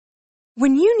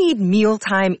When you need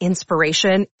mealtime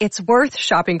inspiration, it's worth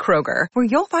shopping Kroger, where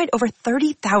you'll find over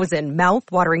 30,000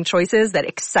 mouth-watering choices that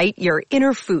excite your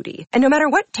inner foodie. And no matter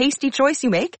what tasty choice you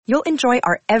make, you'll enjoy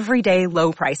our everyday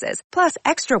low prices, plus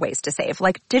extra ways to save,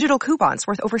 like digital coupons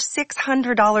worth over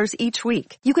 $600 each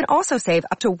week. You can also save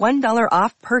up to $1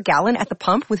 off per gallon at the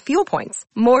pump with fuel points.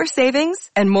 More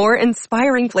savings and more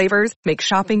inspiring flavors make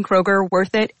shopping Kroger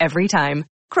worth it every time.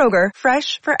 Kroger,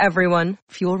 fresh for everyone.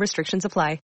 Fuel restrictions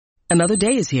apply. Another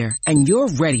day is here, and you're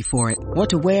ready for it. What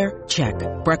to wear? Check.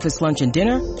 Breakfast, lunch, and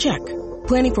dinner? Check.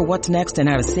 Planning for what's next and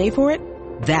how to save for it?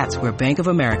 That's where Bank of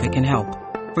America can help.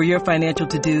 For your financial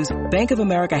to-dos, Bank of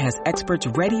America has experts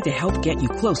ready to help get you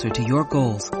closer to your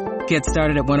goals. Get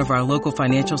started at one of our local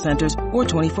financial centers or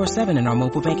 24/7 in our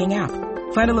mobile banking app.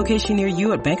 Find a location near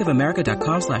you at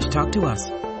bankofamerica.com/talktous.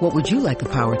 What would you like the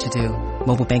power to do?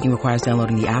 Mobile banking requires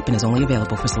downloading the app and is only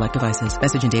available for select devices.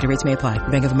 Message and data rates may apply.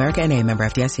 Bank of America NA, member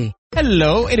FDIC.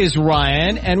 Hello, it is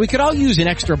Ryan, and we could all use an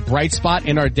extra bright spot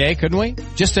in our day, couldn't we?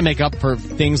 Just to make up for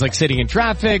things like sitting in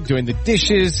traffic, doing the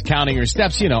dishes, counting your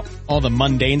steps, you know, all the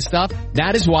mundane stuff.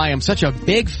 That is why I'm such a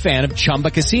big fan of Chumba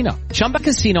Casino. Chumba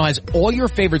Casino has all your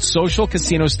favorite social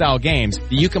casino-style games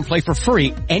that you can play for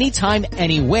free anytime,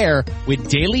 anywhere with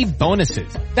daily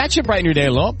bonuses. That should brighten your day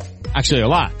a little. Actually, a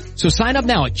lot. So sign up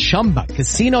now at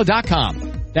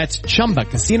ChumbaCasino.com. That's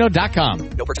ChumbaCasino.com.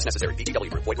 No purchase necessary. VGW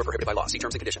Group. Void where prohibited by law. See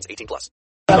terms and conditions. 18+.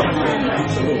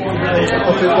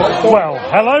 Well,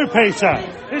 hello, Peter.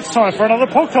 It's time for another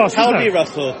podcast. How are you,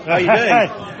 Russell? How are you doing?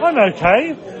 I'm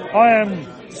okay. I am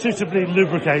suitably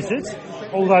lubricated,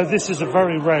 although this is a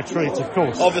very rare treat, of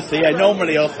course. Obviously, yeah.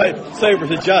 Normally, you're sober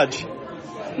as a judge.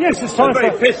 Yes, it's time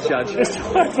for pissed judge. It's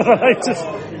time for the latest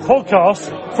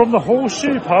podcast from the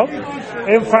Horseshoe Pub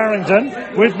in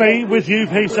Farringdon. With me, with you,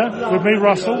 Peter, with me,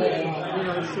 Russell.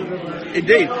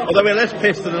 Indeed. Although we're less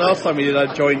pissed than the last time we did our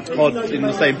joint pods in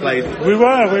the same place. We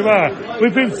were.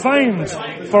 We've been famed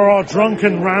for our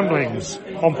drunken ramblings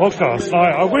on podcasts.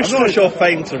 I wish I'm not sure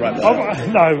famed to ramble. No,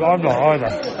 I'm not either.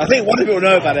 I think one of you will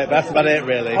know about it, but that's about it,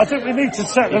 really. I think we need to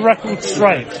set the record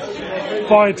straight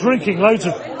by drinking loads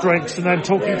of drinks and then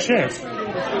talking shit.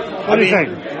 What do you think?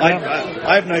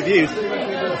 I have no views.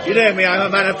 You know me, I'm a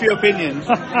man of few opinions.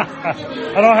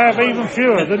 And I have even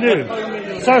fewer than you.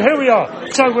 So here we are.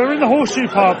 So we're in the Horseshoe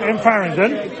Pub in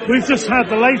Farringdon. We've just had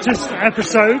the latest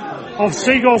episode of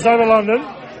Seagulls Over London.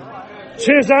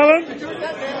 Cheers, Alan.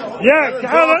 Yeah,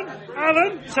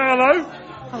 Alan, say hello.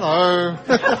 Hello.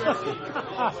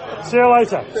 See you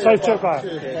later. Safe trip back.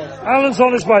 Alan's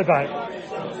on his way back.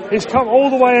 He's come all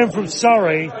the way in from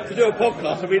Surrey. To do a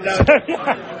podcast,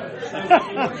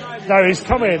 No, he's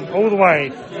come in all the way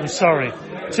from Surrey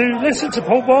to listen to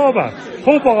Paul Barber.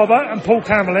 Paul Barber and Paul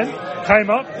Camelin came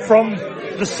up from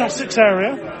the Sussex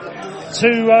area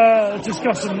to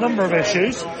discuss a number of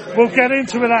issues. We'll get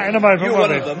into that in a moment. You're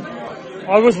one of them.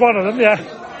 I was one of them, yeah.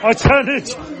 I turned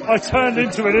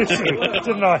into an issue,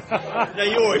 didn't I? Yeah,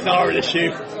 you always are an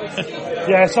issue.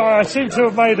 Yes, I seem to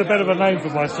have made a bit of a name for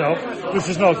myself, which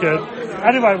is not good.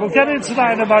 Anyway, we'll get into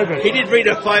that in a moment. He did read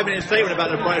a 5-minute statement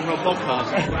about the Brighton Rock podcast.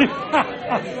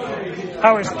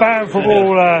 How it's banned from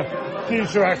all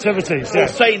future activities. For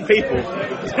sane people.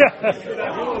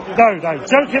 No,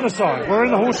 joking aside, we're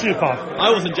in the Horseshoe Pub. I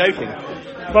wasn't joking.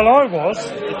 Well, I was.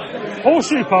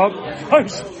 Horseshoe Pub,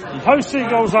 post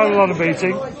Seagulls Over London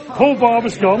meeting. Paul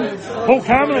Barber's gone. Paul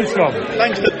Cameron's gone.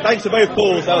 Thanks to both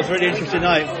Pauls. That was a really interesting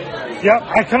night. Yep,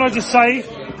 and can I just say,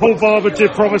 Paul Barber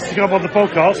did promise to come on the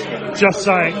podcast. Just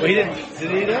saying. Well, he didn't.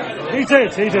 Did he do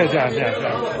that? He did,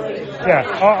 yeah.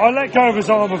 I let go of his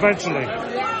arm eventually.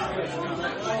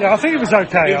 Yeah, I think it was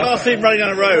okay. You've not seen him running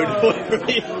down a road.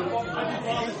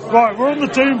 Right, we're on the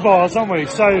Doom bars, aren't we?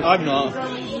 So I'm not.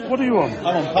 What are you on?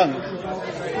 I'm on punk.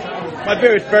 My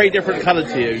beer is very different colour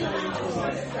to you.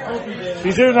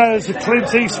 You do know there's a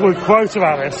Clint Eastwood quote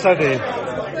about this, don't you?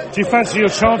 Do you fancy your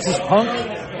chances, punk?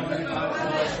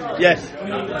 Yes.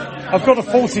 I've got a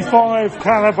 45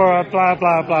 calibre, blah,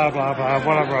 blah, blah, blah, blah,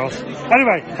 whatever else.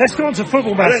 Anyway, let's go on to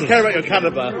football matters. I don't care about your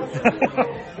calibre.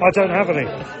 I don't have any.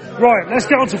 Right, let's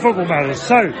get on to football matters.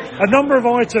 So, a number of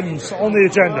items on the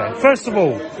agenda. First of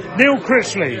all, Neil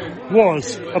Critchley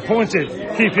was appointed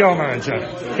QPR manager.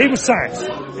 He was sacked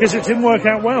because it didn't work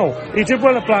out well. He did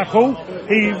well at Blackpool.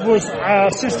 He was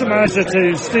assistant manager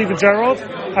to Steven Gerrard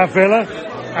at Villa.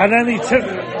 And then he took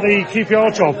the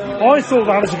QPR job. I thought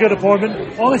that was a good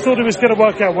appointment. I thought it was going to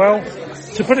work out well.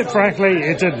 To put it frankly,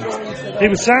 it didn't. He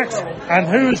was sacked, and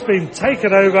who has been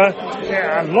taken over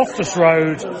at Loftus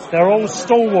Road, their old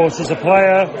stalwart as a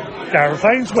player, Gareth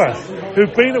Ainsworth,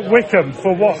 who'd been at Wickham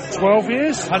for, 12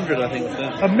 years? 100, I think. So.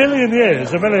 A million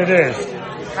years.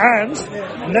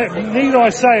 And need I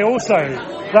say also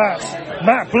that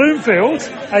Matt Bloomfield,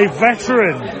 a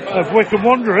veteran of Wycombe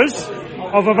Wanderers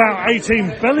of about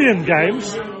 18 billion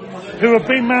games, who have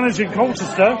been managing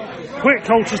Colchester, quit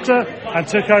Colchester and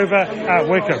took over at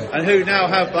Wycombe. And who now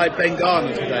have like Ben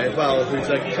Garner today as well, who's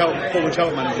a former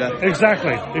Cheltenham manager.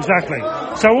 Exactly.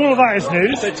 So all of that is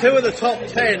news. So 2 of the top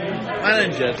 10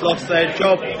 managers lost their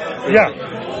job. Yeah.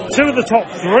 2 of the top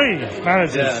 3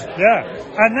 managers. Yeah.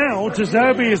 And now De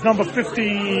Zerbi is number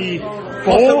 54.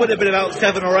 Also would have been about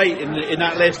 7 or 8 in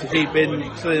that list if he'd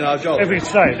been still in our job. If he'd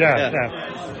stayed, yeah.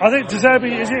 I think De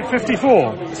Zerbi, is it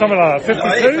 54? Something like that, 52?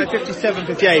 I think it's like 57,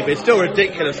 58, but it's still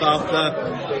ridiculous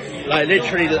after, like,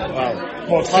 literally,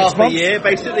 half a year,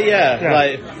 basically, yeah.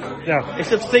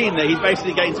 It's obscene that he's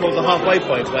basically getting towards the halfway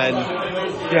point when,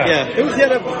 Who was the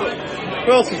other,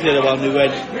 who else was the other one who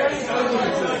went?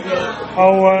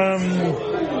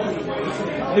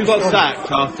 Who got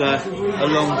sacked after a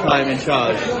long time in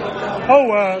charge?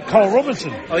 Carl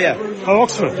Robinson. Oh, yeah. Oh,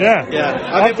 Oxford, yeah.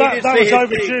 I mean, that was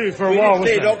overdue for a while, wasn't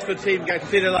it? We did see the Oxford team get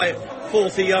considered like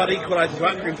 40-yard equaliser to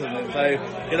Accrington, so,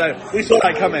 we saw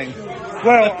that coming.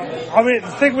 Well, I mean,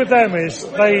 the thing with them is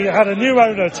they had a new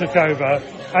owner took over,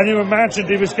 and you imagined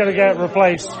he was going to get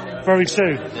replaced very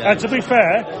soon. Yeah. And to be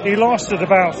fair, he lasted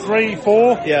about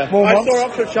 3-4 more months. I saw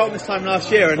Oxford Charlton this time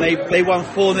last year, and they won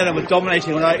 4-0 and were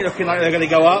dominating, looking like they're going to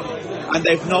go up. And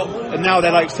they've not, and now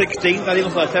they're like 16th, I think it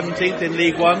was like 17th in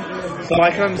League One. So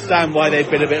I can understand why they've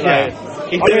been a bit like,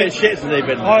 he's been a bit shit since they've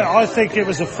been there. I think it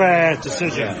was a fair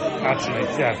decision, actually,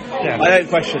 yeah. I don't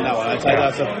question that one. I'd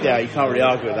say you can't really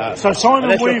argue with that. So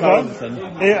Simon Weaver,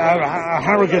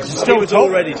 Harrogate is still top. He was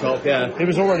already top, yeah. He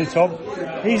was already top.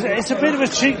 It's a bit of a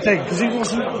cheat thing, because he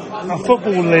wasn't a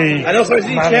football league and also, is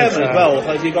he chairman as well?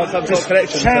 So he got some sort of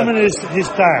connection. Chairman is his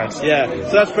dad. Yeah,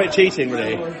 so that's pretty cheating,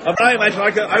 really. I imagine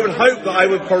I would hope that I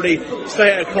would probably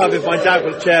stay at a club if my dad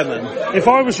was chairman. If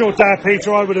I was your dad,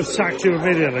 Peter, I would have sacked you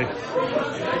immediately.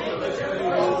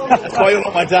 That's why you're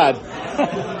not my dad.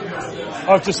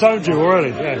 I've disowned you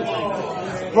already,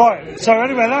 yeah. Right, so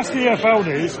anyway, that's the EFL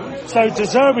news. So De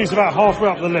Zerbi's about halfway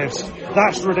up the list.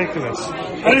 That's ridiculous.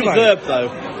 Anyway. Deserved, though.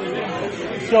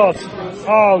 God.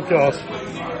 Oh, God.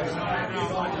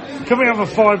 Can we have a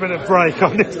 5-minute break?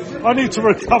 I need to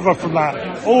recover from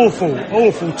that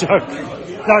awful joke.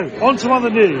 No, on to other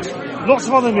news. Lots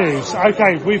of other news.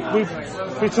 Okay,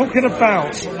 we're talking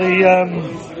about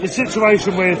the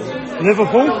situation with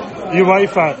Liverpool,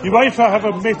 UEFA. UEFA have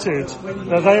admitted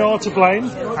that they are to blame,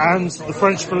 and the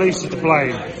French police are to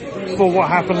blame for what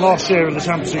happened last year in the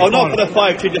Champions League. Not for the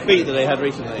 5-2 defeat that they had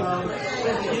recently.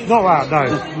 Not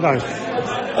that, no.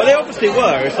 Well, they obviously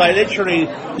were. It's like literally...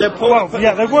 they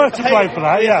were to blame for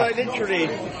that, yeah. It's like literally...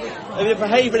 the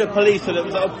behaviour of the police that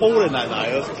was appalling that night.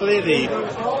 It was clearly...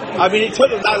 I mean, it took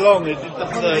them that long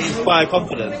to inspire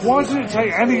confidence. Why did it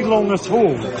take any long at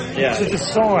all to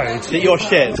decide... that you're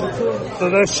shit. That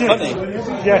they're shit. Funny.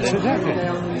 Yes, exactly.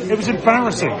 It was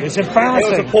embarrassing. It was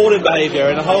appalling behaviour,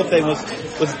 and the whole thing was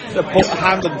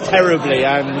handled terribly,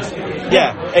 and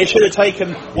it should have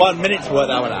taken 1 minute to work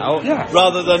that one out,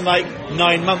 rather than like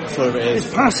 9 months or whatever it is.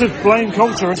 It's passive blame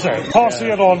culture, isn't it? Passing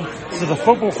it on to the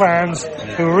football fans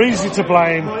who are easy to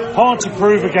blame, hard to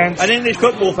prove against. And English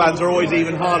football fans are always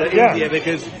even harder, easier,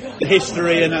 because the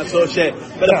history and that sort of shit.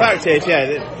 But the fact is,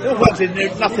 the fans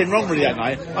did nothing wrong really that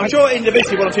night. I'm sure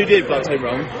individually 1 or 2 did something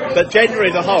wrong, but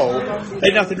generally as a whole, they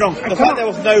did nothing wrong. The fact there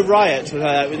was no riot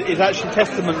is actually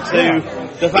testament to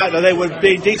the fact that they were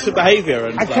being decent behaviour.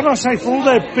 And can I say, for all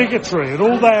their bigotry and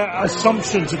all their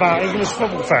assumptions about English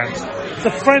football fans,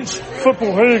 the French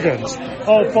football hooligans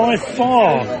are by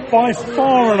far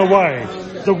and away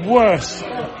the worst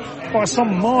by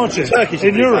some margin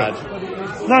in Europe.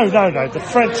 No, the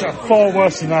French are far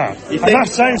worse than that. And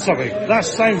that's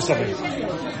saying something.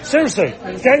 Seriously,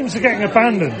 games are getting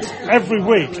abandoned every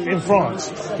week in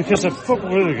France because of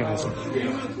football hooliganism.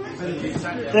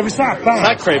 It was that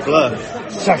bad.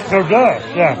 Sacre bleu,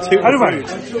 yeah. Anyway,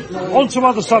 on to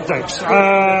other subjects.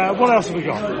 What else have we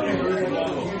got?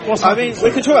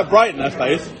 We could talk about Brighton, I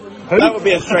suppose. Who? That would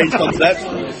be a strange concept.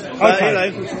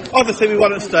 Okay. Obviously we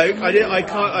won at Stoke.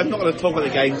 I'm not going to talk about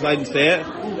the games. I didn't see it.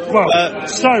 Well,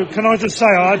 Stoke. Can I just say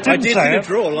I did see the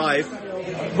draw live.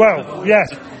 Well,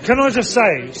 yes. Can I just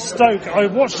say, Stoke? I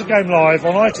watched the game live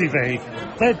on ITV.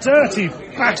 They're dirty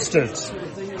bastards,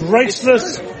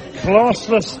 graceless,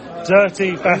 classless,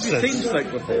 dirty bastards. Have you seen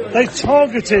Stoke before? They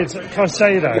targeted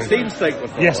Caicedo. Have you seen Stoke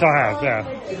before? Yes, I have. Yeah.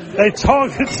 They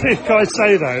targeted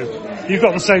Caicedo. You've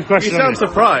got the same question. You sound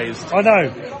surprised. I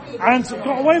know. And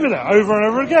got away with it over and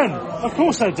over again. Of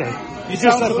course they did. You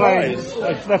sound surprised.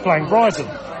 They're playing Brighton.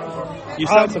 You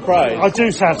sound surprised. I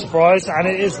do sound surprised, and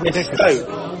it is ridiculous.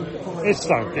 It's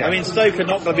Stoke, yeah. I mean, Stoke are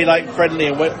not going to be like friendly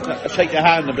and shake your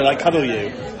hand and be like cuddle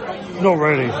you. Not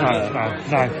really, no.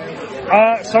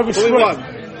 So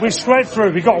we squared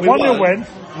through. We got a 1-0 win.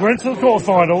 We're into the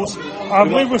quarterfinals.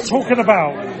 We were talking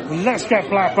about, let's get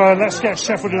Blackburn, let's get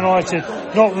Sheffield United.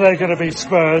 Not that they're going to be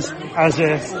Spurs, as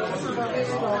if,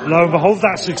 lo and behold,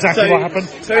 that's exactly what happened.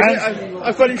 So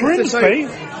I've got Grimsby.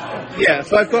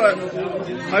 So I've got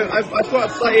a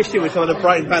slight issue with some of the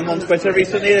Brighton fans on Twitter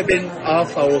recently. They've been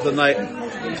arseholes and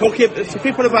talking to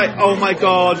people about, oh my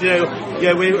god,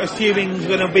 we're assuming we're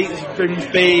going to beat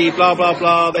Grimsby, blah blah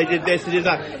blah. They did this, they did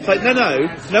that. It's like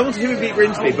no one's assuming we beat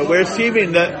Grimsby, but we're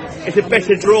assuming that it's a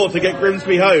better draw to get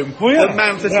Grimsby home than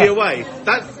Man City away.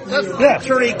 That's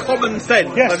literally common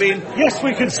sense. Yes. I mean, yes,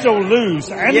 we can still lose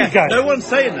any game. No one's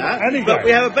saying that. But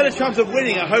we have a better chance of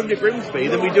winning at home to Grimsby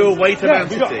than we do away to Man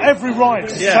City. We've got every right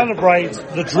to celebrate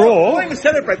the draw. Not even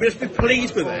celebrate, but just be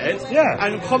pleased with it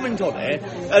and comment on it.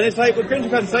 And it's like, with Grimsby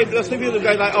fans say, there's some people that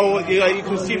go like, oh, you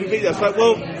can see we beat us. Like,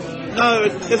 well, no,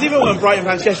 there's even one Brighton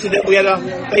fan suggested that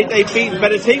they beat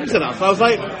better teams than us. And I was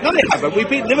like, no, they haven't. We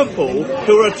beat Liverpool,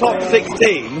 who are a top 6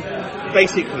 team,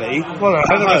 basically. Well, they're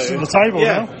ahead of us in the table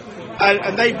now.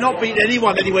 And they've not beaten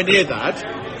anyone anywhere near that.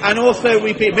 And also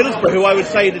we beat Middlesbrough, who I would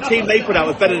say the team they put out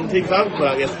was better than the team I put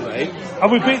out yesterday.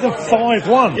 And we beat them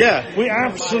 5-1. Yeah. We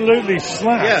absolutely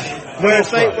smashed. Yeah.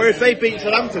 Whereas they beat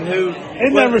Southampton, who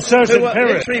in their resurgent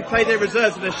period literally played their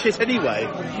reserves in a shit anyway.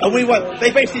 And we won.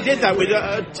 They basically did that with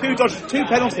two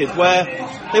penalties where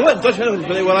they weren't dodgy penalties,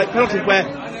 but they were like penalties where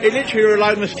it literally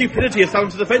relied on the stupidity of some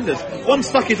of the defenders. One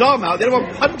stuck his arm out, the other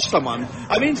one punched someone.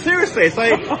 I mean, seriously, it's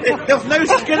like there's no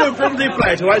skill of Grimsby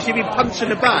player to actually be punched in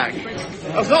the back.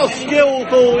 It's not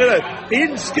skillful, he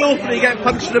didn't skillfully get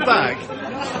punched in the back.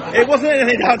 It wasn't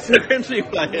anything down to the Grimsby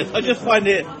players. I just find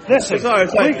it bizarre.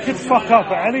 We could fuck up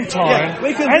at any time.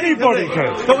 Anybody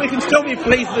could. But we can still be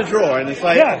pleased with the draw. And it's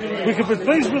like, we could be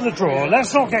pleased with the draw.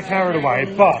 Let's not get carried away.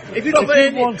 But if you'd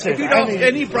asked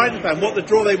any Brighton fan what the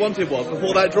draw they wanted was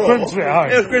before that draw, Grimsby home.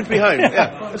 It was Grimsby home.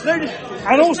 There's no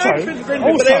Grimsby,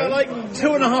 but they are like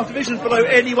 2.5 divisions below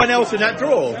anyone else in that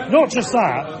draw. Not just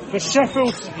that, but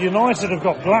Sheffield United have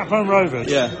got Blackburn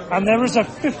Rovers. And there is a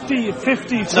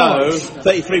 50-50 chance.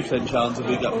 33% chance if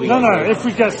we got. If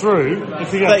we get through.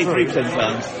 33%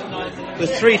 chance.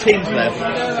 There's 3 teams left.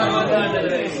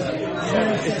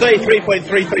 It's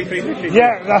 33.333.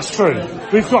 Yeah, that's true.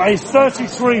 We've got a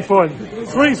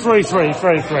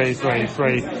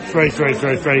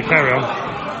 33.333333333. Carry on.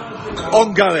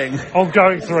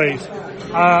 Ongoing threes.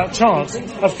 Chance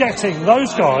of getting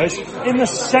those guys in the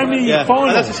semi-final.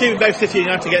 And that's assuming both City and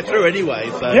United to get through anyway.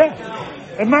 So. Yeah.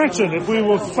 Imagine if we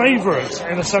were favourites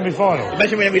in a semi-final.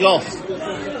 Imagine when we lost.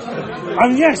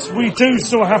 And yes, we do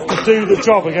still have to do the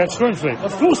job against Grimsby.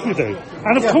 Of course we do.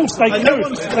 And of course they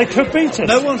could. They could beat us.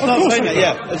 No one's not saying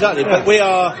that, exactly. But we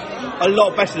are a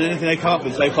lot better than anything they come up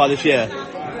with so far this year.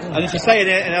 And to say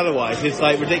it otherwise is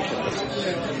like ridiculous.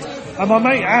 And my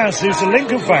mate Az, who's a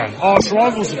Lincoln fan, arch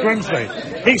rivals of Grimsby,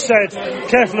 he said,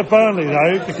 careful of Burnley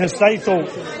though, because they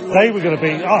thought they were going to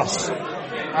beat us.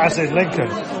 As in Lincoln,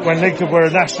 when Lincoln were a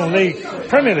National League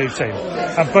Premier League team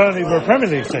and Burnley were a Premier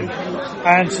League team,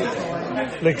 and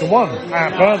Lincoln won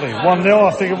at Burnley 1-0,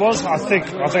 I think it was. I think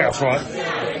that's right.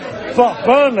 But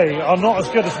Burnley are not as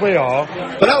good as we are.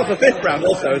 But that was the 5th round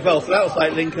also as well, so that was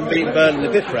like Lincoln beating Burnley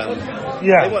in the 5th round.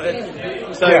 Yeah.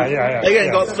 They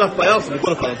got stuffed by us in the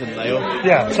qualifiers, didn't they?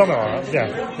 Yeah, something like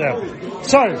that. Yeah.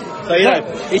 So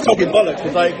he's talking bollocks.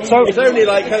 It's only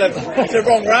like it's a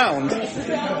wrong round.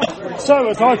 So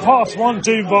as I pass one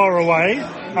Doom bar away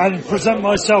and present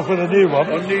myself with a new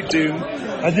one. A new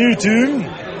Doom.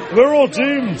 We're all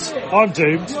doomed. I'm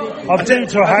doomed. I'm doomed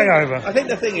to a hangover. I think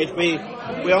the thing is we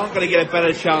aren't going to get a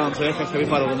better chance in FA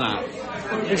semi-final than that.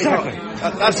 Exactly.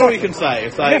 That's all we can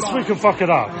say. Yes, we can fuck it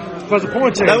up. But the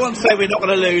point is... No one say we're not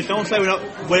going to lose. No one say they're going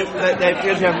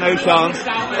to have no chance.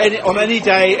 On any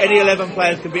day, any 11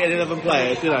 players can beat any 11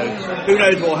 players, Who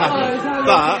knows what will happen.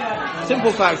 But,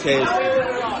 simple fact is,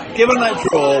 given that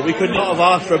draw, we could not have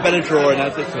asked for a better draw in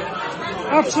that situation.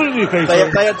 Absolutely, Peter.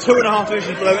 They had 2.5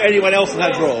 divisions below anyone else in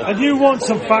that draw. And you want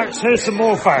some facts? Here's some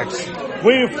more facts.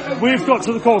 We've got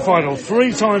to the quarterfinal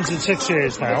 3 times in 6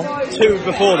 years now. 2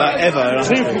 before that ever.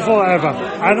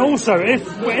 And also, if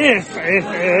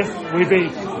we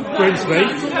beat Grimsby,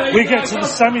 we get to the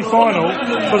semi-final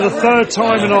for the 3rd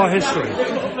time in our history.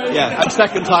 Yeah, and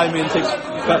 2nd time in 6.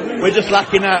 But we're just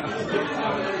lacking that.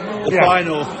 The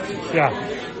final. Yeah.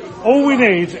 All we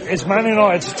need is Man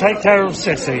United to take care of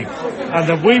City, and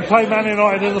then we play Man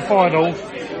United in the final,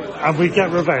 and we get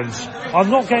revenge.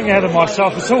 I'm not getting ahead of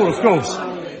myself at all, of course.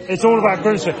 It's all about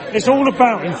Grimsby. It's all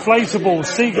about inflatable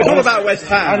seagulls. It's all about West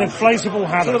Ham. And inflatable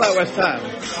hammers. It's all about West Ham.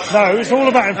 No, it's all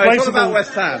about inflatable... No, it's all about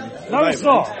West Ham. No, it's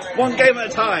not. One game at a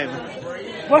time.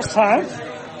 West Ham?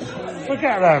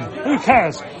 Forget them. Who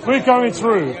cares? We're going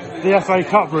through the FA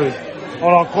Cup route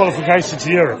on our qualification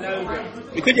to Europe.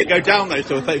 We could go down though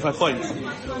to 35 points.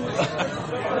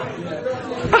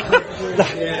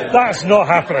 That's not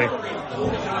happening.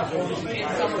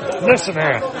 Listen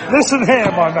here,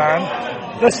 my man.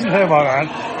 You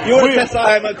want to test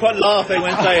that? I'm quite laughing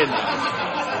when saying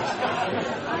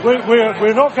that.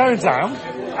 We're not going down,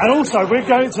 and also we're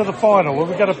going to the final where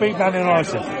we're going to beat Man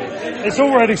United. It's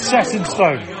already set in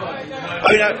stone.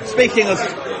 I mean, speaking of,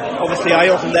 obviously I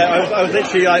wasn't there. I was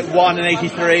literally like 1 in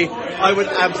 83. I would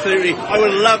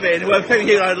love it. Well,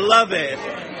 technically, I'd love it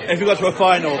if we got to a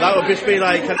final. That would just be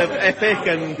like kind of epic,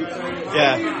 and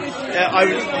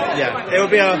it would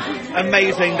be an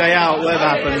amazing day out, whatever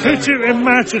happens. Could you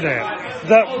imagine it?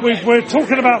 That we're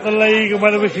talking about the league and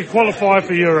whether we could qualify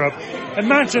for Europe.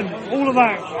 Imagine all of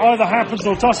that either happens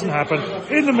or doesn't happen.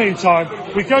 In the meantime,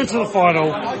 we go to the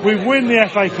final, we win the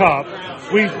FA Cup,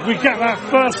 we get that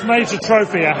first major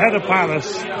trophy ahead of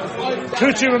Palace.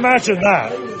 Could you imagine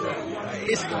that?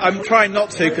 I'm trying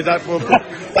not to, because that will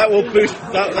boost,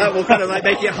 that will kind of like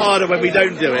make it harder when we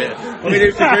don't do it. When we do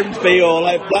it for Grimsby or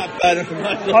like Blackburn or something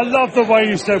like that. I love the way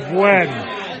you said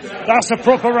when. That's a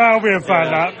proper Albion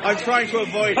fan, that. I'm trying to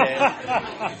avoid it,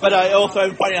 but I also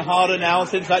am finding it harder now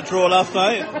since that draw last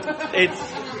night.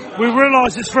 We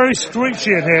realise it's very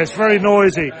screechy in here, it's very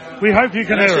noisy. We hope you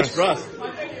can hear us.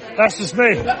 That's just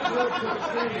me.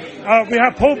 We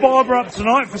have Paul Barber up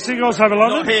tonight for Seagulls Have a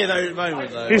London. Not here though at the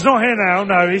moment though. He's not here now,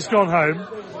 no, he's gone home.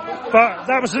 But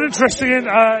that was an interesting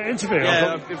interview.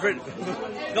 Yeah,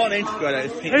 not an interview, I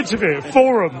don't think. Interview,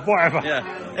 forum, whatever. Yeah,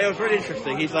 it was really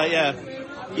interesting. He's like,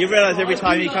 you realise every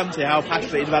time he comes here how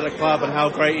passionate he is about the club and how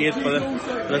great he is for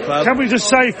the club. Can we just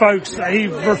say, folks, that he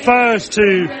refers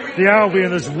to the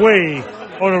Albion as we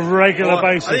on a regular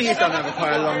basis? I think he's done that for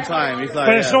quite a long time. He's like,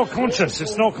 but it's not conscious.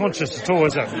 It's not conscious at all,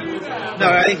 is it? No,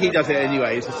 I think he does it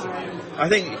anyway. I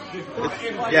think,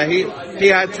 he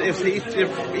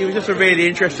was just a really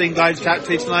interesting guy to chat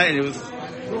to tonight, and it was,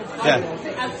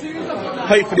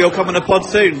 hopefully he'll come on the pod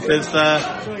soon, because,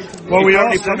 we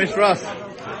promised for us.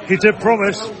 He did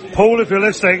promise. Paul, if you're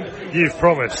listening, you've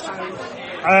promised.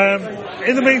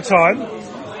 In the meantime,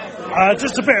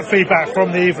 just a bit of feedback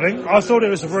from the evening. I thought it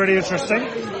was really interesting.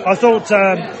 I thought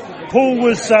Paul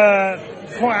was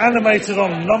quite animated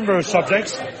on a number of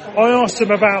subjects. I asked him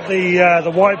about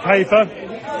the white paper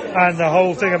and the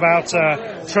whole thing about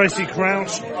Tracy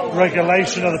Crouch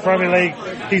regulation of the Premier League.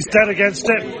 He's dead against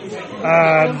it.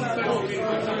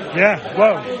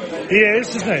 He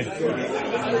is, isn't he?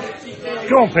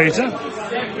 Go on, Peter.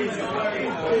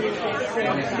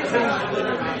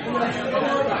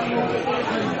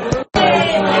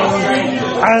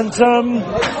 And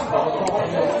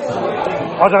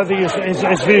I don't think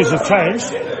his views have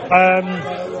changed.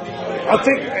 I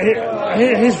think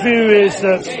his view is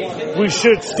that we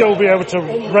should still be able to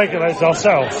regulate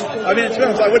ourselves. I mean, to be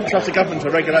honest, I wouldn't trust the government to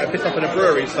regulate a piss up in a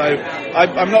brewery, so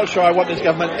I'm not sure I want this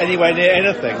government anywhere near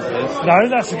anything. No,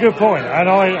 that's a good point, and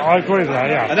I agree with that,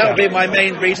 yeah. And that would be my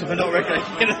main reason for not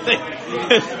regulating anything.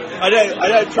 I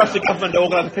don't trust the government to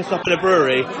organise a piss up in a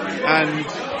brewery, and,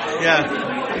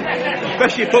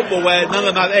 especially football where none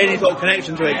of them have any sort of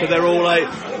connection to it, because they're all like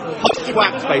hot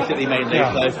swaps, basically, mainly.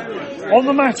 Yeah. So. On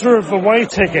the matter of away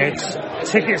tickets,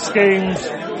 ticket schemes,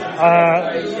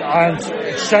 and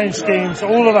exchange schemes,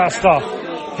 all of that stuff,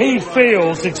 he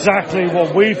feels exactly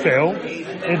what we feel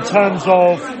in terms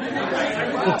of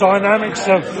the dynamics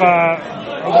of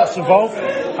what's involved,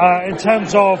 in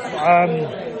terms of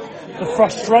the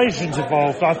frustrations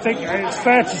involved. I think it's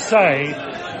fair to say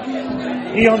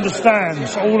he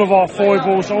understands all of our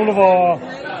foibles, all of our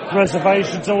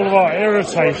reservations, all of our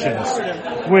irritations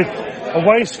with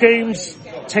away schemes,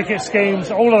 ticket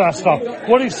schemes, all of that stuff.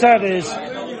 What he said is,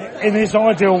 in his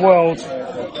ideal world,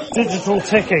 digital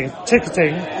ticketing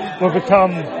will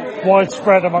become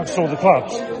widespread amongst all the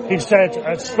clubs. He said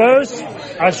at Spurs,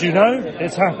 as you know,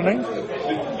 it's happening.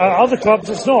 Other clubs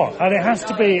it's not, and it has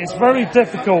to be. It's very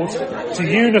difficult to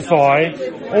unify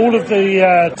all of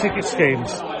the ticket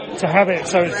schemes to have it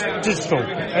so it's digital.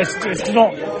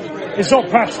 It's not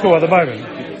practical at the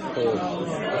moment.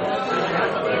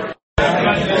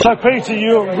 So Peter,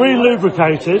 you're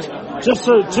re-lubricated. Just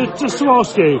to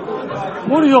ask you,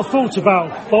 what are your thoughts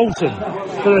about Bolton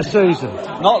for this season?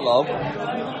 Not love.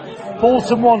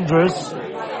 Bolton Wanderers.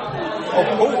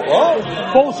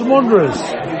 What? Bolton Wanderers.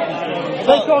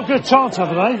 They've got a good chance,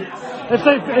 haven't they? If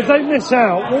they miss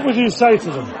out, what would you say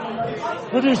to them?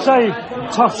 Did you say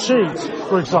tough sheets,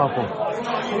 for example?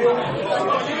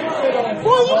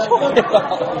 What are you talking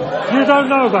about? You don't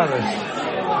know about this.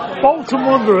 Bolton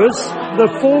Wanderers, the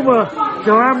former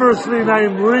glamorously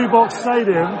named Reebok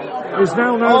Stadium, is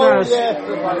now known as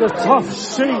the Tough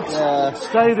Sheet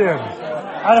Stadium.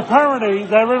 And apparently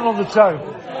they're in on the joke.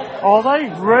 Are they?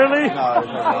 Really? No.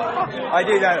 I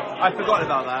do know. I forgot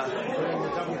about that.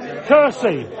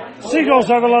 Kirsty, Seagulls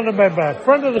Over London member,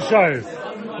 friend of the show.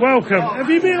 Welcome. Have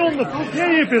you been on the...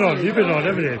 Yeah, you've been on,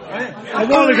 haven't you? A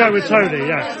while ago with Tony,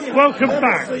 yeah. Welcome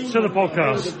back to the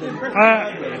podcast.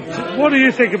 What do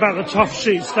you think about the Tough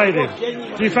Sheet Stadium?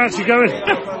 Do you fancy going?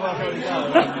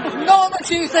 Not on a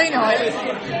Tuesday night.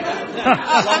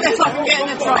 Unless I can get in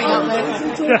the train up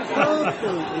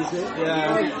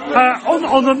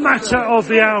there. On the matter of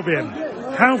the Albion,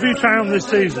 how have you found this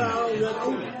season?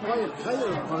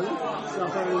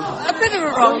 A bit of a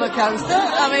roller coaster.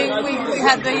 I mean, we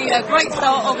had the great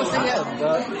start, obviously, at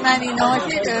Man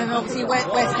United and obviously West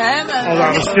Ham. And,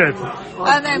 that was good.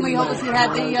 And then we obviously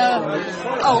had the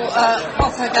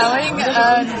Potter going.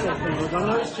 And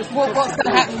what's going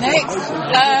to happen next?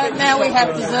 Now we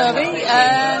have De Zerbi,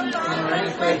 and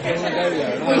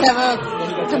we have a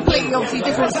completely, obviously,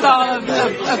 different style of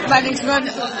management.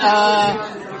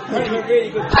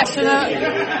 Passionate,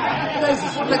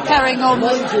 but carrying on.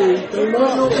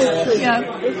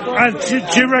 And do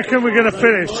you reckon we're going to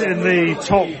finish in the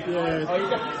top,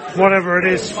 whatever it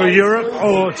is, for Europe,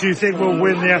 or do you think we'll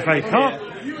win the FA Cup,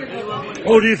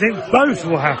 or do you think both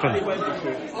will happen?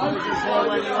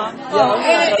 Well,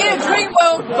 in a dream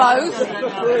world, both,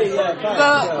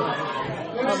 but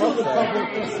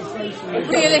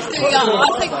realistically, I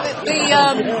think that the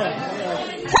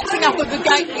catching up with the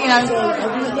game,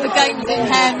 the games in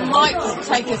hand might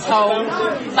take a toll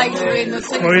later in the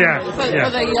season for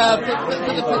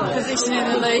the position in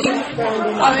the league.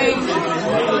 I mean,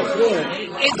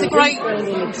 it's a great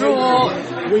draw,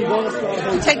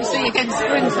 potentially against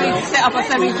Grimsby to set up a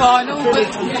semi-final,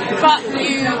 but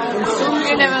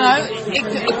you never know. It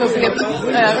could be a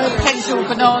potential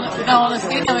banana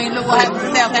skin. I mean, look what happened to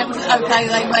Southampton. Okay,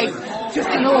 they made just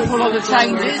an awful lot of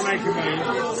changes.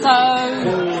 So,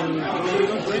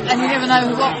 and you never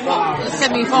know what the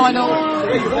semi-final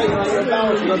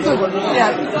could,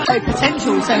 a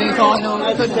potential semi-final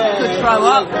could throw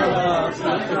up.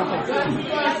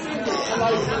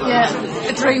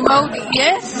 A dream world,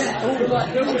 yes.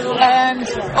 And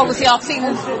obviously I've seen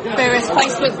various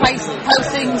Facebook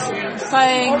postings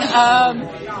saying,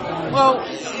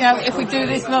 if we do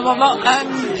this, blah blah blah,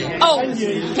 and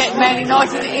get Man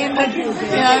United in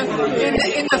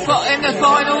the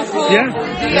final for the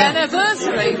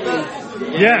anniversary. But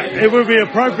it would be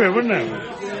appropriate, wouldn't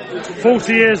it?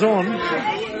 40 years on,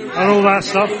 and all that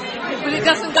stuff. But it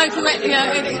doesn't go to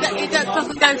it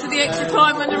doesn't go to the extra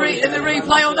time and the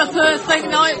replay on a Thursday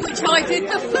night, which I did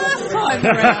the first time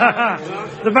around.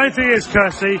 The main thing is,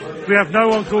 Kirsty, we have no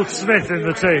one called Smith in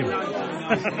the team.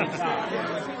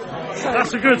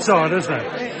 That's a good sign, isn't it?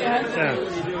 Yeah.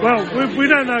 Well, we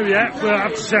don't know yet. We'll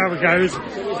have to see how it goes.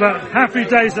 But happy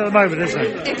days at the moment, isn't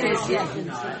it? It is, yeah.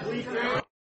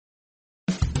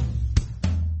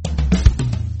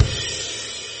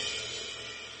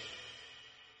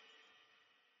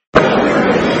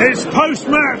 It's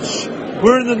post-match.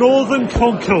 We're in the Northern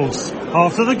Concourse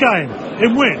after the game,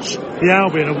 in which the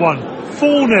Albion have won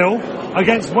 4-0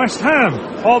 against West Ham,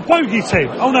 our bogey team.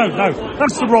 Oh no,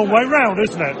 that's the wrong way round,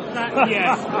 isn't it?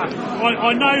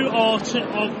 I know our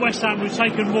West Ham have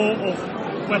taken more off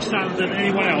West Ham than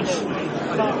anyone else.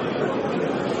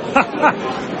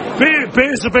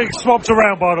 Beer's a big swapped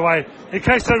around, by the way, in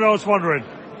case anyone was wondering.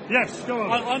 Yes, go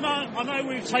on. I know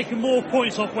we've taken more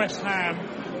points off West Ham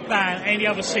than any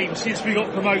other team since we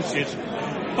got promoted,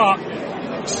 but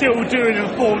still doing a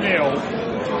 4-0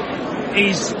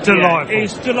 is delightful.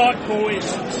 It's delightful.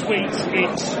 It's sweet.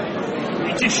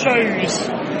 It just shows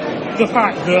the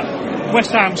fact that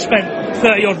West Ham spent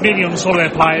 30 odd million on their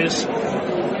players,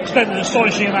 spent an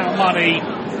astonishing amount of money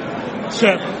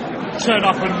to turn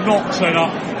up and not turn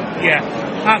up.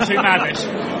 Absolute madness.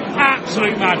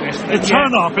 Absolute madness. The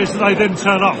turn up is that they didn't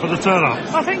turn up for the turn up.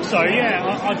 I think so,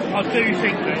 I do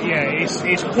think that,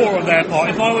 it's poor on their part.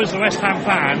 If I was a West Ham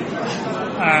fan,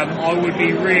 I would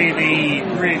be really,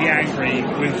 really angry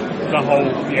with the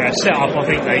whole, setup, I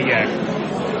think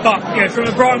But, from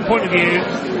a Brighton point of view,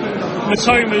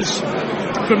 Matoma's,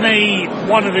 for me,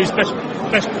 one of his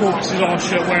best performances on our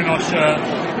shirt, wearing our shirt.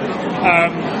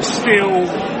 Still,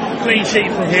 clean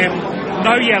sheet for him.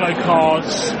 No yellow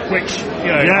cards, which,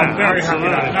 I'm very happy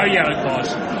with that. No yellow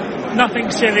cards.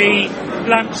 Nothing silly.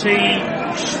 Lamptey,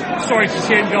 sorry to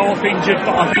see him go off injured,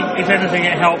 but I think, if anything,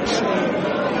 it helps.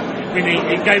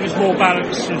 It gave us more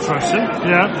balance. Interesting.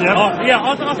 Yeah.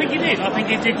 I think it did. I think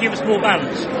it did give us more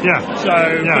balance. Yeah.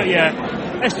 So, but yeah,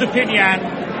 Estepinian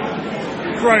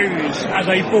grows as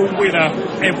a ball winner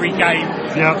every game.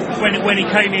 Yeah. When he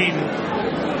came in,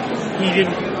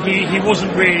 he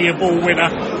wasn't really a ball winner,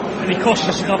 and he cost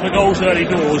us a couple of goals early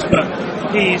doors.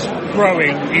 But he's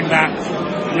growing in that.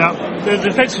 Yeah. The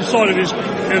defensive side of his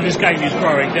game is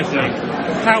growing, definitely.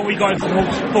 How we got from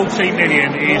 14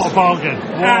 million is... What a bargain.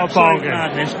 What a bargain.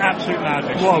 Absolute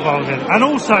madness. What a bargain. And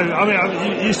also, I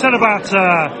mean, you said about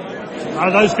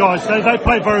those guys, they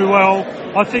played very well.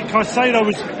 I think Caicedo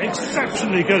was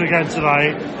exceptionally good again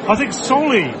today. I think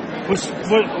Solly was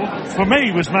for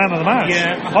me, was man of the match.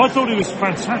 Yeah. I thought he was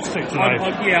fantastic today.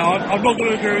 I'm not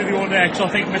going to agree with you on there, because I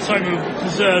think Mitoma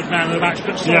deserved man of the match,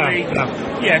 but Solly,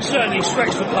 certainly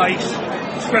stretched the pace,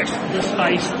 stretched the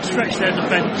space, stretched their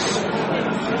defence.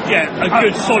 Yeah, a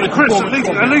good, solid Chris, performance.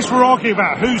 at least we're arguing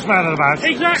about who's man of the match.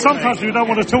 Exactly. Sometimes we don't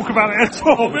want to talk about it at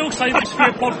all. I will say this for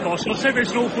your podcast. I've said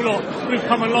this an awful lot. We've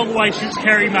come a long way since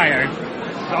Kerry Mayo.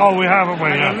 Oh, we haven't, we?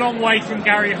 And a long way from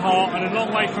Gary Hart, and a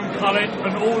long way from Cullen,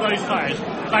 and all those players.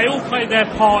 They all played their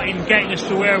part in getting us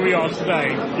to where we are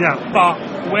today. Yeah. But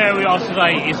where we are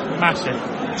today is massive.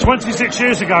 26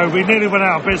 years ago, we nearly went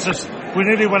out of business. We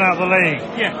nearly went out of the league.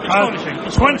 Yeah, astonishing.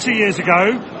 20 years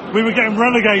ago, we were getting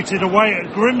relegated away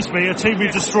at Grimsby, a team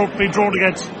we'd just been drawn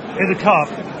against in the Cup.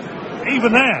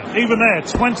 Even there,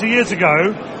 20 years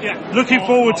ago, looking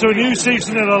forward to a new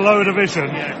season in a lower division,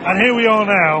 and here we are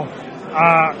now,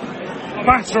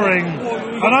 battering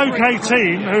an OK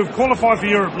team who've qualified for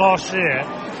Europe last year,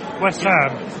 West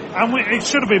Ham, and it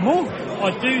should have been more.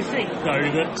 I do think,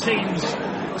 though, that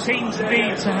teams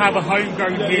need to have a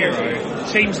homegrown hero.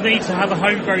 Teams need to have a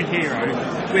homegrown hero.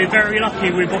 We're very lucky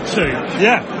we've got two.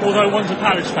 Yeah. Although one's a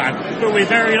Palace fan, but we're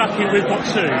very lucky we've got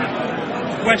two.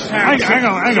 West Ham. Hang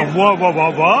on. What?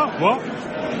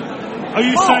 Are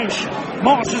you saying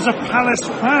March is a Palace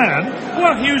fan?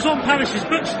 Well, he was on Palace's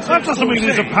books. That doesn't mean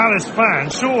he's a Palace fan,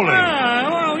 surely.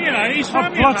 Well, he's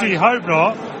family. I bloody hope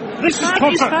not. This is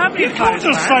contract. You can't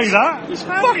just say that. He's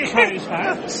family Palace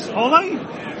fans. Are they?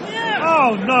 Yeah.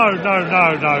 Oh, no.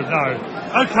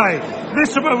 Okay,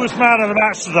 Mr. was man of the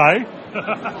match today.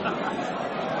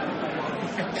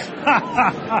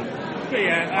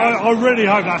 I really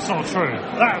hope that's not true.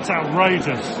 That's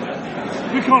outrageous.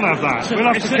 We can't have that. We'll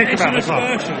have to think about the club.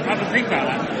 Have to think about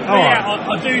that. Right.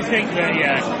 I do think that,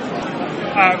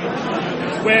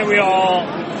 where we are,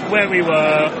 where we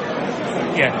were,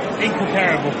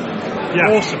 incomparable.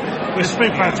 Yeah. Awesome. It's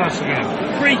been fantastic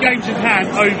again. 3 games in hand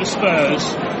over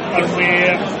Spurs, and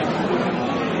we're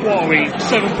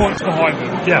 7 points behind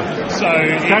them. Yeah. So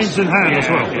games in hand as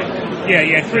well.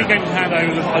 Yeah. 3 games in hand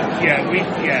over them.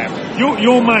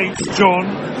 Your mate John,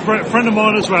 friend of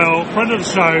mine as well, friend of the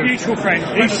show, mutual friend.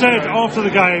 He said after the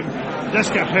game, "Let's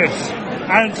get pissed,"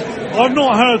 and I've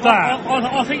not heard that.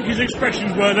 I think his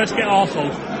expressions were, "Let's get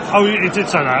arseholes." Oh, he did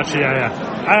say that actually.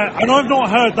 Yeah. And I've not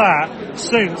heard that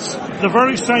since the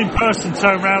very same person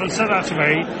turned around and said that to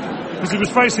me, because he was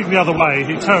facing the other way.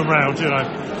 He turned round,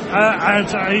 and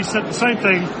he said the same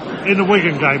thing in the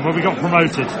Wigan game when we got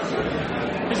promoted.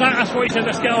 That's what he said,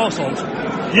 "Let's get arseholes."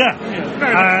 Yeah.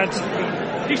 And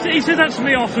he said that to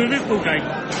me after the Liverpool game.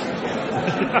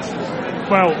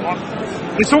 Well,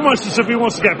 it's almost as if he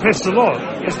wants to get pissed a lot,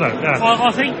 isn't it? Yeah.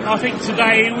 I think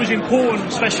today it was important,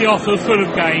 especially after the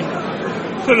Fulham game.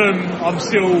 Fulham, I'm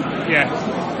still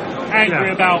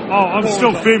angry about. Oh, I'm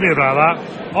still fuming about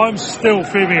that. I'm still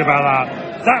fuming about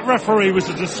that. That referee was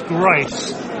a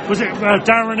disgrace. Was it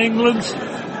Darren England?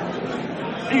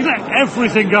 He let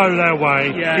everything go their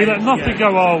way. Yeah, he let nothing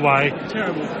go our way.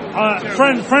 Terrible.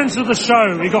 Friends of the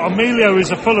show, he got Emilio,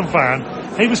 who's a Fulham fan.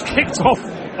 He was kicked off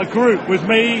a group with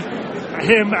me,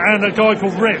 him, and a guy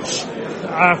called Rich,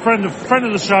 friend of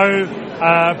the show,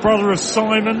 brother of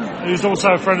Simon, who's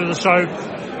also a friend of the show.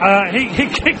 He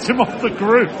kicked him off the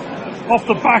group, off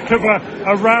the back of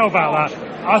a row about that.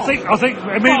 I think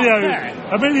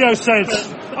Emilio said,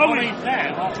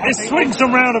 it's swings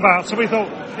and roundabouts, and we thought,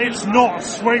 it's not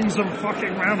swings and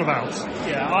fucking roundabouts.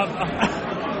 Yeah,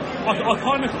 I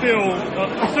kind of feel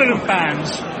Fulham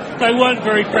fans, they weren't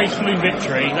very graceful in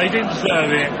victory. They didn't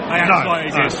deserve it. They acted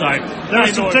like they did. So there are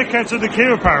some dickheads in the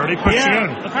queue apparently pushing in.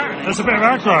 Apparently. There's a bit of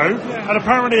aggro, and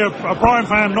apparently a Brian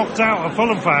fan knocked out a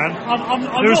Fulham fan. I'm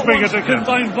not one to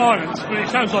condone violence, but it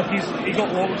sounds like he got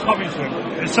what was coming to him.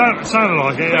 It sounded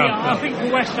like it, yeah. I think for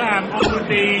West Ham, I would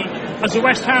be, as a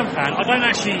West Ham fan, I've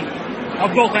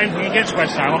not got anything against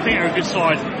West Ham. I think they're a good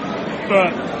side.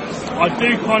 but I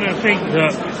do kind of think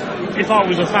that if I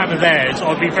was a fan of theirs,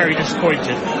 I'd be very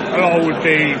disappointed.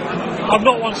 I'm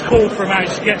not one to call for a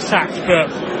manager to get sacked,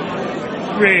 but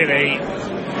really,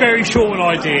 very short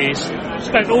on ideas,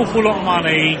 spent an awful lot of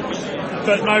money,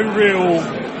 but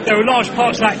there were large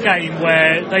parts of that game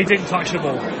where they didn't touch the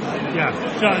ball. Yeah.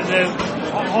 So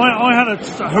I had a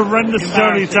horrendous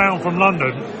journey down from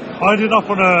London. I ended up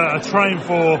on a train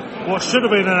for what should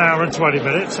have been an hour and 20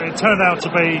 minutes. It turned out to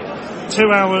be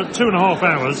 2.5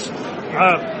 hours.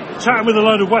 Chatting with a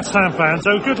load of West Ham fans.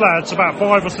 They were good lads, about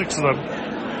 5 or 6 of them.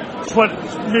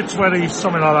 Mid-20s,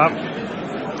 something like that.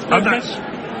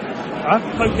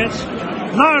 Focus?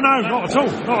 No, not at all.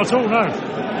 Not at all, no.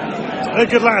 They're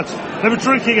good lads. They were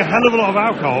drinking a hell of a lot of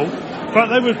alcohol, but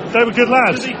they were good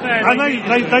lads. Fair, and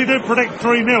they did predict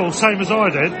 3-0, same as I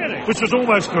did, really? Which was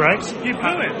almost correct. You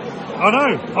blew it. I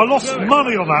know. I lost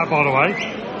money on that, by the way.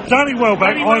 Danny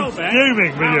Welbeck, I'm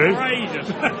fuming with you.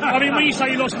 I mean, when you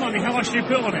say you lost money, how much did you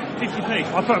put on it? 50p?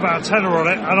 I put about a tenner on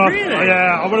it, and really?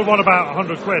 I would have won about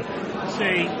 100 quid.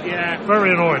 See, yeah.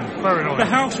 Very annoying. The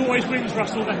house always wins,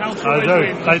 Russell. The house always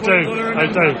wins. They do.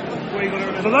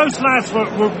 But those lads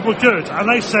were good, and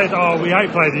they said, we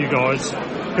hate playing you guys,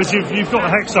 because you've got the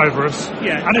hex over us.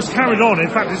 Yeah. And it's carried on. In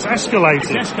fact, it's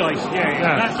escalated.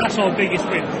 Yeah. That's our biggest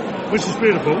win. Which is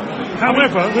beautiful.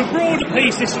 However, the broader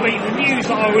piece this week, the news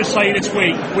that I would say this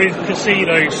week with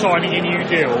Casino signing a new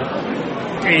deal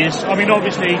is,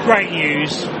 obviously, great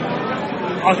news.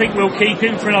 I think we'll keep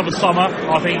him for another summer.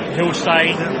 I think he'll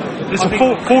stay. It's a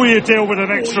 4-year deal with an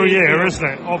extra year, isn't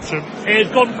it? Option. It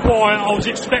has gone quiet. I was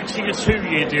expecting a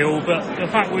 2-year deal, but the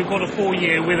fact we've got a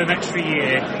 4-year with an extra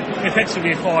year,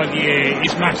 effectively a 5-year,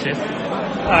 is massive.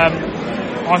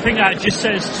 I think that just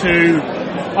says to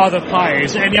other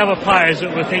players, any other players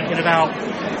that were thinking about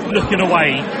looking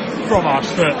away from us,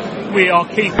 that we are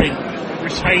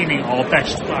retaining our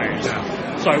best players.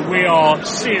 Yeah. So we are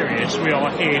serious, we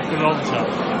are here for the long term.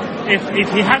 If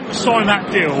he hadn't signed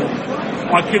that deal,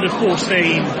 I could have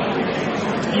foreseen,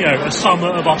 a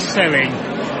summer of us selling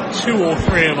 2 or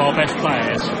 3 of our best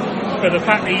players. But the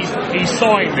fact that he's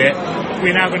signed it,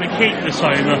 we're now going to keep the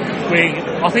summer.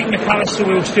 I think McAllister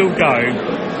will still go,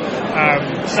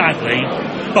 sadly,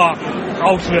 but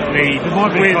ultimately it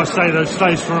might be if I say those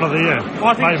stays for another year.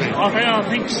 I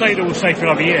think Sader will stay for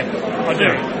another year. I do.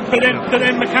 Yeah. But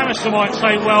then McAllister might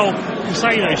say, well,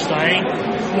 Casado's staying,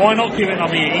 why not give it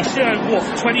another year? He's still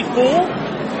 24?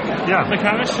 Yeah.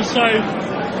 McAllister, so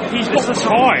he's got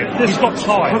time. He's got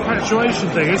time. Perpetuation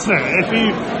thing, isn't it?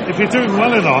 If you're doing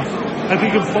well enough, if you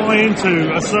can buy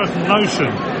into a certain notion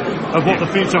of what the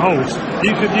future holds,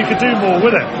 you could do more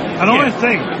with it. And I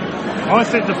think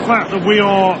the fact that we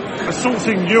are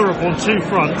assaulting Europe on 2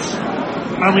 fronts,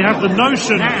 and we have the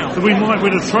notion that we might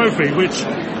win a trophy, which,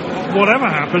 whatever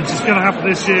happens, is going to happen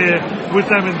this year with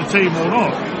them in the team or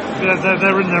not.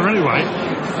 They're in there anyway.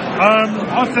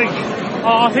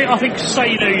 I think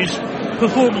Sado's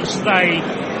performance today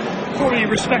probably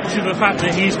respected the fact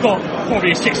that he's got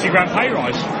probably a 60 grand pay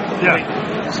rise.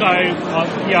 Yeah. So,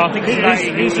 I think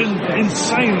today he's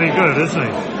insanely good, isn't he?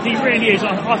 He really is.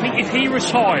 I think if he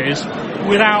retires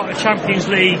without a Champions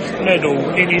League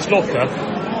medal in his locker,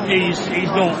 he's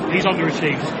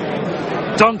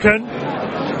underachieved.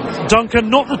 Duncan,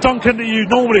 not the Duncan that you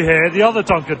normally hear, the other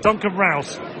Duncan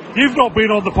Rouse. You've not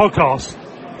been on the podcast.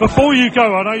 Before you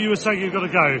go, I know you were saying you've got to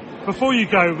go. Before you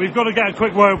go, we've got to get a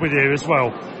quick word with you as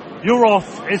well. You're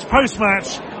off. It's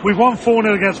post-match. We've won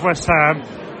 4-0 against West Ham.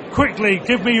 Quickly,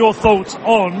 give me your thoughts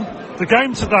on the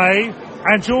game today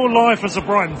and your life as a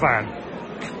Brighton fan.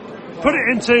 Put it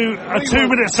into a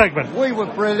 2-minute segment. We were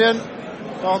brilliant.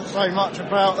 Can't say much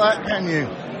about that, can you?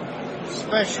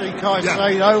 Especially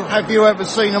Caicedo. Yeah. Have you ever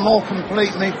seen a more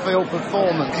complete midfield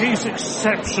performance? He's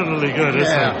exceptionally good,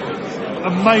 isn't he?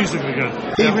 Amazingly good.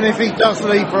 Even if he does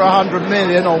leave for 100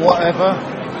 million or whatever,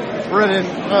 brilliant.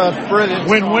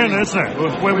 Win-win, isn't it?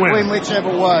 Win-win. Win whichever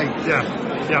way. Yeah.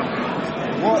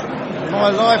 What? My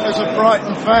life as a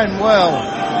Brighton fan,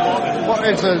 well, what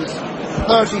is it?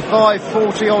 35,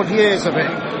 40 odd years of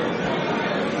it.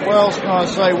 What else can I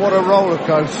say? What a roller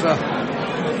coaster.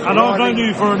 And I've known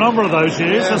you for a number of those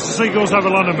years as the Seagulls have a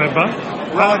London member.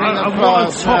 And what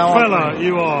a top fella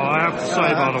you are, I have to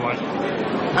say, by the way.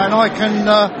 And I can,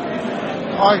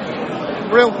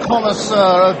 real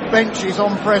connoisseur of benches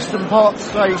on Preston Park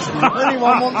Station. If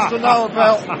anyone wants to know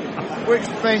about which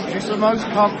bench is the most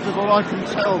comfortable, I can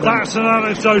tell them. That's an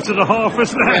anecdote and a half,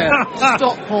 isn't it? Yeah.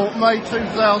 Stockport, May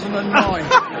 2009.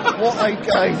 What a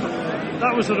game.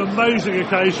 That was an amazing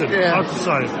occasion, I have to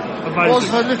say. Amazing. It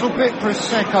was a little bit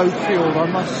Prosecco-fueled, I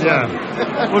must say. Yeah.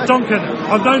 Well, Duncan,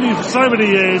 I've known you for so many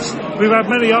years. We've had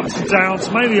many ups and downs,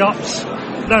 mainly ups.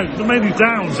 No, mainly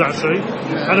downs, actually.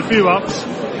 And a few ups.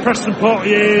 Preston Pot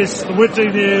years, the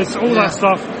Wooddean years, all that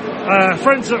stuff.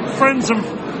 Friends and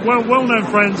well-known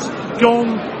friends,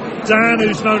 gone. Dan,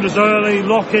 who's known as Early,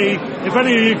 Lockie. If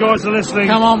any of you guys are listening,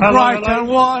 come on, Brighton, hello.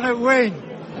 what a win!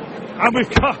 And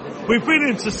we've been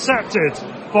intercepted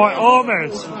by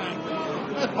Ahmed.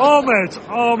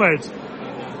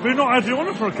 We've not had you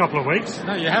on for a couple of weeks.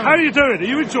 No, you haven't. How are you doing? Are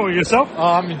you enjoying yourself?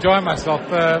 Oh, I'm enjoying myself.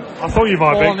 I thought you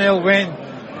might be. 4-0 win.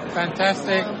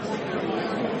 Fantastic.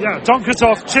 Yeah, Duncan's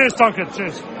off. Cheers, Duncan.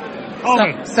 Cheers.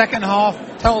 Ahmed. Second half,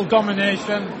 total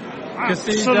domination.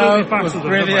 Casino was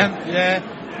brilliant. Yeah,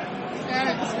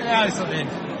 Alison in.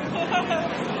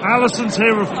 Alison's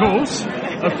here, of course.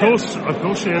 Of course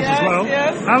she is as well.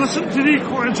 Yes. Alison, did you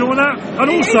quite enjoy that? And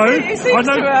also, he seems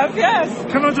to have, yes.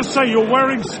 Can I just say, you're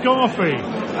wearing Scarfy,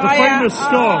 the famous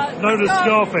scarf known as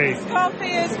Scarfy.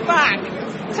 Scarfy is back.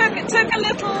 Took a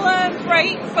little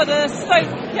break for the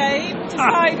Stoke game.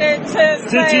 Decided to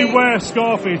Did you wear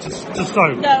Scarfy to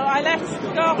Stoke? No, I left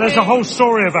Scarfy. There's a whole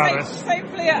story about this.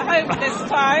 Safely at home this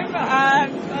time.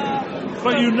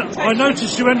 But I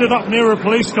noticed you ended up near a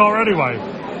police car anyway.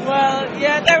 Well,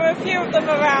 yeah, there were a few of them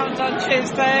around on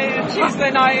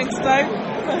Tuesday night in Stoke.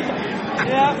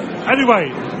 Yeah.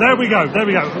 Anyway, there we go.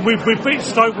 We've beat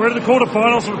Stoke. We're in the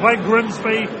quarterfinals. We're playing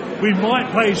Grimsby. We might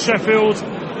play Sheffield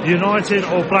United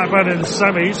or Blackburn in the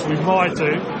semis. We might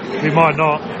do. We might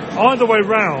not. Either way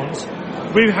round,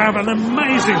 we have an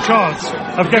amazing chance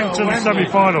of getting to the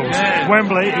semi-finals. Yeah.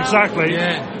 Wembley, exactly.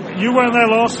 Yeah. You weren't there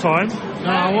last time. No,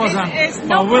 I wasn't. It's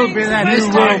I will be there this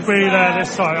time. You will be there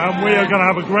this time, and we are going to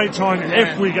have a great time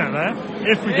if we get there.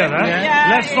 If we get there.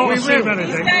 Yeah, Let's not assume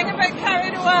anything. He's getting a bit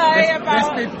carried away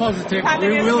Let's be positive.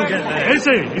 We will get there. Is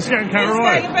he? He's getting carried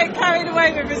away. He's getting a bit carried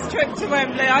away with his trip to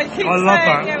Wembley. I keep love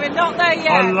that. saying, we're not there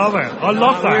yet. I love it. I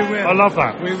love that. We will. I love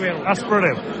that. We will. That's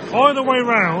brilliant. Either way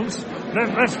round,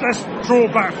 let's draw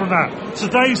back from that.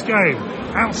 Today's game,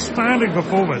 outstanding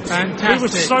performance. Fantastic. We were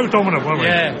so dominant, weren't we?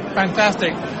 Yeah,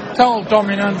 fantastic. Total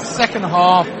dominance, second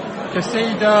half.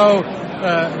 Casido,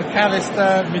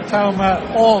 McAllister,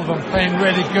 Mitoma, all of them playing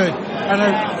really good.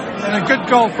 And a good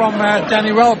goal from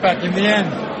Danny Welbeck in the end.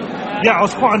 Yeah, I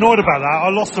was quite annoyed about that. I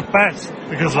lost a bet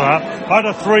because of that. I had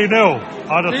a 3-0.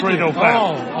 I had a 3-0 bet.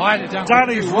 Oh, I had it down.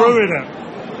 Danny's ruined it.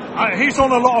 He's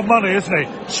on a lot of money, isn't he?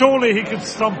 Surely he can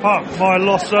stump up my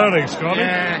lost earnings, can't he?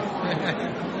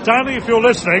 Yeah. Danny, if you're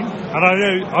listening, and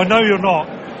I know you're not,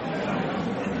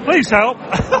 please help.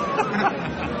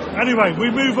 Anyway,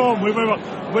 we move on.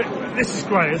 This is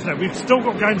great, isn't it? We've still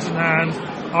got games in hand.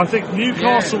 I think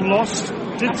Newcastle lost.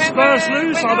 Did Spurs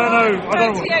lose? I don't know.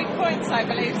 38 points, I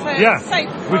believe. So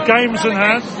safe with games in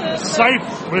hand.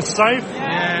 We're safe.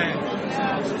 Yeah.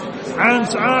 And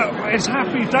it's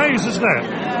happy days, isn't it?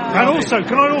 And also,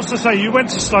 can I also say, you went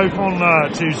to Stoke on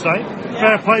Tuesday.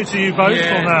 Fair play to you both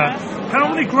on that. How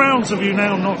many grounds have you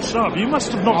now notched up? You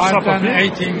must have notched up. I've done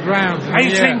 18 grounds.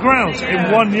 18 grounds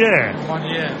in 1 year. 1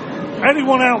 year.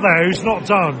 Anyone out there who's not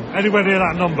done anywhere near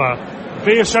that number,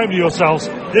 be ashamed of yourselves.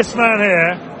 This man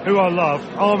here, who I love,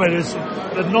 Ahmed, is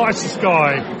the nicest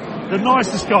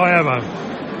guy ever.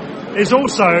 Is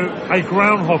also a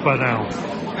groundhopper now.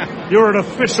 You're an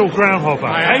official groundhopper.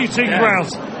 18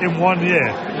 grounds in 1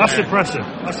 year. That's impressive.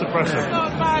 It's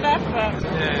not a bad effort.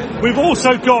 Yeah. We've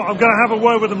also got, I'm going to have a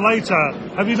word with him later.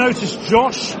 Have you noticed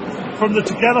Josh from the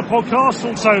Together podcast?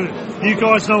 Also, you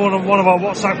guys know on one of our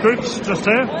WhatsApp groups just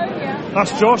here. Oh, yeah.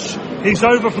 That's Josh. He's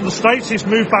over from the States. He's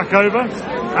moved back over.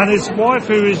 And his wife,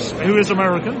 who is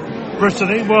American,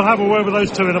 Brittany. We'll have a word with those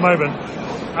two in a moment.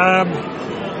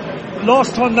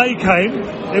 Last time they came,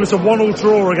 it was a 1-1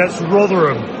 draw against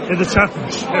Rotherham in the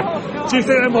Championship. Do you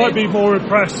think they might be more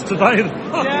impressed today?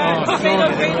 Yeah, it's been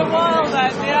a while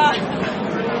then, yeah.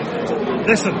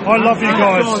 Listen, I love you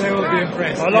guys. I'm sure they will be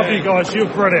impressed. I love you guys. You're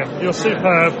brilliant. You're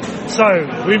superb. So,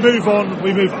 we move on.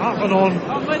 We move up and on.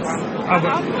 Onwards.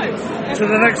 To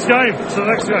the next game.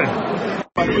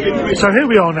 So here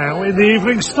we are now in the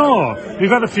Evening Star. We've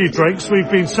had a few drinks.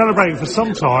 We've been celebrating for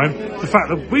some time the fact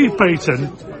that we've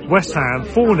beaten West Ham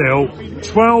 4-0,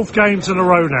 12 games in a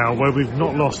row now where we've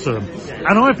not lost to them.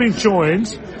 And I've been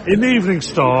joined in the Evening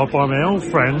Star by my old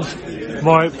friend,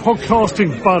 my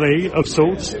podcasting buddy of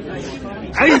sorts,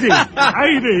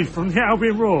 AD from the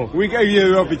Albion Roar. We gave you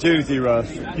an opportunity, Russ.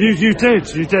 You did.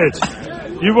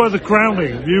 You were the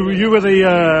crowning. You were the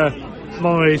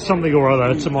my something or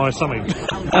other to my something.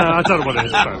 I don't know what it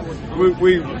is. But.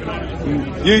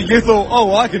 You thought,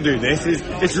 oh, I can do this.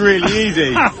 It's really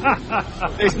easy.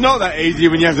 It's not that easy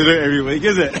when you have to do it every week,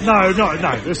 is it? No, it's not.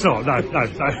 No.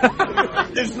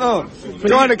 It's not.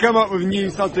 Trying to come up with new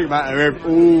subject matter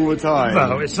all the time.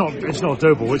 No, it's not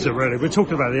doable, is it really? We're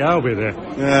talking about the Albion here.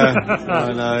 Yeah,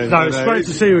 I know. No, it's great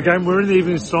to see you again. We're in the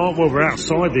Evening Star. Well, we're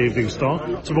outside the Evening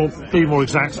Star, to be more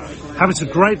exact. Having some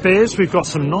great beers. We've got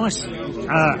some nice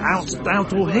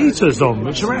outdoor heaters on,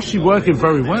 which are actually working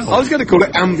very well. I was going to call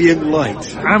it ambient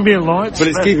light. Ambient light. But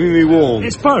it's keeping me warm.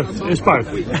 It's both.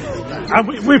 And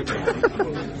we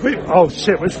oh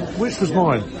shit, which was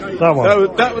mine? That one.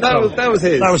 That was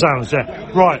his. That was Alan's,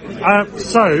 yeah. Right,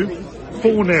 so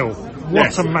 4-0.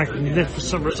 What a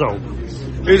magnificent result.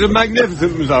 It was a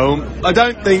magnificent result. I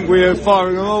don't think we are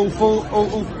firing on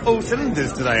all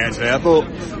cylinders today, actually. I thought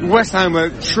West Ham were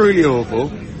truly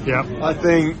awful. Yeah. I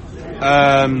think,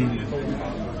 I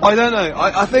don't know.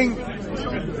 I think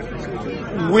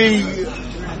we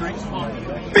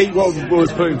beat what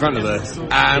was put in front of us,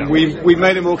 and we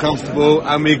made it more comfortable,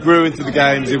 and we grew into the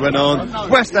game as it went on.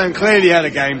 West Ham clearly had a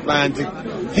game plan to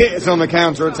hit us on the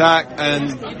counter-attack,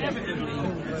 and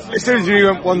as soon as we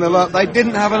won the lot, they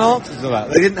didn't have an answer to that.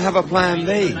 They didn't have a plan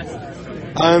B.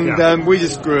 And we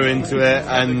just grew into it,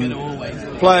 and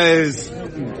players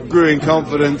grew in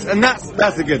confidence, and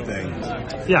that's a good thing.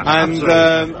 Yeah, and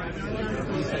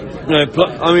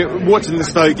watching the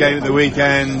Stoke game at the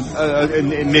weekend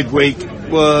in midweek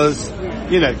was,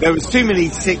 there was too many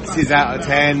 6s out of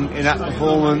 10 in that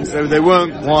performance. They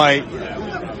weren't quite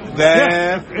there.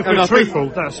 Yeah, if we're truthful,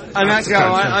 that's actually,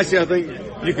 I think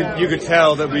you could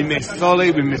tell that we missed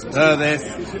Solly, we missed Purvis.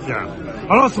 Yeah.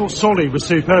 And I thought Solly was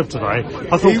superb today.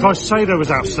 I thought Caicedo was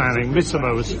outstanding,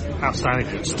 Mitoma was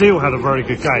outstanding, Steele had a very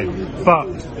good game. But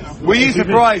were you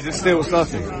surprised that Steele was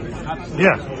starting?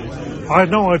 Yeah. I had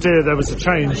no idea there was a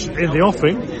change in the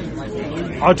offing.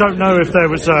 I don't know if there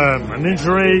was an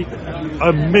injury,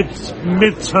 a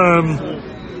mid-term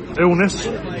illness.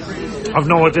 I've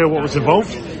no idea what was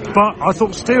involved. But I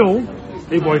thought Steele,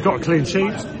 he got a clean sheet,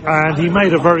 and he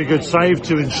made a very good save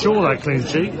to ensure that clean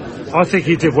sheet. I think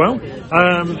he did well.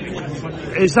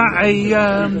 Is that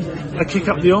a kick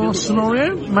up the arse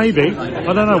scenario? Maybe.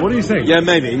 I don't know. What do you think? Yeah,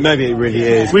 maybe it really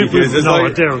is. We've no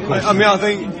idea, of course.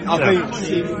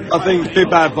 I think Big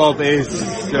Bad Bob is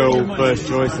still first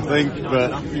choice. I think,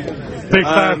 but Big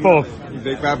Bad Bob.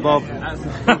 Big Bad Bob.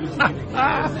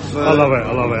 I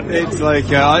love it. It's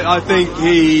like I think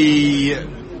he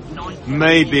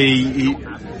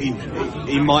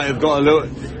might have got a little.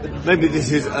 Maybe this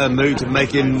is a move to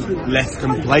make him less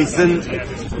complacent, to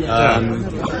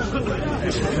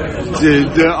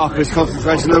up his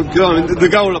concentration. The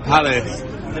goal at Palace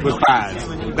was bad.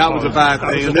 That was a bad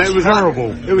thing. And it was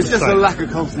terrible. It was just a lack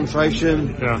of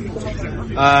concentration. Yeah.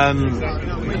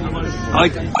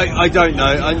 I don't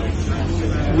know.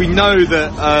 We know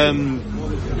that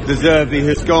De Zerbi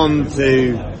has gone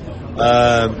to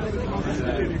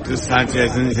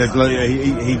Sanchez, and he says, look,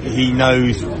 he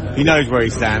knows where he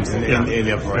stands in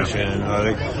the operation.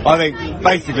 Yeah. I think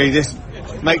basically this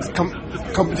makes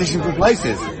competition for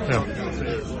places. Yeah.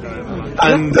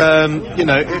 And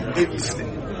it's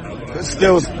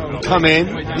Steele's come in.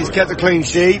 He's kept a clean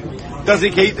sheet. Does he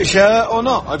keep the shirt or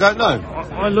not? I don't know.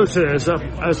 I looked at it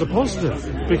as a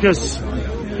positive, because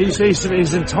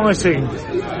he's enticing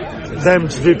them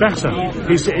to do better.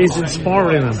 He's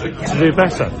inspiring them to do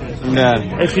better.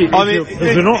 Yeah. If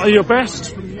you're not at your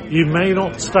best, you may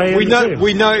not stay in the team.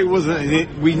 We know it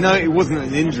wasn't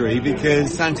an injury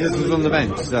because Sanchez was on the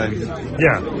bench. So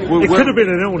yeah, it could have been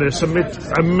an illness, a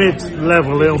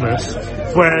mid-level illness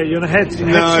where your head's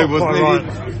not quite right.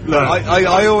 Look,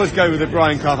 I always go with the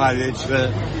Brian Clough adage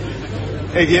that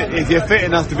if you're fit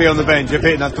enough to be on the bench, you're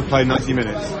fit enough to play 90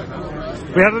 minutes.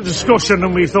 We had a discussion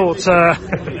and we thought,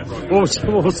 what was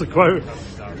the quote?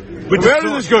 We had a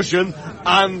discussion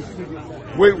and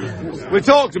we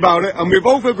talked about it and we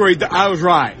both agreed that I was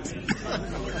right.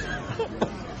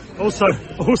 Also,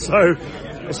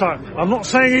 it's like, I'm not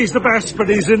saying he's the best, but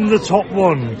he's in the top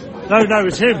one. No,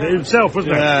 it's himself, isn't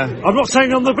it? Yeah. I'm not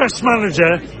saying I'm the best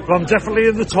manager, but I'm definitely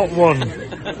in the top one.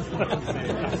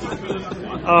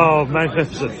 Oh,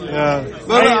 magnificent! Yeah.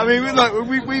 I mean,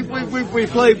 we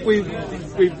played.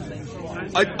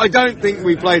 I don't think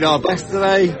we played our best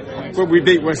today, but we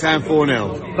beat West Ham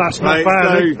 4-0. That's not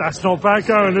bad. So, that's not bad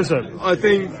going, is it? I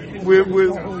think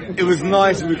it was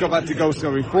nice we got back to goal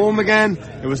scoring form again.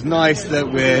 It was nice that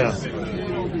we're. Yeah.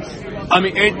 I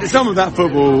mean, some of that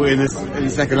football in the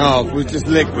second half was just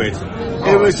liquid.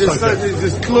 It was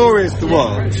just glorious to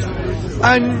watch.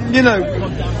 And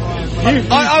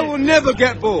I will never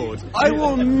get bored. I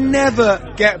will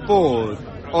never get bored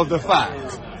of the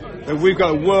fact that we've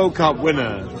got a World Cup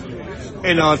winner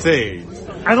in our team.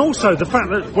 And also the fact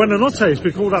that Buonanotte has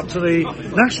been called up to the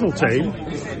national team.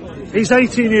 He's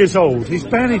 18 years old. He's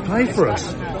barely played for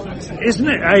us. Isn't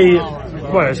it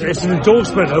it's an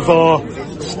endorsement of our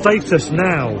status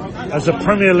now as a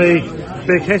Premier League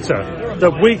big hitter,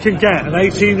 that we can get an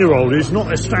 18-year-old who's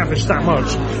not established that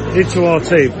much into our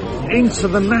team, into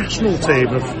the national team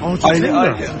of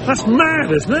Argentina. That's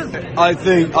mad, isn't it? I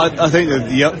think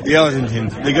that the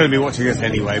Argentines, they're going to be watching us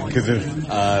anyway because of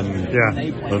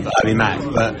Ali Mack,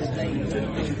 but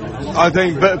I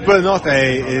think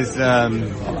Buonanotte is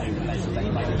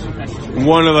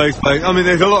one of those players. I mean,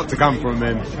 there's a lot to come from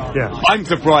him. Yeah. I'm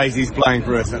surprised he's playing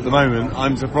for us at the moment.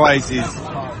 I'm surprised he's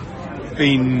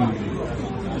been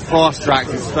fast-tracked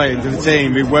straight into the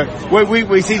team.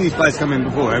 We've seen these players come in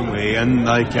before, haven't we? And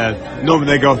normally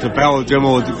they go off to Belgium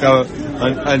or to go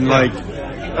and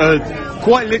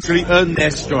quite literally earn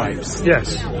their stripes.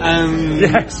 Yes.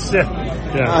 Yes.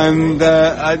 Yeah. And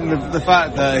the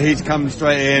fact that he's come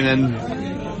straight in and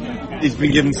he's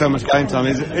been given so much game time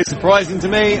is surprising to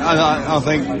me. I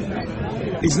think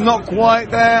he's not quite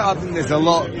there. I think there's a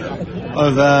lot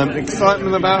of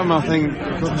excitement about him. I think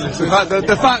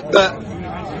the fact that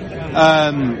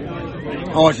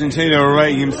Argentina are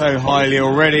rating him so highly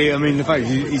already. I mean, the fact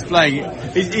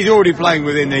he's already playing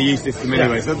within their youth system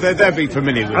anyway, so they'll be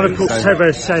familiar with him. And of course,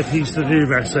 Tevez said he's the new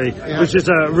Messi, which is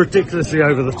ridiculously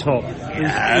over the top.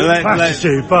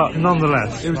 But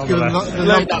nonetheless. It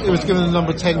was given the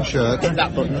number 10 shirt. Hit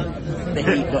that button. The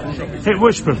heat button. Hit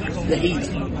which button? The heat.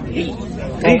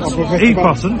 Heat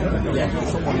button? Yeah,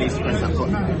 someone needs to press that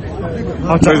button.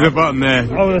 There's a button there.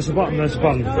 Oh, there's a button.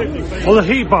 Oh, the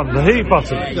heat button.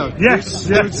 Yes.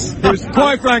 It was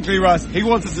quite frankly, Russ, he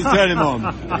wanted to turn him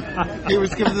on. He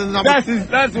was given the number...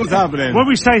 That's what's happening. When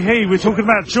we say he, we're talking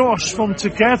about Josh from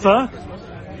Together.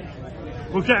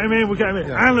 We'll get him in.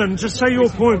 Yeah. Alan, just say your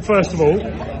point first of all.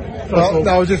 No,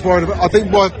 I was just worried about... I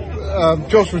think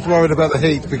Josh was worried about the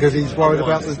heat because he's worried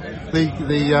about the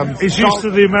he's used to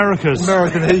the American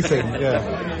heating,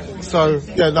 yeah. So,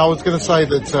 I was going to say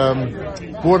that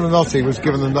Buonanotte was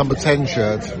given the number 10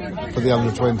 shirt for the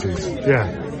under-20s.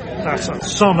 Yeah. That's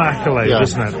some accolade,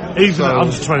 isn't it? Even at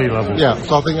under-20 level. Yeah,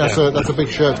 so I think that's a big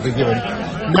shirt to be given.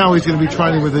 Now he's going to be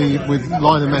training with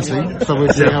Lionel Messi, so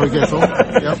we'll see how he gets on.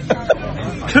 Yep.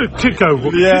 Could go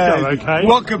okay.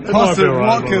 What could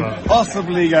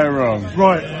possibly go wrong?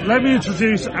 Right, let me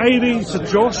introduce Adi to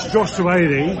Josh to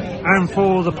Adi, and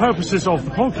for the purposes of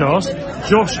the podcast,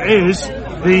 Josh is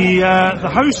the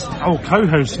host,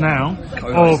 co-host now,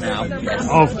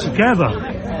 of Together,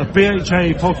 a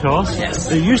BHA podcast. Yes.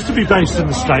 It used to be based in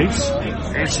the States.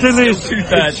 It still is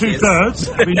two-thirds,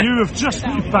 but you have just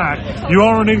moved back. You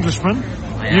are an Englishman.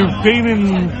 You've been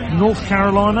in North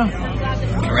Carolina.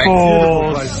 Correct.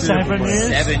 For 7 years?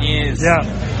 7 years.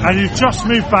 Yeah. And you've just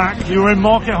moved back. You were in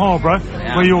Market Harbour,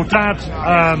 where your dad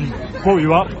brought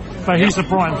you up. But he's a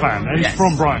Brighton fan, and he's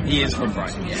from Brighton. He is from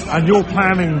Brighton, yes. And you're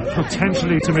planning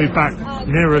potentially to move back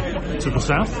nearer to the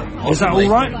south? Possibly. Is that all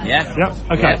right? Yeah. Yep.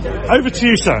 Okay. Yeah. Over to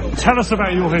you, sir. Tell us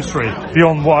about your history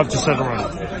beyond what I've just said already.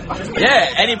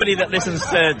 Yeah, anybody that listens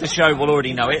to the show will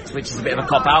already know it, which is a bit of a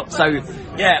cop-out. So,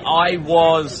 I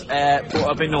was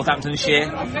brought up in Northamptonshire.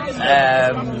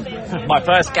 My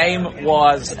first game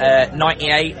was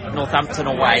 98, Northampton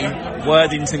away,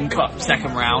 Worthington Cup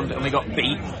second round, and we got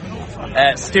beat.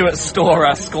 Stuart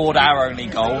Storer scored our only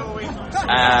goal.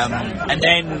 And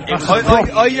then it was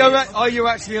are you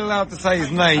actually allowed to say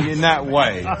his name in that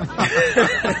way?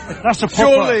 That's a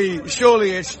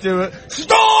surely it's Stuart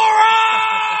Storer!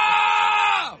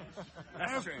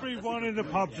 Everyone in the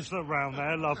pub just looked round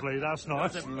there. Lovely. That's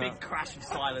nice. There's a big crash of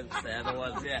silence there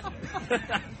was, yeah.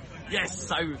 Yes,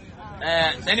 so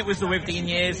then it was the Wivdean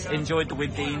years. Enjoyed the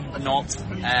Wivdean, not.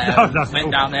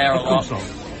 Went down there a lot.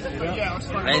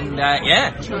 And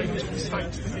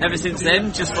ever since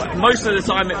then, just most of the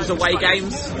time it was away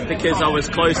games because I was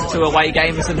closer to away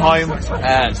games than home.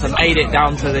 So made it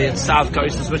down to the south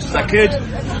coast as much as I could.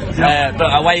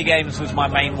 But away games was my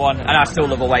main one, and I still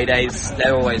love away days.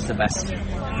 They're always the best.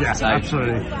 Yeah,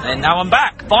 absolutely. And now I'm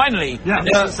back, finally. Yeah. And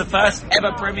this is the first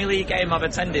ever Premier League game I've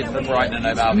attended for Brighton and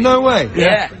Hove Albion. No way.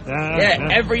 Yeah.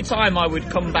 Every time I would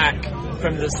come back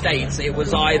from the States, it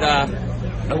was either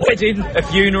a wedding, a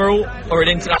funeral, or an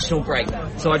international break.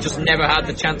 So I just never had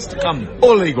the chance to come.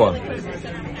 Or League One.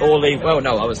 Well,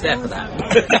 no, I was there for that.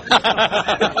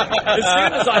 As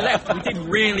soon as I left, we did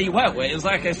really well. It was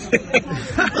like a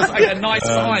nice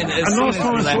sign. A nice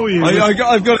sign for you.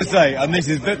 I've got to say, and this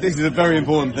is a very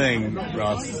important thing,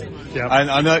 Russ.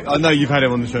 And I know you've had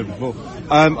him on the show before.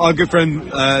 Our good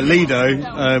friend Lido,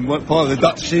 part of the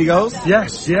Dutch Seagulls.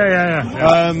 Yes,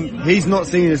 yeah. He's not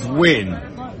seen us win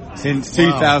since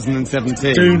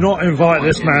 2017. Do not invite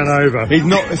this man over. He's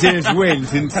not seen us win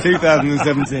since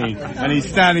 2017, and he's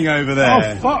standing over there.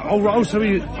 Oh, fuck.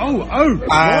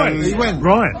 Right. He went.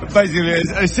 Right. Basically,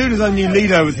 as soon as I knew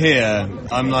Lido was here,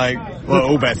 I'm like, well,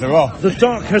 all bets are off. The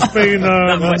duck has been...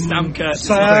 West Ham curse.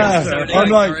 I'm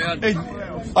like...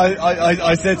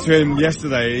 I said to him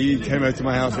yesterday, he came over to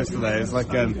my house yesterday, it's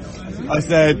like, I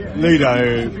said,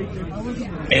 Lido,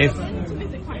 if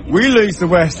we lose to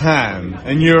West Ham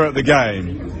and you're at the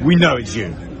game, we know it's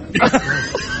you.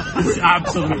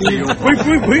 Absolutely.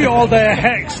 We are their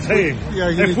hex team.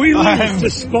 If we lose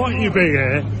despite you being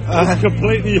here, it's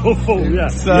completely your fault. Yeah.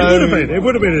 So, it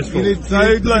would have been his fault. Let's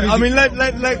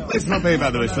not be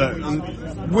about the way. So,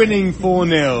 winning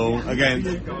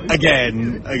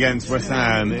 4-0 against West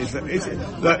Ham,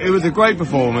 it was a great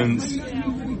performance.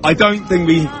 I don't think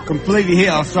we completely hit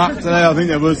our strap today. I think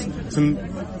there was some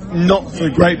not so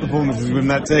great performances within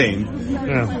that team.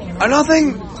 Yeah. And I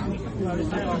think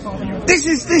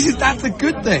that's a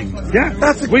good thing. Yeah,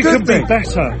 that's a we good thing. We can be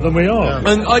better than we are.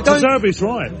 Yeah. And I don't. Zerbi's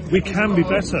right. We can be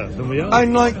better than we are.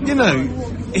 And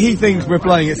he thinks we're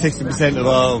playing at 60% of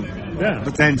our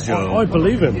potential. I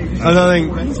believe him. And I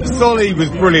think Solly was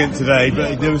brilliant today,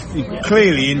 but he was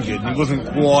clearly injured. He wasn't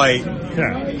quite.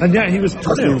 Yeah, and yet he was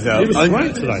brilliant. He was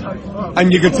great today.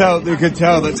 And you could tell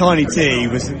that Tiny T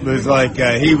was like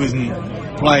he wasn't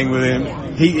playing with him.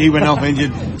 He went off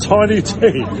injured. Tiny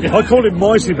T. I call him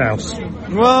Mighty Mouse.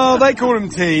 Well, they call him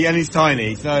T, and he's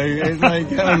tiny, so it's like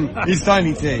he's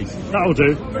Tiny T. That'll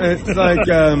do. It's like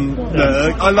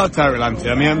I love Tyrell Lamptey.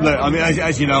 I mean,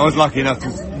 as you know, I was lucky enough to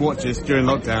watch us during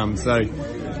lockdown, so.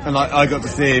 And I got to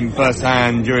see him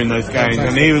firsthand during those games,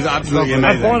 and he was absolutely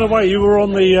amazing. And by the way, you were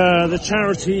on the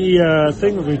charity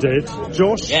thing that we did,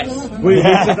 Josh. Yes. We did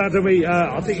that, and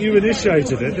I think you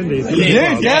initiated it, didn't you?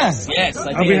 Yes, I did.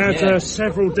 And we had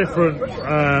several different.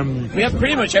 We had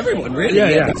pretty much everyone really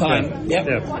at the time.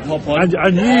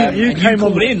 And you came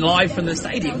on in live from the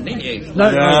stadium, didn't you? No,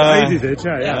 Adi did.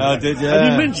 Yeah, I did. Yeah. And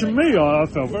you mentioned me. I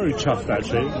felt very chuffed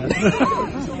actually.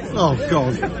 Oh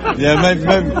God. Yeah, maybe.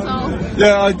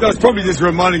 I was probably just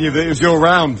reminding you that it was your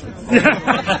round.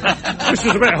 Yeah. Which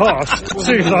was a bit harsh,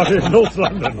 seeing as I'm in North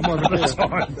London at the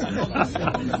time.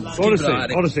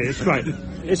 Honestly, it's great.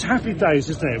 It's happy days,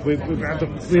 isn't it? We've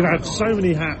had so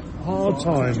many hard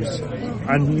times,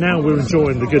 and now we're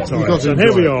enjoying the good times. And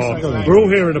here we are. We're all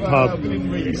here in a pub,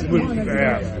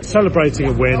 celebrating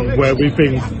a win where we've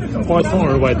been by far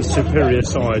and away the superior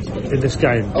side in this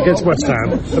game against West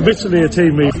Ham. Admittedly, a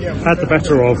team we've had the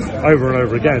better of over and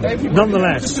over again.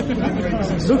 Nonetheless,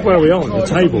 look where we are on the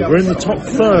table. We're in the top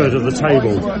third of the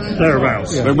table,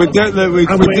 thereabouts. Yeah. But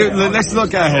let's not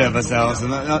get ahead of ourselves.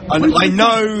 And I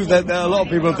know that there are a lot of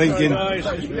people thinking. I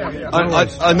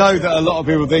know that a lot of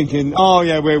people thinking, oh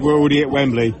yeah, we're already at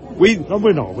Wembley. No,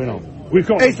 we're not. We've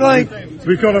got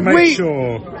to make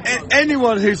sure.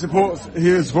 Anyone who has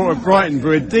supported Brighton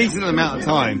for a decent amount of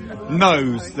time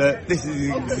knows that this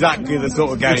is exactly the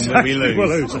sort of game that we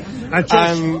lose. And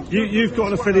Josh, you've got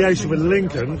an affiliation with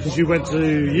Lincoln because you went to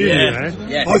uni there.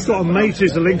 Yes. I've got a mate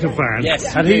who's a Lincoln fan,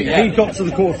 and he got to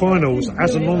the quarterfinals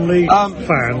as a non-league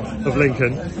fan of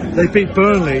Lincoln. They beat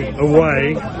Burnley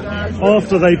away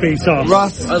after they beat us.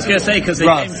 Russ. I was going to say because they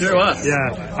came through us.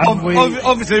 Yeah.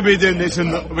 Obviously, we're doing this,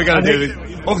 and we're going to do this.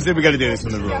 Obviously, we're going to do this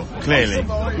on the Raw, clearly.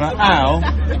 But Al,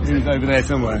 who's over there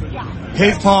somewhere,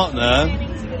 his partner,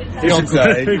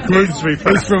 fiance,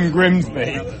 is from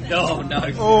Grimsby. Oh no!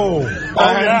 Oh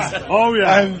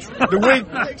yeah!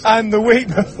 And the week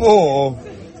before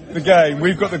the game,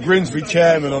 we've got the Grimsby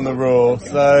chairman on the Raw,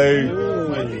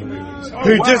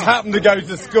 who just happened to go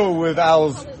to school with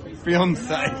Al's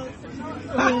fiance.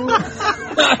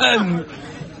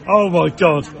 Oh my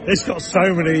God! It's got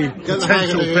so many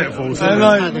potential pitfalls.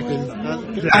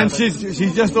 And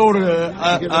she's just ordered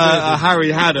a Harry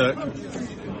Haddock.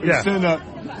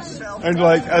 And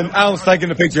Al's taking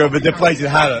a picture of a deflated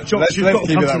haddock. Josh, you've got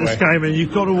to come to this game and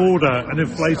you've got to order an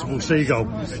inflatable seagull.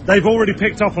 They've already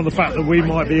picked up on the fact that we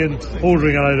might be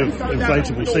ordering a load of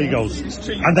inflatable seagulls,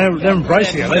 and they're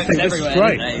embracing it. They think this is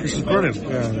great. This is brilliant.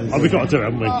 We've got to do it,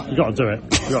 haven't we? We've got to do it.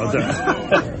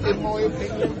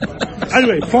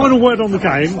 Anyway, final word on the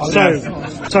game.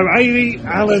 So Amy,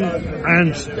 Alan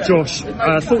and Josh,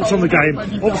 thoughts on the game.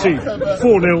 Obviously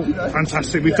 4-0,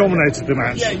 fantastic. We dominated the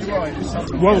match.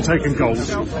 Well taken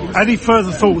goals. Any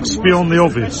further thoughts beyond the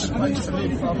obvious?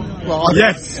 Well,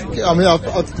 yes. I mean,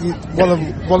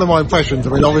 one of my impressions,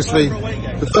 I mean, obviously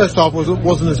The first half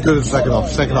wasn't as good as the second half.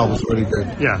 The second half was really good.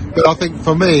 Yeah. But I think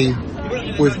for me,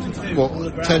 with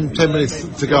 10 minutes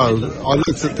to go, I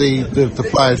looked at the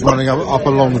players running up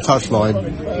along the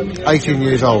touchline, 18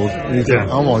 years old, and you think,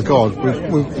 oh my God,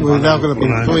 we're now going to be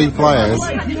 3 players,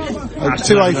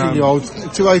 two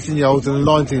 18-year-olds, and a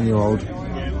 19-year-old.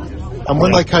 And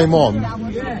when they came on,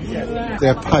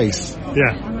 their pace.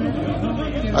 Yeah.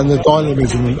 And the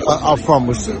dynamism up front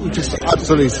was just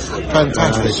absolutely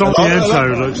fantastic.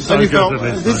 Enzo looks so good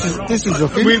at this is a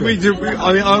future.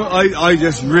 I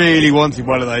just really wanted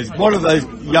one of those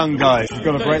young guys who's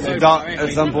going to break the duck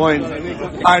at some point.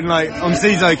 And like,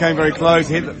 Enciso came very close.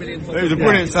 It was a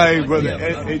brilliant save, but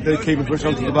the keeper pushed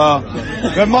onto the bar.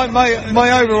 But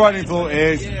my overriding thought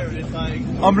is,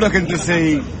 I'm looking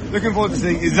forward to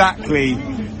seeing exactly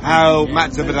how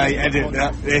Matt Zabadeh edit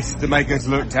this to make us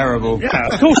look terrible. Yeah,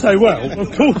 of course they will.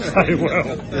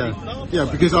 Yeah,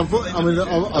 because I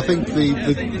think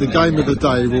the game of the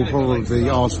day will probably be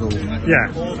Arsenal. Yeah,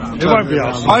 it won't be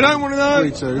Arsenal. I don't want to know.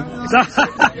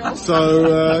 3-2.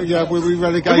 So we'll be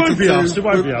relegated. It won't be us. It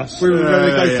won't be us. We'll be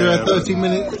relegated to a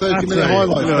 30-minute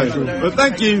highlight special. But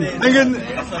thank you, England,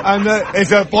 and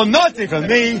it's a Bonatti from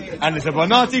me, and it's a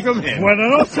Bonatti from him.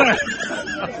 Buonanotte.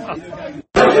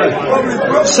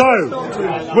 So,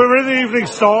 we're in the evening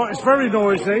start. It's very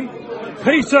noisy.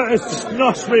 Peter has just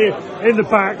nudged me in the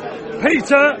back.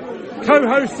 Peter,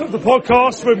 co-host of the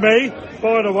podcast with me,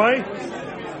 by the way.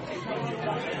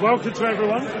 Welcome to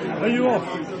everyone. Are you off?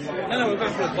 No, we're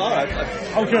back to the bar.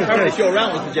 Okay, apparently your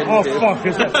round was the gender. Oh, fuck,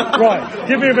 is it? Right,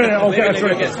 give me a minute, I'll get a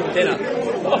drink. Get some dinner.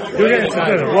 You'll get some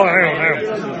dinner. Right,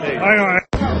 hang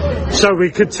on. So we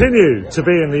continue to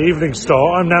be in the evening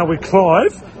star. I'm now with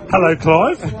Clive. Hello,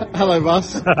 Clive. Hello,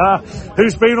 Russ.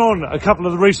 Who's been on a couple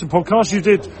of the recent podcasts.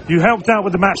 You helped out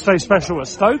with the Matchday special at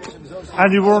Stoke,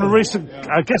 and you were on a recent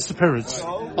guest appearance.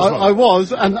 I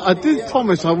was, and I did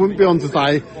promise I wouldn't be on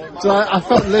today, so I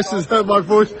felt listeners heard my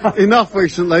voice enough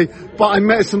recently, but I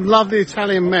met some lovely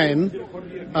Italian men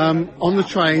on the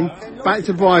train back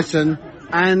to Brighton,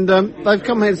 and they've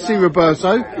come here to see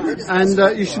Roberto,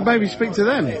 and you should maybe speak to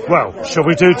them. Well, shall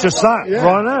we do just that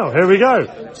right now? Here we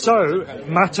go. So,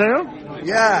 Matteo?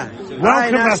 Yeah. Welcome,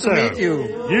 nice Matteo. to meet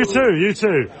you. You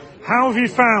too. How have you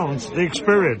found the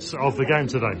experience of the game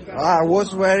today? It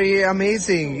was very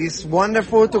amazing. It's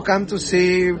wonderful to come to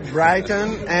see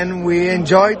Brighton, and we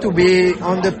enjoy to be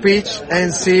on the pitch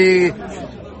and see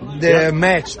the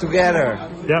match together.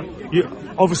 Yeah.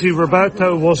 Obviously,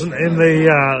 Roberto wasn't in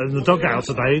the dugout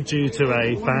today due to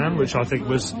a ban, which I think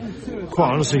was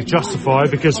quite honestly justified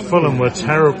because Fulham were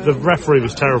terrible. The referee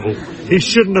was terrible. He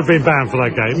shouldn't have been banned for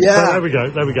that game. Yeah.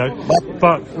 But there we go.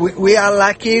 But we are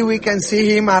lucky we can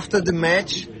see him after the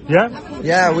match. Yeah?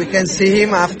 Yeah, we can see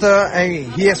him after, and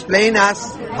he explained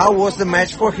us how was the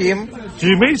match for him. Did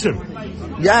you meet him?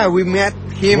 Yeah, we met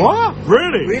him. What?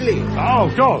 Really? Really. Oh,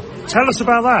 God. Tell us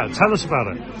about that. Tell us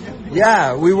about it.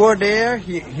 Yeah, we were there.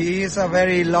 He is a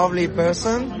very lovely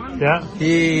person. Yeah.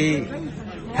 He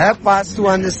helped us to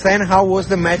understand how was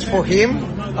the match for him,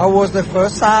 how was the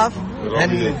first half,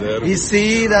 and he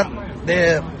see that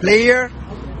the player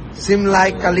seemed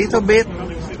like a little bit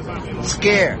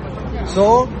scared.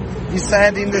 So he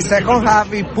said in the second half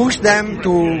he pushed them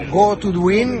to go to the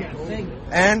win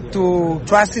and to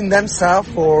trust in themselves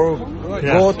for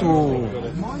go to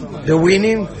the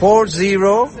winning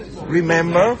 4-0.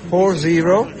 Remember,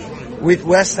 4-0 with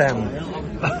West Ham.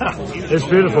 It's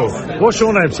beautiful. What's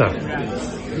your name, sir?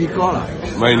 Nicola.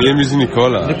 My name is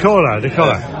Nicola. Nicola.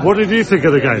 What did you think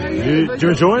of the game? Do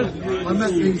you enjoy it? I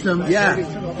met him. Yeah,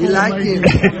 he liked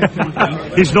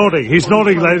it. He's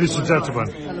nodding, ladies and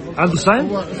gentlemen. And the same?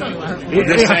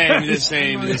 The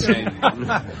same.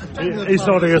 He's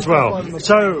nodding as well.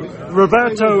 So,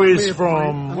 Roberto is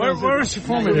from... Where is he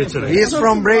from in Italy? He is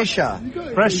from Brescia.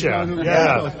 Brescia,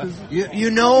 yeah.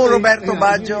 You know Roberto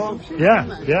Baggio?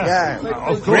 Yeah.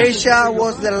 Of course. Brescia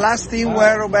was the last team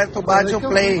where Roberto Baggio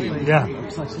played. Yeah.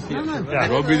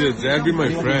 Robbie De Zerbi, my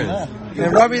friend.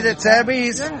 And Robbie De Zerbi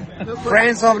is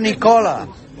friends of Nicola.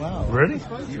 Wow. Really?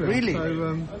 Really.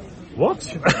 What?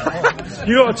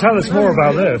 You got to tell us more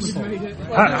about this.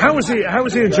 How is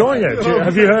he enjoying it?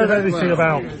 Have you heard anything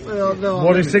about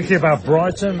what he's thinking about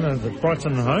Brighton and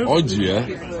Brighton and home? Oggi,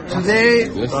 Today,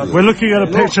 we're looking at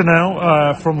a picture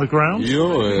now from the ground.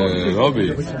 Io, Roby,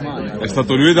 è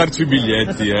stato lui a darci i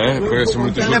biglietti, poi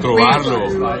siamo venuti su a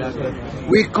trovarlo.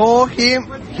 We call him,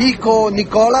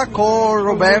 Nicola called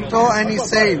Roberto and he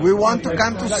said, we want to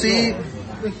come to see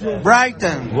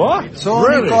Brighton. What? So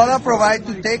Really? Nicola provided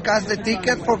to take us the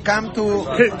ticket for come to...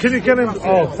 Can you get him?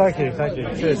 Oh, thank you.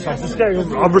 Cheers.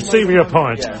 I'm receiving a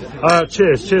pint.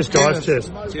 Cheers guys, cheers.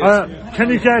 Can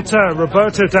you get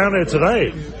Roberto down here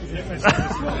today?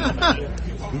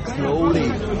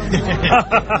 Slowly.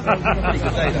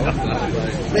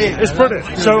 It's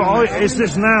brilliant. So is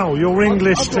this now your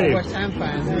English team?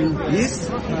 Yes.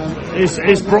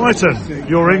 Is Brighton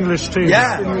your English team?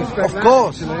 Yeah, of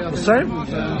course. The same?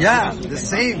 Yeah, the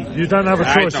same. You don't have a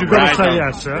choice. You've got to say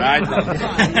yes, sir.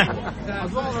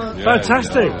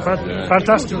 Fantastic.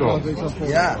 Fantastico.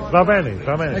 Yeah. Va bene.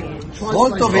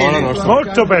 Molto bene.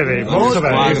 Molto bene.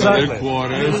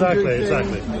 Exactly.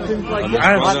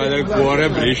 Squadra del cuore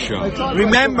Brescia.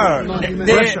 Remember, hang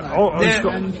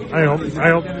on.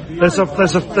 There's a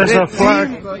flag.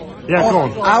 Yeah, go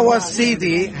on. Our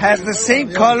city has the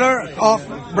same color of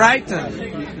Brighton,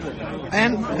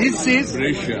 and this is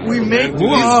we make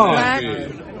this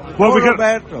flag. Well, we're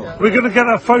going to get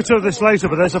a photo of this later,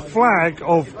 but there's a flag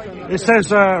of, it says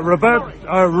Robbie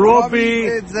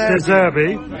De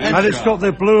Zerbi, and it's got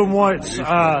the blue and white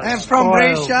and from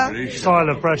Brescia. Style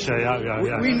of Brescia,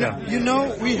 yeah. You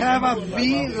know, we have a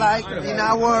V like in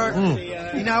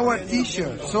our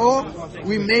t-shirt, so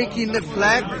we make in the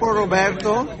flag for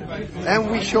Roberto,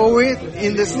 and we show it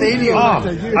in the stadium.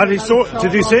 And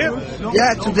did he see it?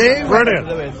 Yeah, today.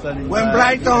 Brilliant. When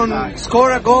Brighton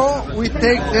score a goal, we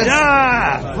take the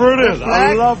brilliant.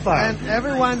 I love that. And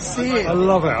everyone see it. I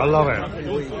love it.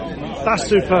 That's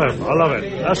superb. I love it.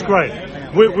 That's great.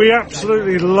 We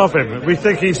absolutely love him. We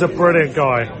think he's a brilliant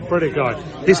guy.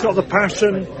 He's got the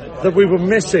passion that we were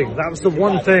missing. That was the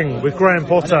one thing with Graham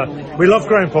Potter. We love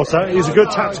Graham Potter. He's a good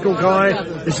tactical guy.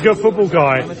 He's a good football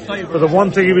guy. But the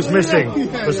one thing he was missing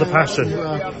was the passion.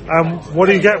 What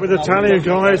do you get with Italian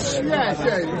guys?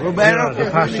 Roberto,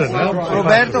 the passion.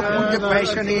 Roberto put the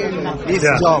passion in this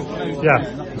job.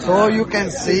 Yeah. So you can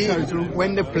see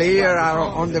when the players are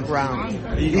on the ground.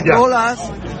 He told us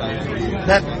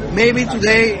that maybe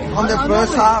today on the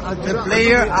first half the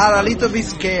players are a little bit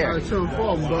scared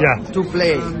to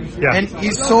play. Yeah. And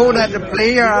he saw that the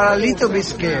players are a little bit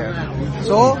scared.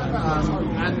 So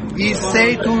he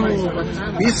said to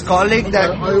his colleague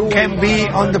that can be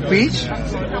on the pitch.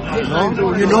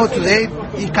 You know, today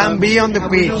he can be on the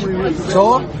pitch.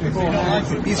 So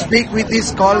he speak with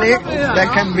his colleague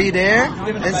that can be there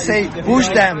and say, push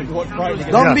them.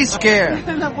 Don't be scared.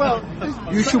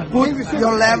 You should put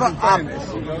your level up.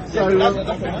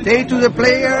 Say to the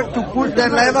player to put their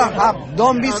level up.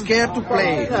 Don't be scared to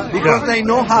play because they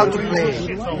know how to play.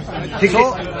 He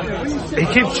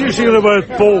keeps using the word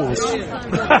balls.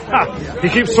 He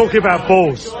keeps talking about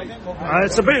balls.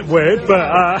 It's a bit weird,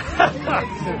 but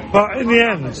in the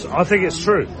end, I think it's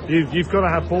true. You've got to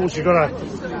have balls. You've got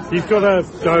to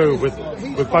go with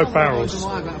both barrels.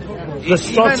 The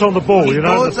studs on the ball, you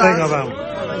know the thing about.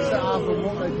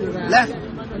 Left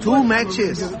 2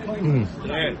 matches.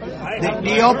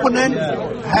 The opponent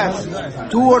has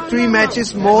 2 or 3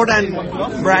 matches more than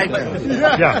Brighton.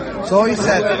 Yeah. So he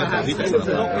said,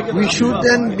 we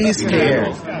shouldn't be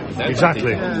scared.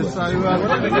 Exactly.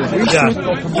 We should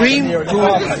dream to go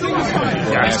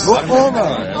over.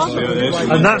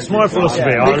 And that's my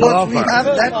philosophy. I love that. We have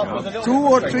that 2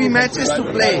 or 3 matches to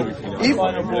play. If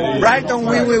Brighton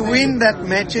will win that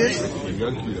matches,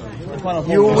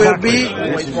 you will be in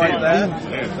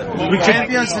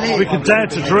Champions League. We can dare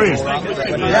to dream.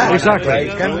 Yeah. Exactly.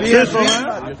 Can be a dream.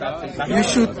 You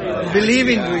should believe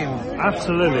in dream.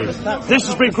 Absolutely. This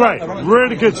has been great.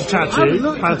 Really good to chat to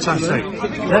you. Fantastic.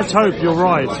 Let's hope you're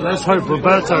right. Let's hope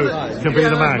Roberto can be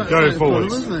the man going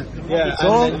forwards.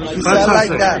 So, fantastic.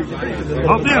 Like that.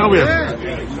 Up the Albion.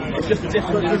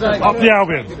 Up the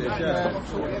Albion.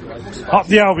 Up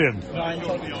the Albion.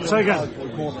 Say again.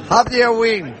 Up the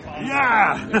Albion.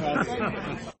 Yeah.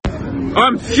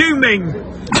 I'm fuming.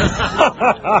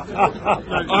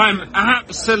 I'm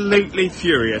absolutely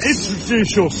furious.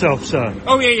 Introduce yourself, sir.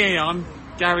 Oh yeah. I'm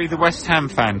Gary, the West Ham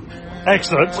fan.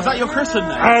 Excellent. Was that your christened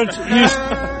name?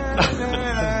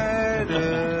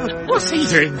 And What's he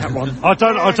doing, that one? I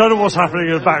don't know what's happening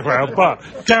in the background, but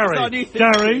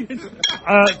Gary,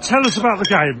 tell us about the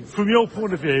game. From your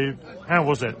point of view, how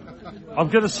was it? I'm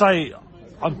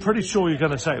pretty sure you're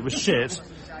going to say it was shit,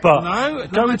 but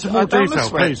go into more detail,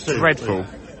 please. Dreadful.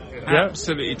 Yeah?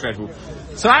 Absolutely dreadful.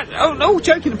 So,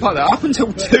 joking apart, up until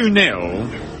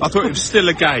 2-0, I thought it was still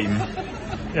a game.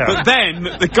 Yeah. But then,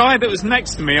 the guy that was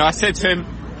next to me, I said to him,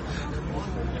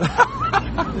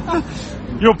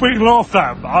 You're being laughed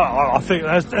at. I think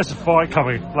there's a fight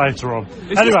coming later on.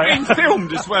 Is anyway, this being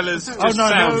filmed as well as just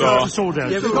sound? No, it's all down.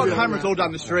 Yeah, we've got cameras all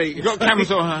down the street. You've got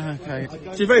cameras all... Okay.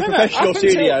 It's a very professional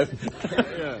studio.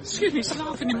 Excuse me, he's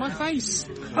laughing in my face.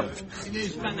 That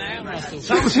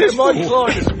was his fault.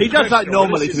 He does that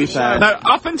normally, to be fair. No,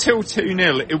 up until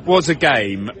 2-0, it was a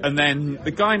game, and then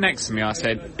the guy next to me, I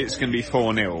said, it's going to be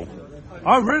 4-0.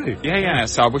 Oh, really? Yeah,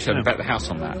 so I wish I'd bet the house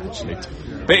on that, actually.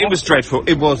 But it was dreadful.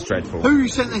 It was dreadful. Who you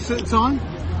sent this at the time?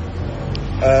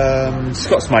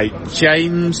 Scott's mate,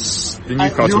 James, the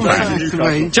Newcastle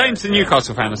fan. James, the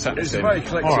Newcastle fan, has sat next to him. Very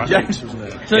eclectic, James, wasn't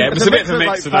it? Yeah, it was a bit of a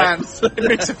mix of fans.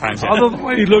 Mix of fans, yeah. I love the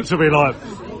way he looked at me like,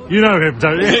 you know him,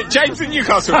 don't you? James, the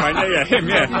Newcastle fan, him,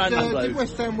 Did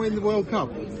West Ham win the World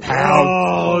Cup?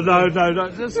 Oh, no,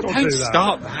 let's not do that.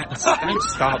 Don't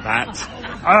start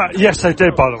that. Yes, they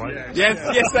did, by the way.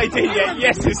 Yes, they did, yeah.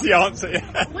 Yes is the answer.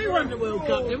 We won the World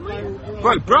Cup, didn't we?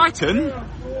 Well, Brighton...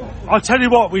 I tell you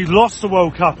what, we lost the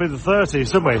World Cup in the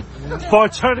 30s, didn't we? By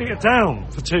turning it down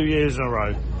for 2 years in a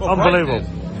row. Unbelievable.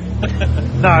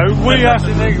 No, we as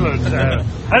in England.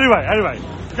 Anyway,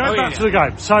 going back to the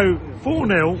game. So,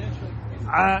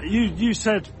 4-0, you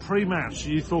said pre-match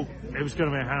you thought it was going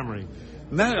to be a hammering.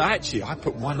 No, actually, I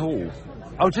put 1-1.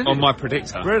 Oh, did you? On my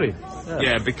predictor. Really?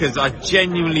 Yeah, because I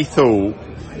genuinely thought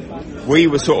we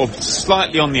were sort of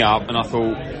slightly on the up, and I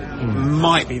thought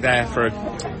might be there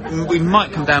we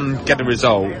might come down and get a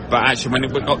result, but actually when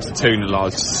it got to 2-0 I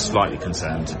was slightly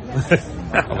concerned.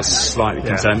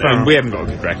 Concerned, and we haven't got a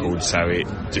good record, so it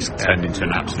just turned into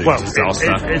an absolute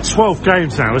disaster. It's 12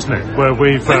 games now, isn't it, where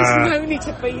we've... There's no need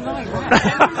to be like that.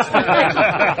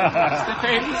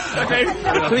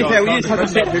 To be fair, we just had to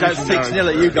sit through that 6-0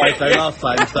 at you guys though last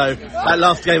time, so that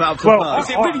last game up to par. Is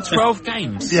it really 12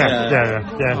 games?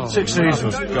 Yeah. 6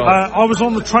 seasons. I was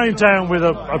on the train down with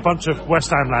a bunch of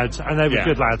West Ham lads, and they were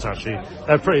good lads actually.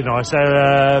 They're pretty nice.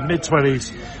 They're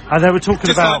mid-20s, and they were talking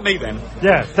just about... like me then.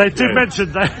 Yeah, they did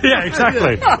mention that. Yeah,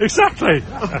 exactly. Just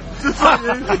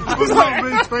like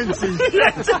mid-20s.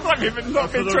 Yeah, just like me, but not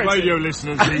for mid-20s. the radio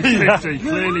listeners, he's 50,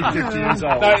 clearly 50 years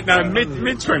old. No,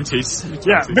 mid-20s.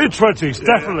 Yeah, mid-20s,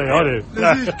 definitely, I do.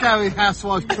 This is Gary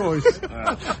Housewife's choice.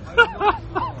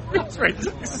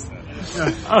 Mid-20s.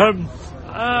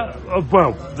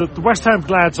 Well, the West Ham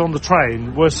lads on the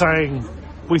train were saying,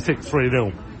 we think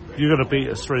 3-0. You're going to beat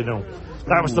us 3-0.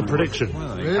 That was the prediction.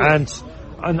 Really?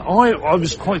 And I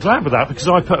was quite glad with that because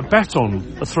I put a bet on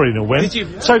a 3-0 win. Did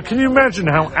you? So can you imagine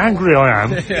how angry I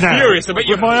am now Furious, I bet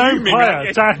you're with my own fuming player,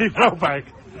 at Danny Welbeck.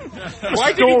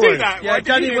 Why did he do that? Yeah,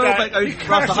 Danny Welbeck owes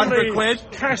Russ 100 quid.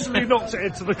 Casually knocked it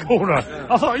into the corner.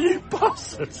 I thought, you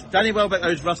bastard. Danny Welbeck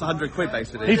owes Russ 100 quid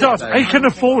basically. He does. He can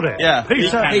afford it. Yeah, he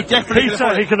definitely can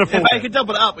afford it. He can afford it. He can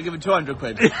double it up and give him 200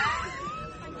 quid.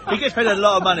 He gets paid a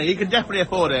lot of money. He can definitely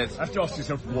afford it. That's just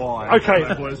yourself why. Okay,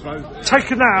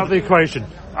 taking that out of the equation,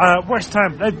 West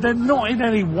Ham, they're not in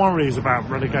any worries about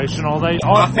relegation, are they?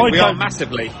 I think we are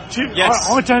massively. Yes.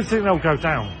 I don't think they'll go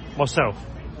down, myself.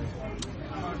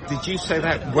 Did you say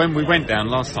that when we went down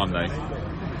last time, though?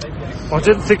 I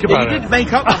didn't think about it. You did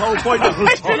make up the whole point of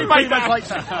make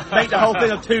the whole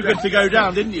thing of too good to go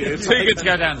down, didn't you? Too good to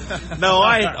go down. No,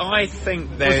 I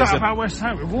think there's... Was that about West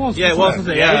Ham? It was. Yeah, it was,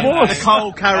 wasn't it? Yeah. It was. The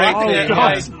Cole character.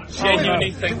 I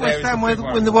genuinely think West Ham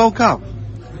win the World Cup.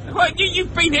 Well,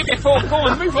 you've been here before. Go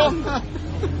on, move on.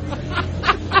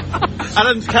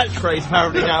 Alan's catchphrase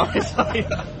apparently now.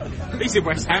 He's a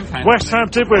West Ham fan. West Ham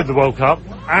did win the World Cup,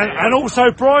 and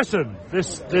also Brighton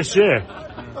this year.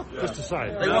 Just to say.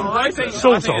 I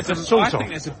think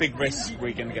there's a big risk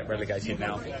we're going to get relegated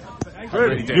now.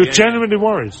 Really? You're genuinely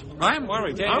worried? I am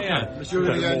worried, yeah. So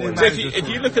if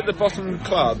you look at the bottom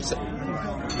clubs,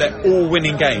 they're all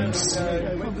winning games.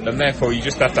 And therefore you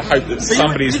just have to hope that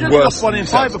somebody's worse. You lost 1 in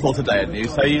 5 before today, didn't you?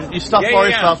 So you stuffed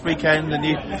Forest last weekend, and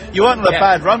you weren't on a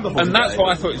bad run before. And that's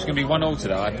why I thought it was going to be 1-1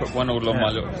 today. I put 1-1 on my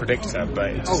little predictor,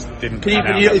 but it just didn't.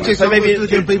 So maybe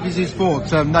look at BBC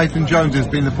Sports. Nathan Jones has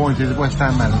been appointed West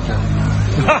Ham manager.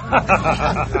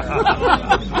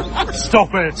 Stop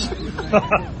it!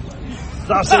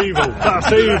 That's evil.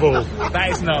 That's evil. That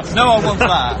is not. No one wants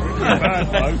that.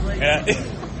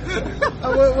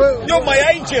 You're my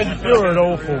agent. You're an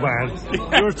awful man.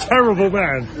 You're a terrible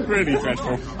man. Really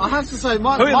dreadful. I have to say,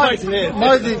 my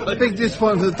big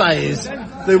disappointment of the day is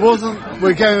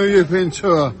we're going on a European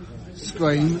tour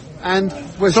screen and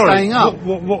we're staying up.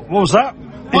 What was that?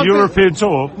 The European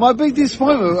tour? My big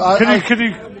disappointment. Can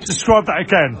you describe that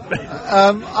again?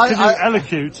 Can you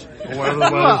elocute?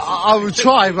 I will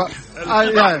try, but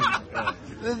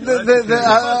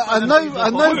At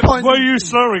no point. Were you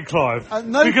slurring, Clive?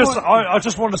 No because point. I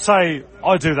just want to say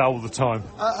I do that all the time.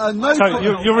 No so point.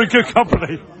 You're in good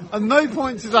company. At no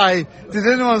point today did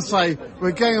anyone say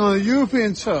we're going on a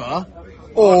European tour,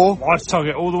 or I sung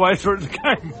it all the way through the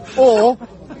game, or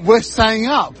we're staying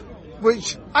up,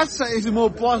 which I'd say is a more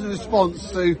Brighton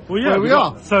response to where we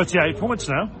are. 38 points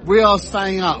now. We are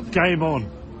staying up. Game on.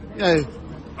 Yeah.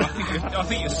 I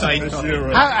think you're safe.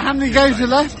 How many games are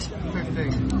left?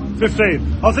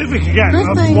 15. I think we could get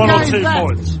 1 or 2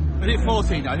 points. Was it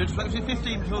 14 now? Was it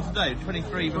 15 before today?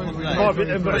 23 before today? Might be,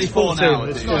 but it's 24 now.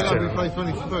 It's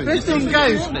 15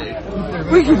 games.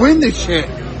 We can win this shit.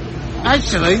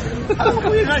 Actually.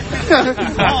 when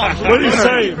you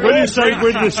say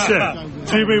win this shit,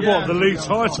 do you mean what? The league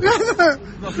title?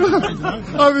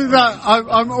 I mean that.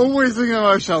 I'm always looking over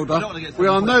our shoulder. We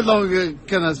are no longer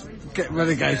going to get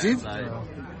relegated.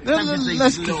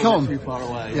 Let's kick on.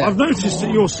 Yeah. I've noticed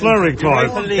that you're slurring,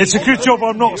 Clive. It's a good job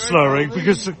I'm not slurring,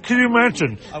 because can you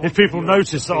imagine if people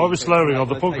noticed that I was slurring on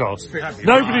the podcast?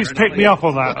 Nobody's picked me up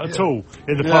on that at all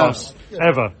in the past,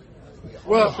 ever.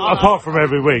 Well, apart from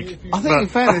every week. I think in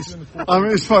fairness,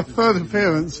 it's my third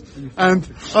appearance, and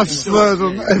I've slurred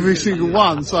on every single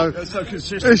one, so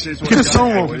consistency is it's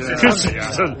normal. Consistency.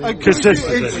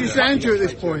 It's Andrew at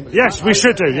this point. Yes, we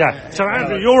should do, yeah. So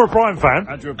Andrew, you're a Brighton fan.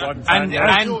 Andrew, a Brighton fan.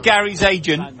 And Gary's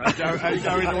agent.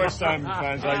 Gary, the West Ham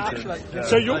fan's agent. Yeah.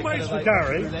 So you're mates with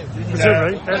Gary,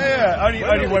 presumably?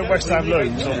 Yeah. Only when West Ham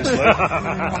lose, obviously.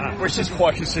 Which is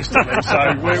quite consistently, so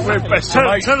we're best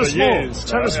mates for years.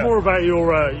 Tell us more about your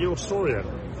story then.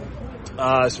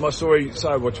 So my story,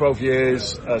 12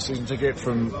 years, season ticket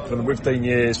from the 15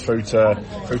 years through to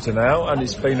now, and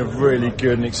it's been a really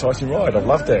good and exciting ride. I've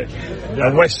loved it. Yeah.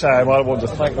 And West Ham, I want to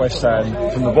thank West Ham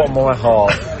from the bottom of my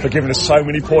heart for giving us so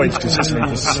many points consistently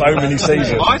for so many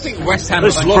seasons. I think West Ham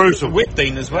has lost to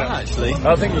Whitdean as well, actually.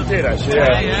 I think you did, actually,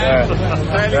 yeah.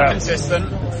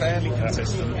 Fairly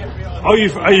consistent. Are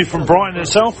you from Brighton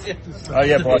itself? Yeah,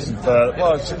 Brighton.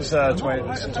 Since I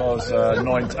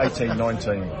was 18,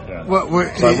 19. Yeah.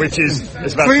 Which is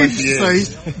it's about 20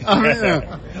 years.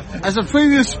 As a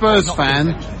previous Spurs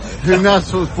fan who now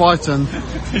supports Brighton,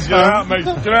 get out, mate.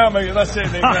 That's it.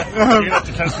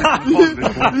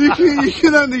 You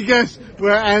can only guess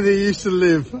where Andy used to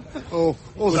live. So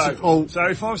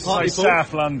if I was to say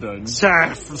South London.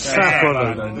 South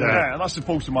London. Yeah, and I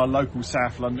supported my local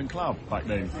South London club back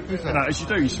then. As you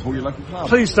do, you support your local club.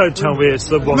 Please don't tell me it's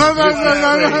the one. No.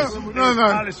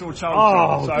 Alice or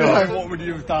Charlton. What would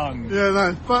you have done? Yeah,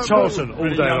 no. Charlton all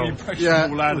day long.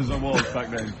 Impressionable lad as I was back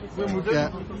then. Yeah.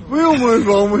 We all move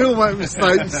on. We all make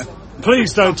mistakes.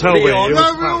 Please don't tell me. We all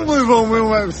move on. We all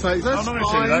make mistakes. I'm not going to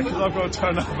tell you that because I've got to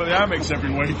turn up at the Amex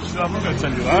every week. So I'm not going to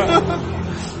tell you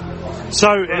that. So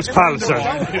it's Palace.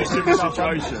 It's a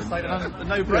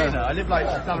no-brainer. I live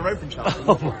down the road from Charlton.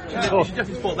 Oh my God. You should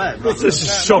definitely support them. This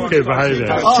is shocking behaviour.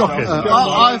 Shocking.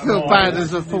 I feel bad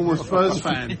as a former Spurs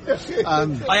fan.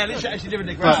 I actually live in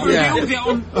the ground.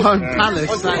 I'm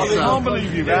Palace. I can't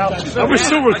believe you've outed. And we're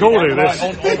still recording this.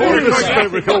 All of this is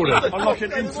being recorded. I'm like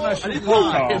an international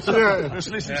podcast that's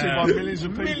listened to by millions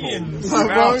of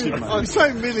people. I'm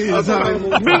saying millions.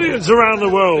 Millions around the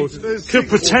world could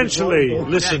potentially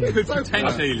listen.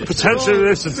 Potentially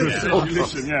listen to this.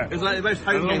 It's like the most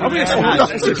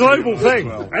it's a global thing.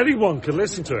 Anyone can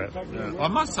listen to it. I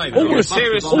must say,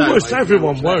 almost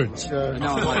everyone won't.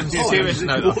 On a serious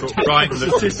note, I thought Brighton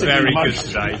looked very good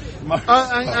today.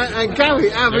 And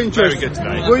Gary, out of interest, very good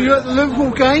today. were you at the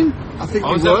Liverpool game? I think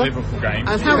I was you were. at the Liverpool game.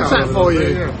 And how was that for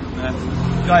you?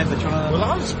 Well,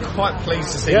 I was quite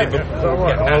pleased to see Liverpool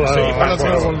get absolutely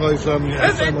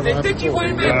battered. Did you want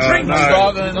to be a drink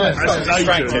rather than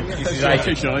distracted?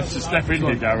 It's a step in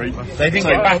here, Gary. They didn't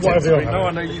get battered. No,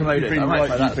 I know you've been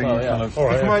demoted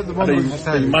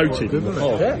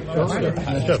before.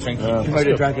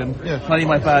 Komodo dragon. Money in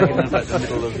my bag in the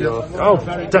middle of your... Oh,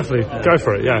 definitely. Go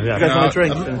for it. Yeah. Go for a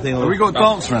drink. We got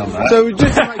dance around that. So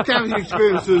just like Gary's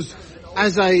experiences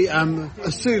as a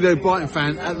pseudo Brighton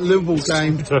fan at the Liverpool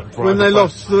game when they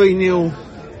lost 3-0.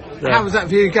 How was that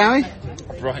for you, Gary?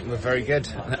 Brighton were very good.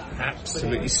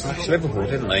 Absolutely smashed Liverpool,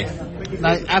 didn't they?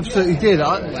 They absolutely did.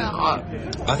 I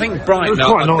think Brighton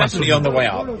are definitely on the way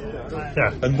up.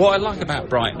 Yeah. And what I like about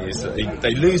Brighton is that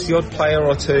they lose the odd player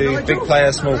or two, big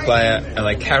player, small player, and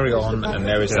they carry on, and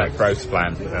there is that growth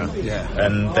plan.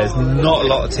 And there's not a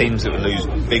lot of teams that will lose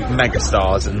big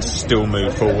megastars and still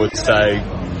move forward. So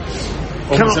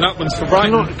Onwards and upwards for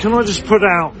Brighton. Can I just put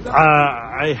out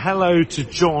a hello to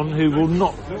John, who will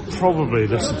not probably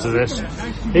listen to this.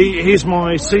 He's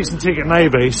my season ticket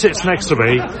neighbour. He sits next to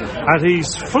me, and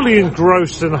he's fully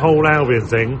engrossed in the whole Albion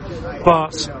thing,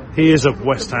 but he is a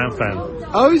West Ham fan.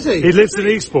 Oh, is he? He lives in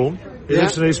Eastbourne.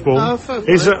 He's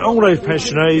an old-age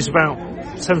pensioner. He's about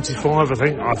 75, I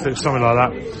think, something like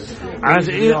that. And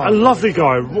a lovely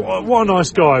guy. What a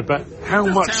nice guy. But how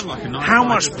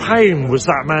much pain was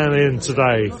that man in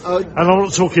today? And I'm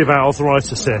not talking about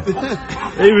arthritis here.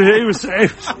 he was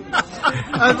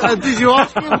and did you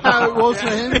ask him how it was for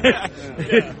him?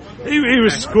 He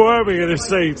was squirming in his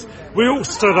seat. We all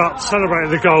stood up,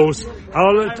 celebrating the goals.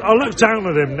 And I looked down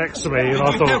at him next to me, and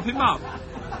I thought, help him up?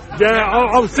 Yeah,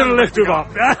 I was going to lift him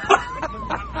up.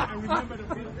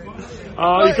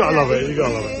 Oh, you gotta love it.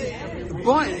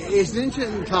 Brighton is an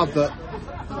interesting club that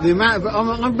the amount of...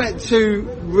 I've met two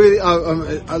really...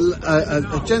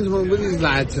 a gentleman with his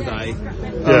lad today.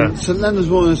 St Leonard's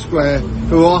Warren Square,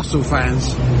 who are Arsenal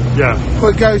fans. Yeah.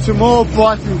 But go to more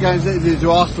Brighton games than they do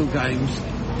to Arsenal games.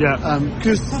 Yeah.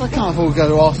 Because they can't afford to go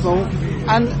to Arsenal.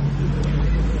 And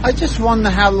I just wonder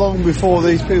how long before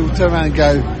these people turn around and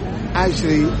go,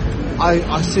 actually,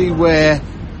 I see where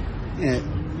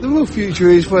the real future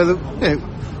is, where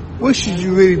where should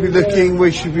you really be looking,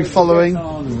 where should you be following.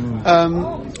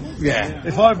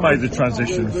 If I've made the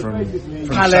transition from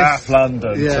South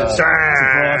London to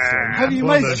Brighton. Have you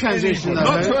made the transition though?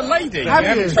 Not to a lady.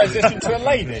 Have you? Transition to a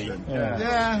lady.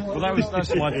 Yeah. Well,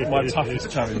 that's my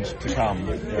toughest challenge to come.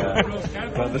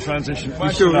 But the transition...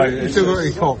 You still got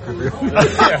any cock, have you?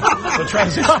 The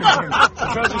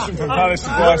transition from Palace to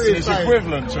Brighton is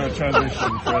equivalent to a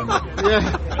transition from...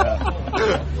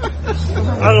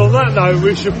 And on that note,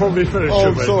 we should probably finish. Oh,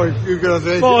 I'm sorry, you're going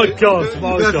to... My God.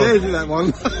 You're going to that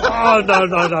one. Oh,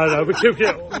 no. We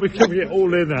keep it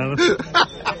all in now.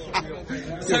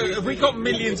 So have we got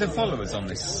millions of followers on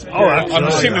this? Oh, I'm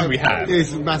assuming we have.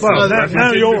 Yes, massive. Well,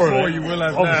 now you're before on it. you will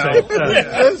have Obviously, now.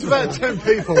 There's about 10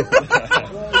 people.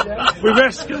 We've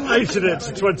escalated it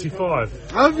to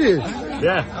 25. Have you?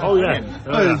 Yeah. Oh,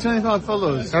 yeah. 25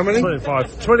 followers. How many?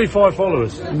 25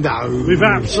 followers. No. We've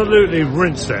absolutely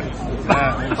rinsed it.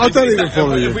 I don't even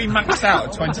follow you. Have we maxed out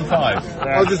at 25?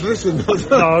 I'll just listen.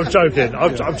 No, I'm joking.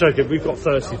 I'm joking. We've got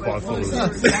 35 followers.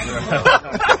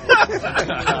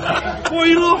 What are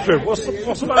you laughing? What's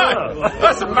the matter?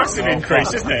 That's a massive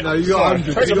increase, isn't it? No, you got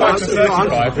 100. You got 35.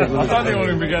 I don't think I'm going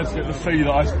to be going to get the fee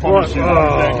that I promised you.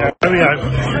 There we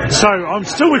go. So, I'm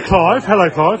still with Clive. Hello,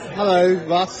 Clive. Hello,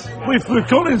 Russ. We've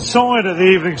gone inside at the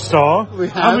Evening Star. We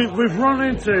have. And we've run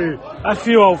into a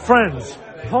few old friends.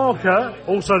 Parker,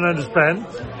 also known as Ben,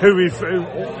 who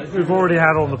we've already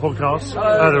had on the podcast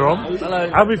earlier on. Hello.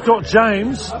 And we've got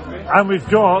James, and we've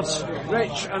got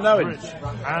Rich and Owen.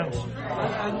 And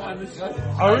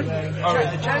Owen?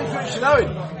 James, Rich and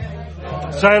Owen.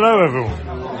 Say hello, everyone.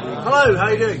 Hello, how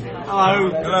you doing?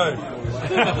 Hello.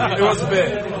 It was a bit.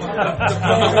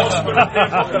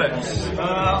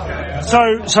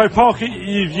 So Parker,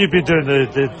 you've been doing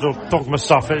the Dogma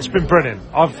stuff. It's been brilliant.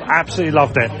 I've absolutely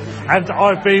loved it, and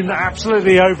I've been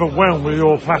absolutely overwhelmed with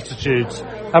your platitudes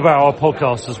about our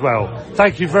podcast as well.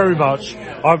 Thank you very much.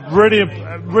 I'm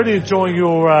really enjoying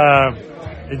your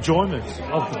enjoyment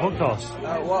of the podcast.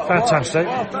 Fantastic.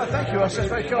 Thank you, Ross. That's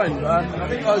very kind. I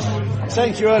think I was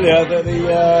saying to you earlier that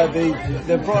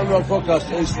the Brighton Rock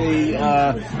podcast is the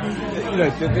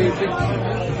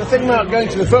thing about going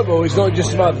to the football is not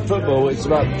just about the football, it's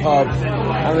about the pub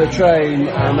and the train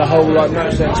and the whole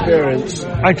match day experience.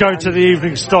 And going to the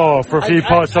Evening Star for a few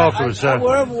pints afterwards.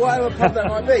 Whatever pub that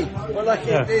might be.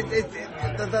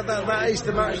 But that is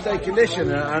the match day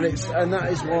condition, and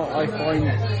that is what I find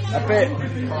a bit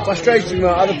frustrating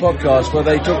about other podcasts where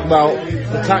they talk about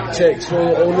the tactics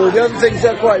or all the other things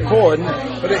that are quite important,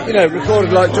 but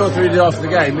recorded like 2 or 3 days after the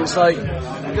game. It's like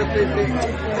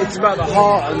it's about the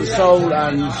heart and the soul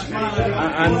and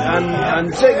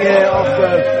sitting here after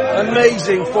an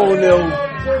amazing 4-0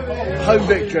 home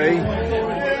victory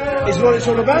is what it's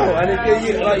all about, and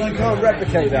you can't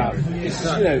replicate that.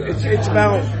 It's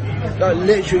about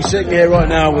literally sitting here right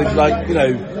now with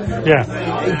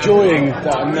enjoying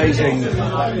that amazing.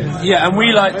 Yeah, and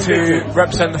we like to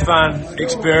represent the fan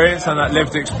experience and that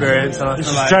lived experience. And this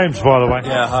is James, by the way.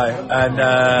 Yeah, hi. And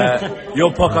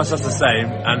your podcast does the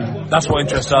same, and that's what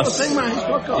interests us. Same about his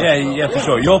podcast. Yeah, for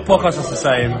sure. Your podcast does the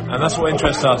same, and that's what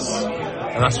interests us.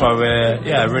 And that's why we're,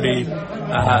 really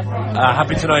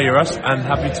happy to know you, Russ, and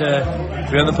happy to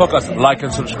be on the podcast. Like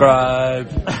and subscribe.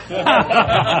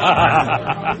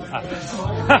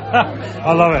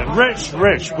 I love it.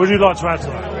 Rich, would you like to add to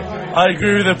that? I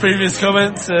agree with the previous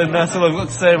comments, and that's all I've got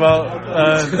to say about.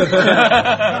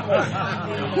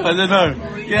 I don't know.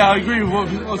 Yeah, I agree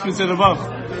with what's been said above.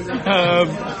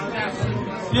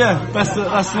 Yeah, that's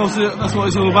what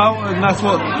it's all about, and that's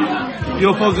what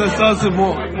your podcast does, and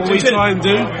what we try and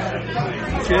do.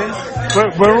 Cheers.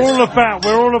 We're all about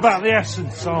the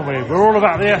essence, aren't we? We're all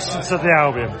about the essence of the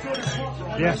Albion.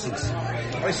 The essence.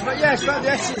 It's about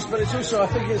the essence, but it's also, I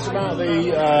think it's about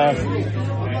the.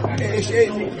 It's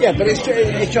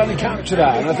trying to capture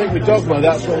that, and I think with Dogma,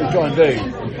 that's what we try and do.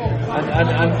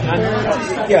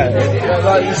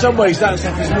 Like in some ways, that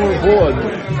stuff is more important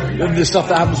than the stuff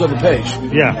that happens on the pitch.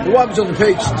 Yeah. What happens on the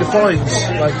pitch defines,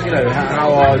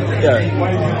 how our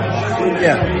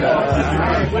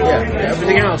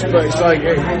everything else. But it's like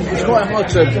it's quite hard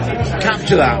to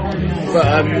capture that. But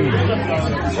I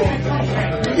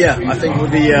think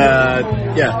with the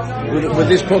with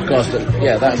this podcast,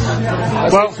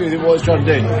 that's what it's trying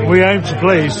to do. We aim to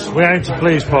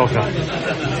please Parker.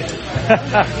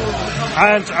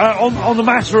 And on the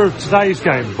matter of today's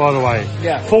game, by the way,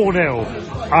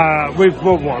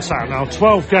 4-0. What's that now?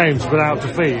 12 games without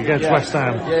defeat against West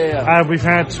Ham. And we've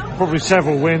had probably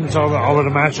several wins, I would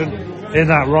imagine, in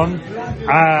that run.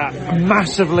 A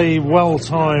massively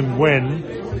well-timed win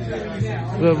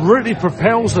that really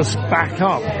propels us back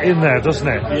up in there, doesn't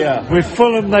it? Yeah. With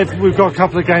Fulham, we've got a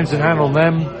couple of games in hand on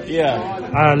them. Yeah.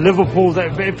 Liverpool,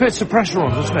 it puts the pressure on,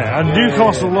 doesn't it? And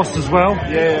Newcastle lost as well.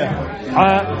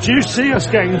 Yeah. Do you see us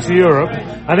getting to Europe?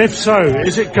 And if so,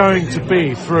 is it going to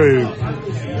be through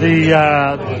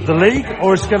the league,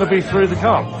 or is it going to be through the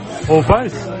cup, or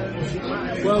both?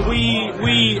 Well,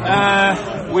 we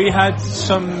had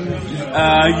some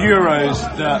euros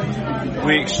that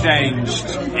we exchanged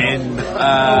in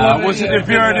was it the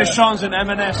Bureau de Change in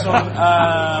M&S on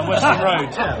Western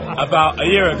Road about a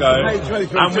year ago,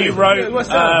 and we wrote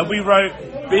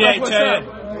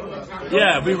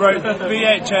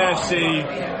VHAFC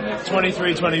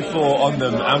 23-24 on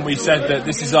them, and we said that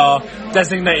this is our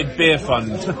designated beer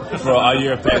fund for our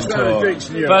European tour.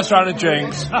 First round of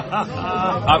drinks.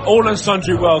 All and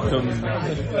sundry welcome.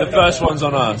 The first one's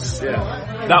on us.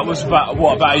 That was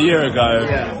about a year ago,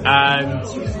 and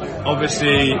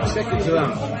obviously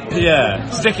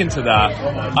sticking to that.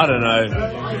 I don't know.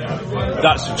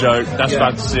 That's a joke, that's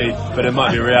fantasy, but it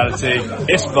might be reality.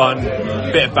 It's fun,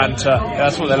 bit of banter.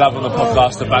 That's what they love on the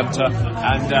podcast, the banter.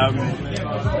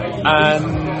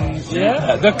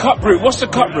 The cup route. What's the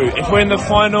cup route? If we're in the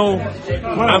final,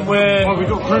 we've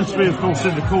got Grimsby, of course,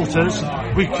 in the quarters.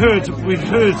 We could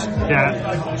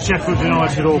get Sheffield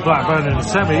United or Blackburn in the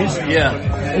semis. Yeah.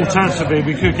 Alternatively,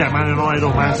 we could get Man United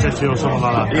or Man City or something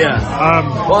like that. Yeah.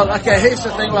 Here's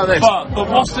the thing about this. But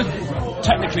what's the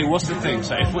thing?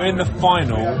 So if we're in the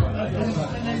final,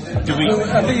 do we?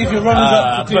 I think if you're runners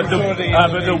up, but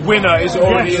the winner is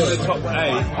already in the top 8.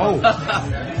 Oh.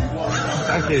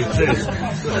 Thank you. Cheers.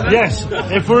 Yes,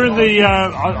 if we're in the,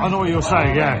 I know what you're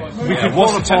saying. Yeah, we could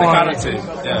what's qualify. The technicality?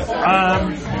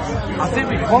 I think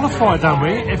we qualify, don't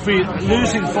we? If we're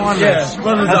losing finalists,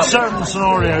 and certain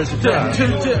scenarios occur.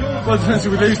 What depends who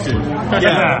we lose to?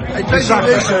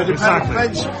 Exactly.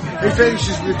 Who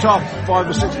finishes in the top 5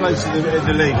 or 6 places in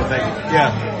the league? I think.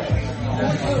 Yeah.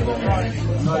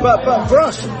 But for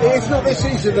us, if not this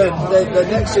season, then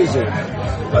next season.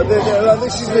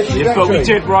 This is the trajectory. But we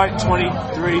did write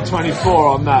 23-24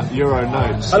 on that Euro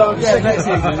notes. Next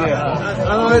season,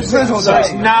 So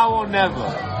it's now or never.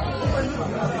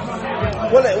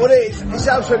 Well, it's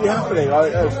absolutely happening.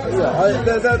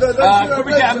 Could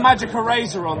we get a magic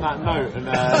eraser on that note and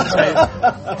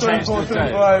change the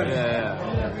date?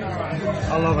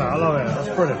 I love it. That's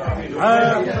brilliant.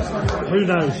 Who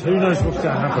knows what's going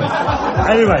to happen.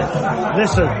 Anyway,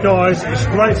 listen, guys, it's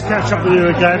great to catch up with you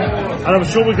again, and I'm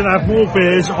sure we're going to have more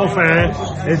beers off air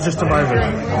in just a moment.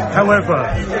 However,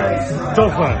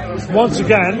 Dogma, once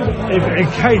again, if in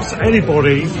case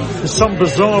anybody, for some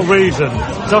bizarre reason,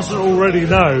 doesn't already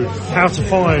know how to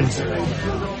find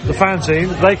the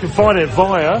fanzine, they can find it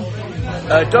via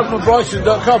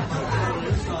dogmabrighton.com.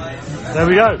 There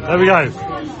we go.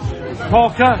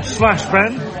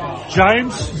 Parker/Ben,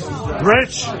 James,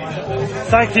 Rich,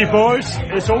 thank you, boys.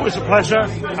 It's always a pleasure.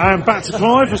 And back to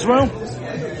Clive as well.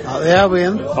 Up the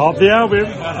Albion.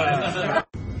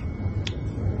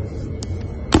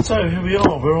 So here we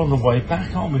are. We're on the way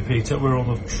back, aren't we, Peter? We're on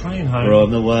the train home. We're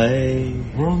on the way.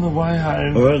 We're on the way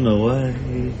home. We're on the way.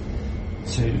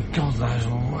 To God knows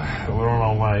where. We're on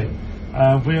our way.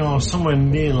 We are somewhere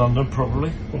near London,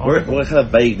 probably. We're kind of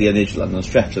vaguely in East London,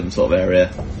 Streatham sort of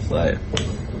area. So.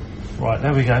 Right,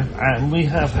 there we go. And we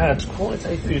have had quite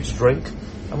a few to drink.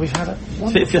 And we've had a wonderful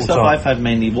Speak for yourself, time. I've had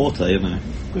mainly water, you know.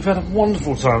 We've had a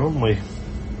wonderful time, haven't we?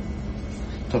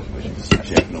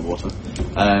 Actually, open water.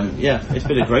 Yeah, it's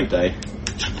been a great day.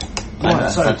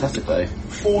 Right, so fantastic day.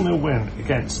 4-0 win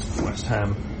against West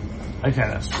Ham. Okay,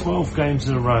 that's 12 games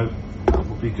in a row. That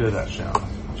would be good, actually. I'll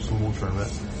have some water in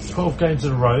it. 12 games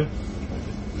in a row.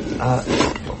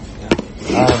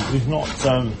 We've not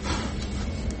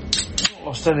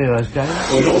lost any of those games.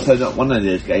 Well, we've also not won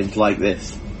any of those games like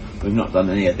this. We've not done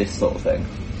any of this sort of thing.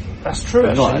 That's true,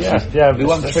 We've not, actually. Yeah, we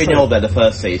won 3-0 there the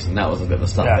first season. That was a bit of a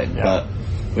stuffing, but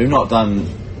we've not done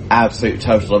absolute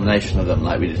total domination of them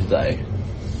like we did today.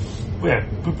 Yeah,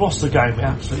 we lost the game. We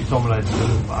absolutely dominated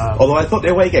them. Although I thought the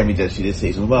away game we did actually this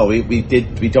season, well, we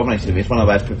dominated them. It's one of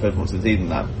our performances of the season.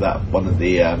 That one at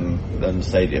the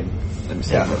stadium. Let me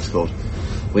see what it's called.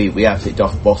 We absolutely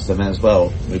bossed them as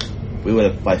well. We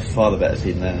were by far the better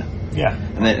team there. Yeah.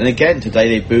 And again today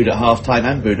they booed at half time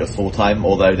and booed at full time.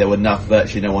 Although there were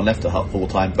virtually no one left at full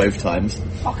time both times.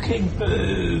 Fucking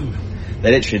boo!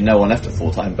 They literally no one left at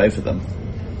full time, both of them,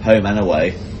 home and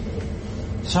away.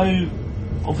 So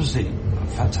obviously a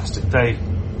fantastic day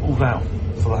all round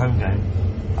for the home game.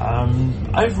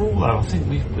 Overall though, I think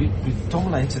we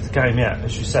dominated the game,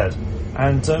 as you said,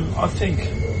 and I think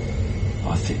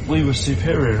we were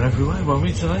superior in every way, weren't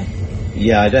we today?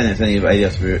 Yeah, I don't think there's anybody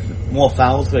else. More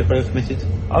fouls they probably committed.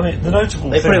 I mean, the notable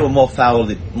they thing... probably were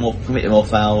more committed more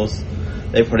fouls.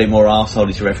 They were probably more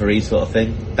arseholey to referees, sort of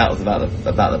thing. That was about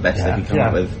the best they could come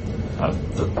up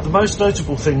with. The most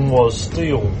notable thing was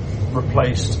Steele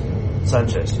replaced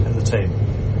Sanchez in the team.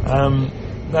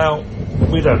 Now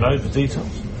we don't know the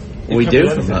details. We do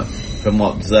from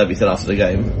what Zerbi said after the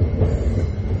game.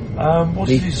 What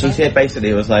did he say? He said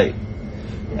basically it was like,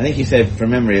 I think he said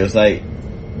from memory it was like,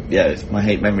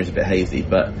 my memory's a bit hazy,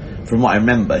 but from what I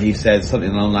remember, he said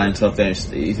something online sort of thing.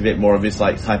 He's a bit more of his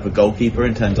type of goalkeeper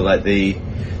in terms of the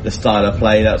style of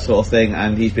play, that sort of thing.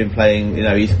 And he's been playing.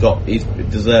 He's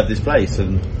deserved his place,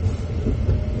 and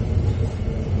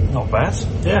not bad.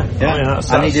 Yeah. I mean,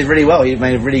 and he did really well. He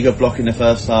made a really good block in the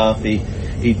first half. He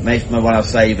made my one-out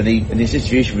save, and his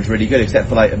distribution was really good, except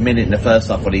for a minute in the first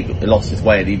half when he lost his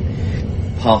way and he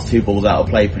passed 2 balls out of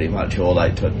play pretty much, or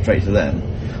straight to them.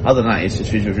 Other than that, his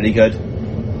distribution was really good.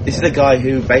 This is a guy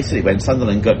who basically, when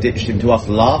Sunderland ditched him to us,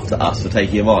 laughed at us for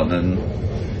taking him on,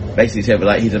 and basically said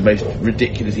he's the most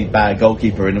ridiculously bad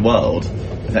goalkeeper in the world,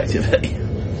 effectively.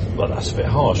 Well, that's a bit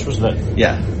harsh, wasn't it?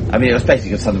 Yeah. I mean, it was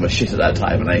basically because Sunderland was shit at that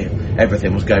time, and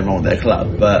everything was going wrong with their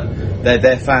club, but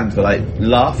their fans were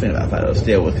laughing about the fact that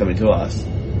Steele was coming to us.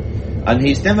 And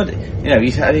he's never,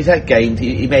 he's had games,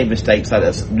 he made mistakes, like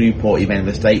at Newport he made a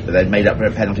mistake, but then made up for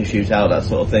a penalty shootout, that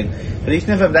sort of thing. But he's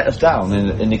never let us down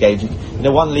in the games. In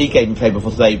the one league game he played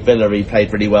before today, Villa, he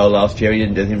played really well last year, he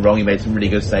didn't do anything wrong, he made some really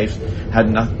good saves, had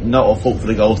not a fault for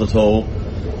the goals at all.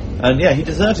 And he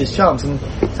deserves his chance. And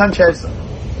Sanchez,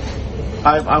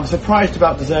 I'm surprised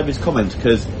about Deserby's comment,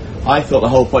 because I thought the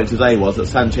whole point today was that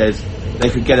Sanchez, they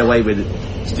could get away with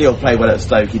it. Still play well at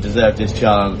Stoke, he deserved his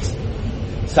chance.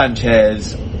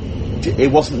 Sanchez, it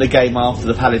wasn't the game after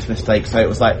the Palace mistake, so it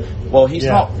was he's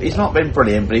not been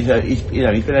brilliant, but he's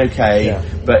been okay,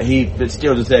 but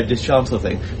still deserved his chance, sort of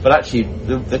thing. But actually,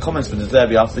 the comments for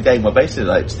Deserby after the game were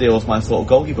basically Steele's my sort of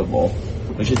goalkeeper more,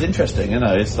 which is interesting.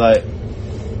 It's I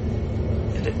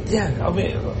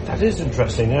mean that is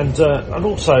interesting, and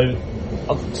also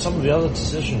some of the other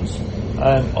decisions.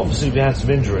 Obviously, we had some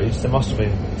injuries. There must have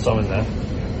been some in there.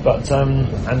 But and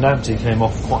Lamptey came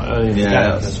off quite early in the game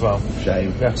as well.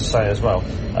 Shame. We have to say as well.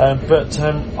 But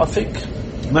I think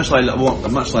much like I love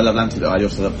Lamptey, though, I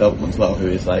also love Veltman as well, who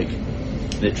is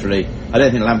literally. I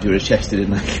don't think Lamptey would have chested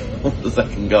in the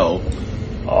second goal.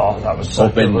 Oh, that was so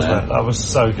good, wasn't it? That was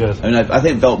so good. I mean, I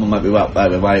think Veltman might be up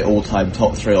there with my all-time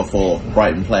top 3 or 4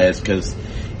 Brighton players, because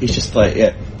he's just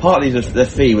partly the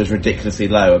fee was ridiculously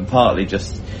low, and partly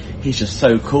he's just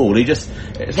so cool.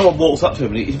 Someone walks up to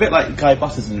him, and he's a bit like Guy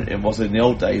Butters was in the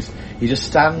old days. He just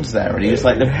stands there and he just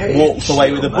walks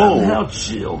away with the ball. How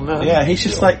chill, man. Yeah, he's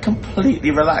just completely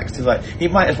relaxed. He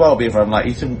might as well be from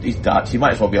he's Dutch. He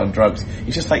might as well be on drugs.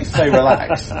 He's just so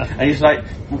relaxed, and he's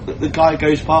the guy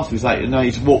goes past him. He's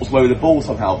he just walks away with the ball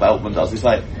somehow. Veltman does.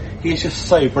 He's just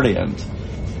so brilliant.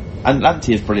 And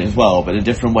Lamptey is brilliant as well, but in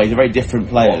different ways. They're very different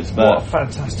players. What a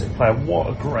fantastic player!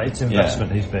 What a great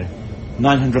investment he's been.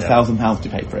 £900,000 to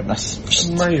pay for him. That's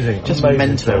amazing. Just amazing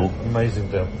mental. Deal. Amazing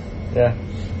deal. Yeah.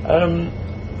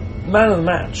 Man of the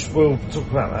match. We'll talk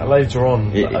about that later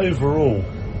on. But overall,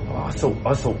 I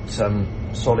thought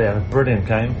Solly had a brilliant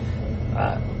game.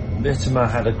 Mittimer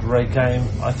had a great game.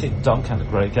 I think Dunk had a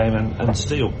great game, and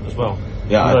Steele as well.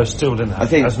 Yeah, although still didn't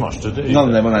have as much to do. None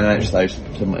of them were announced those,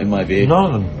 in my view. None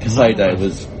of them. Caicedo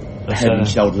was head and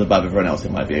shoulders above everyone else,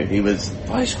 in my view. He was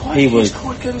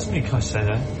quite good, isn't he,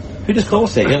 Caicedo? Who just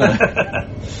calls it, you know?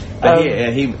 But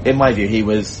he, in my view, he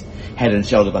was head and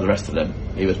shoulders above the rest of them.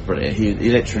 He was brilliant. He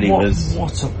literally was.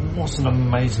 What an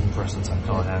amazing presence that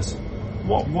guy has.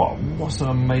 What's an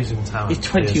amazing talent. He's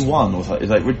 21 or something.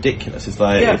 It's like ridiculous. It's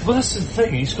like well, that's the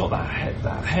thing. He's got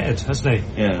that head, hasn't he?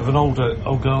 Yeah. Of an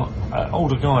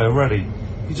older guy already.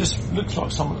 He just looks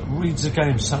like someone that reads the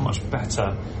game so much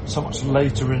better, so much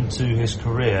later into his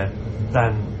career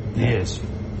than he is.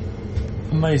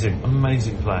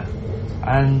 Amazing player.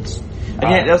 And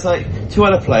yet there was like 2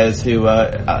 other players who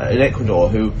in Ecuador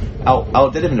who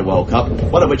outdid him in the World Cup,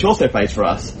 one of which also plays for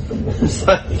us.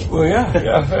 Well,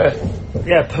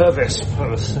 yeah, Purvis,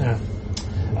 yeah.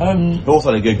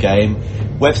 Also had a good game.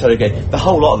 Webster had a good game. The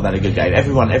whole lot of them had a good game.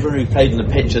 Everyone who played on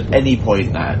the pitch at any point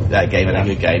in that game had a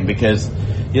good game because,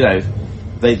 you know,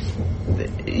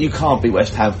 you can't beat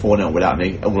West Ham 4-0 without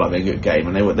all having a good game,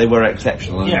 and they were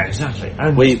exceptional. Yeah, exactly.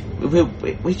 And we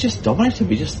just dominated.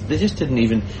 They just didn't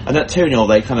even. And at 2-0,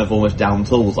 they kind of almost down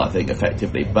tools, I think,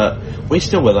 effectively. But we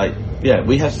still were like,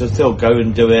 we had to still go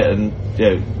and do it, and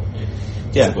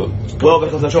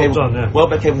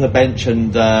Welbeck came on the bench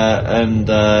and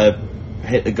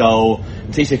hit the goal.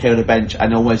 Tito came on the bench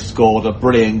and almost scored a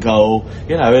brilliant goal,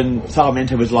 you know, and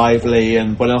Sarmiento was lively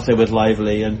and Buenose was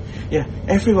lively, and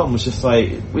everyone was just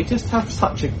like, we just have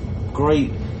such a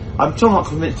great. I'm still not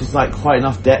convinced there's like quite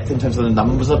enough depth in terms of the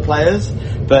numbers of players,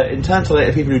 but in terms of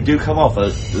the people who do come off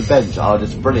the bench are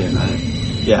just brilliant.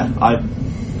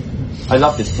 I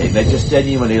love this team. They're just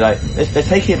genuinely like they're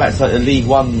taking it back to like the League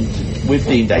One with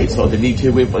Dean days, or the League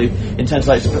Two with, in terms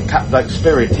of like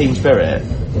spirit, team spirit.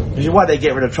 Which is why they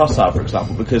get rid of Trossard, for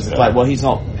example, because it's like, well, he's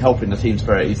not helping the team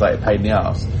spirit. He's like a pain in the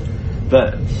arse.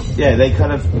 But they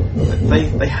kind of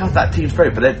they have that team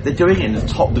spirit, but they're doing it in the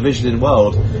top division in the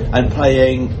world and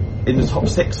playing in the top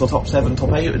 6 or top 7,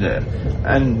 top 8 in it.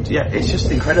 And it's just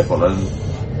incredible. And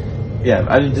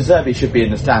I mean, De Zerbi should be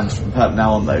in the stands from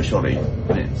now on, though, surely.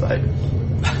 It's like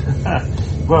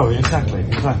well, exactly.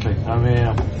 I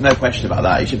mean, no question about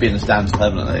that. He should be in the stands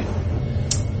permanently.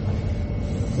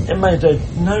 It made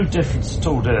no difference at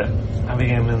all, did it, having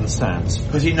him in the stands?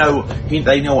 Because they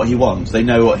know what he wants. They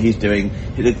know what he's doing.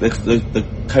 The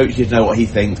coaches know what he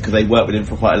thinks because they worked with him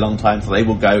for quite a long time. So they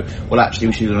will go, well, actually,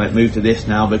 we should move to this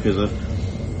now because of.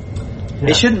 Yeah.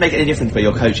 It shouldn't make any difference where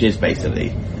your coach is, basically,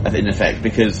 in effect,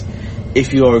 because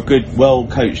if you're a good,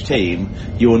 well-coached team,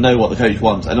 you will know what the coach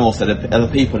wants, and also the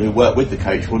other people who work with the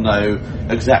coach will know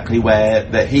exactly where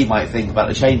that he might think about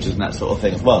the changes and that sort of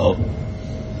thing as well.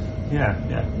 Yeah,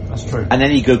 that's true. And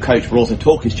any good coach will also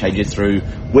talk his changes through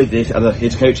with his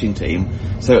coaching team,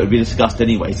 so it would be discussed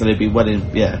anyway. So they'd be well in,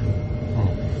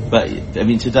 But I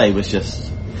mean, today was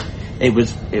just it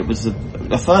was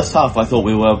the first half. I thought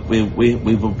we were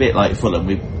a bit like Fulham.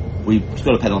 We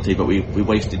scored a penalty, but we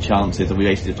wasted chances and we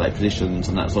wasted positions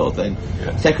and that sort of thing.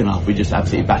 Yeah. Second half, we just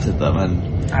absolutely battered them,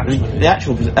 and I mean, the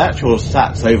actual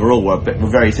stats overall were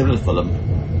very similar to Fulham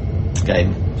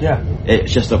game. Yeah,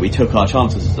 it's just that we took our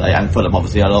chances today, and Fulham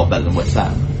obviously are a lot better than West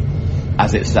Ham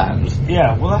as it stands.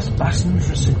 Yeah, well, that's an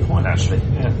interesting point actually.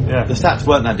 Yeah. The stats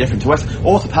weren't that different to West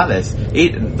or to Palace.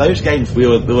 Those games we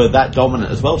were that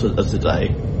dominant as well as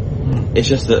today. It's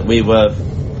just that we were.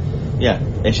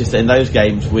 It's just that in those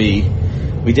games we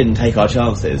didn't take our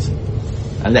chances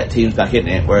and let teams back in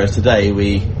it, whereas today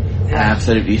we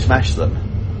absolutely smashed them.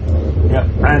 Yeah,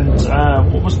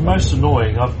 and what was most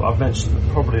annoying, I've mentioned it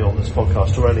probably on this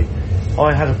podcast already,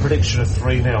 I had a prediction of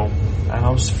 3-0 and I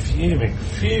was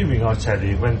fuming, I tell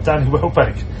you, when Danny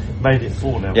Welbeck made it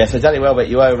 4-0. Yeah, so Danny Welbeck,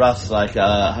 you owe Russ like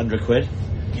 £100.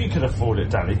 You can afford it,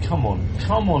 Danny, come on,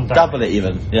 Danny. Double it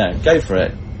even, go for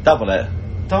it, double it.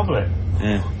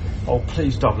 Yeah. Oh,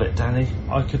 please double it, Danny.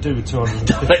 I could do with 250.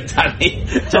 Double it, Danny.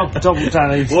 Double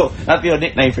Danny. Well, that'd be your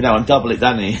nickname for now on, Double It,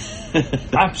 Danny.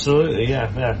 Absolutely,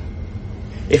 yeah.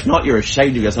 If not, you're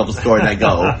ashamed of yourself for scoring that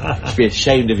goal. You should be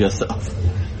ashamed of yourself.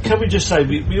 Can we just say,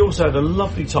 we also had a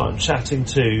lovely time chatting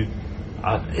to...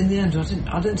 in the end,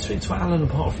 I didn't speak to Alan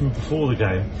apart from before the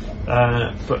game.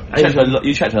 But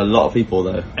you chatted to a lot of people,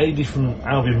 though. Adi from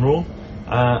Albion Raw.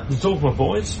 The Dogma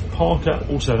Boys. Parker,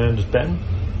 also known as Ben.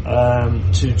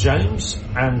 To James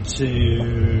and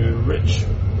to Rich,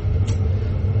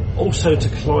 also to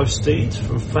Clive Steed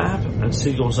from Fab and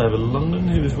Seagulls Over London,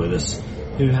 who was with us,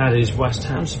 who had his West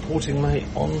Ham supporting mate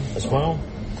on as well.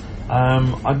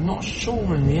 I'm not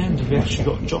sure in the end if we actually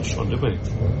got Josh on, did we?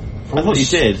 I thought you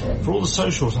did. For all the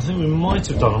socials, I think we might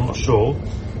have done, I'm not sure.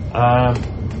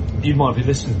 You might be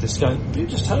listening to this going, you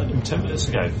just heard him 10 minutes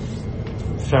ago.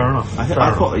 Fair enough.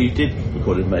 I thought you did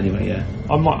record him anyway. Yeah.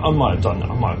 I might have done,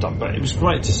 but it was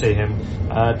great to see him.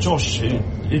 Josh,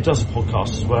 who does a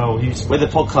podcast as well. We're the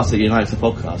podcast that unites the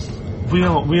podcast. We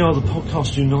are the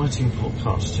podcast uniting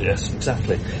podcast. Yes,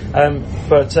 exactly.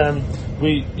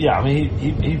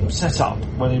 He set up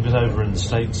when he was over in the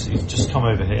States. He's just come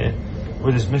over here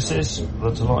with his missus,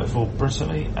 the delightful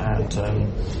Brittany, and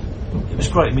it was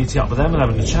great meeting up with them and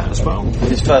having a chat as well.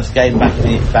 His first game back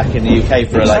in the UK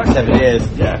for like 7 years.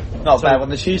 Yeah, not a bad one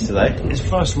to choose today. His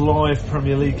first live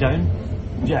Premier League game.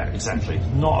 Yeah, exactly.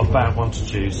 Not a bad one to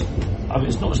choose. I mean,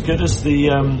 it's not as good as the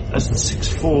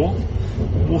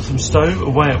 6-4 Walthamstow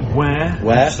away at Ware.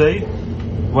 FC.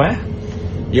 Where?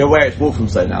 You're aware it's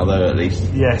Walthamstow now, though, at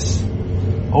least. Yes.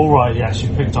 All right. Yes, you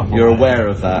picked up on You're that. aware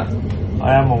of that.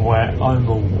 I am aware. I'm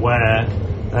aware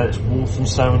that it's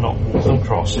Walthamstow and not Waltham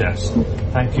Cross. Yes.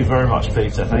 Thank you very much,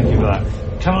 Peter. Thank you for that.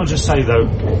 Can I just say though,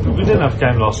 we didn't have a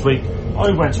game last week.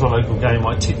 I went to a local game.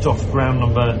 I ticked off ground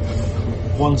number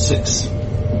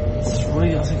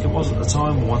 163, I think it was at the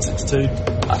time, or 162.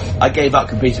 I gave up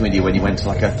competing with you when you went to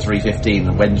like a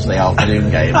 3:15 Wednesday afternoon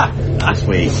game this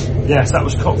week. Yes, that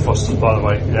was Cockfosters, by the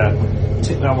way. Yeah,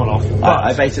 tick that one off.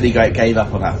 I basically gave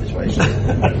up on that situation.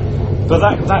 But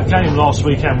that game last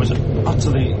weekend was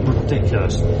utterly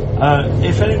ridiculous.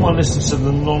 If anyone listens to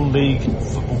the non-league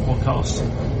football podcast,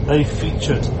 they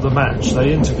featured the match.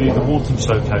 They interviewed the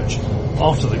Walthamstow coach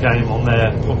after the game on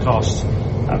their podcast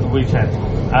at the weekend.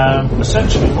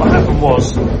 Essentially what happened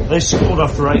was they scored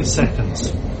after 8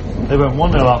 seconds. They went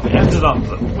 1-0 up. It ended up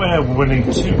that Ware were winning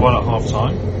 2-1 at half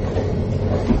time.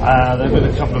 There have been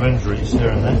a couple of injuries here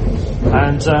and there.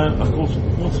 And of course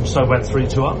Walthamstow went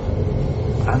 3-2 up.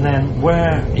 And then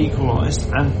Ware equalised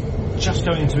and just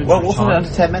going into injury well, wasn't it under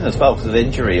 10 men as well because of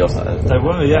injury or something? They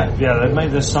were, yeah. They made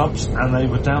their subs and they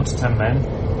were down to 10 men.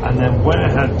 And then Ware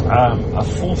had a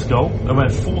fourth goal. They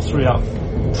went 4-3 up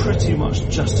pretty much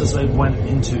just as they went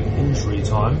into injury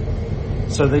time.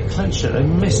 So they clinched it. They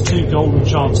missed 2 golden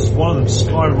chances. One of them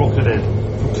skyrocketed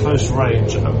from close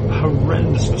range. A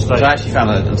horrendous mistake. So I actually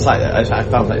found on the site, I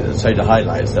found like the soda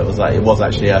highlights that was like it was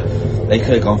actually they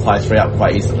could have gone 5-3 up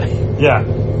quite easily. Yeah.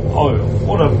 Oh,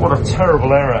 what a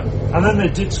terrible error. And then they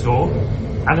did score,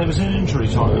 and it was in injury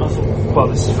time. And I thought, well,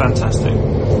 this is fantastic.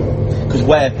 Because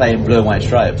Ware playing blue and white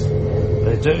stripes.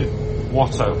 They do.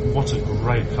 What a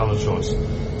great colour choice.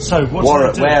 So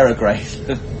Wear a great.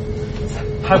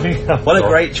 What a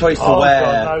great choice to wear.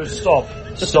 God, no,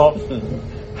 stop.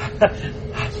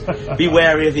 Be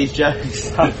wary of these jokes.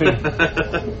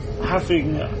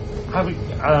 having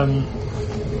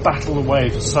battled away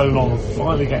for so long and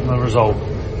finally getting the result,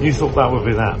 you thought that would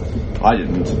be that. I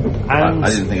didn't. And I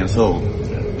didn't think at all.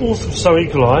 Walthamstow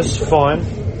equalised, fine.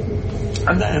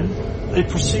 And then they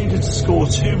proceeded to score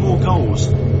 2 more goals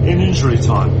in injury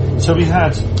time. So we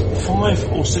had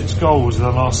 5 or 6 goals in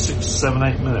the last 6, 7,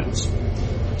 8 minutes.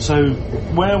 So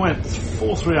Ware went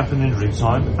 4-3 up in injury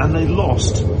time, and they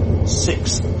lost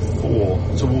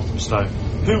 6-4 to Walthamstow,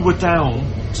 who were down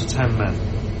to 10 men.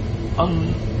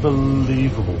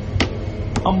 Unbelievable,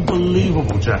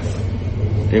 Jeff.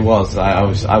 It was. I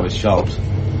was shocked.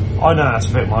 I know how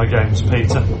to pick my games,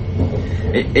 Peter.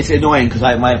 It's annoying because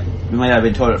we may have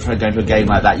been told for going to a game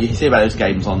like that. You see about those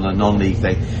games on the non-league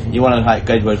thing. You want to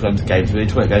go to one of those games. We've been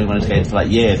talking about going to one of those games for like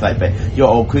years. Like, but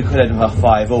we could have a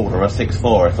 5-5 or a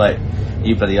 6-4. It's like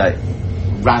you bloody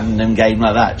random game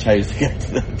like that chose to go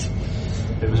to that.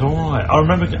 It was all right. I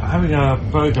remember having a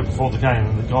burger before the game,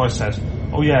 and the guy said,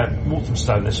 "Oh yeah,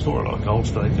 Walthamstow, they score a lot of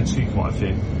goals, but they can see quite a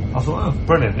few." I thought, "Oh,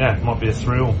 brilliant! Yeah, it might be a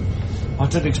 3-all." I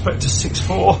didn't expect a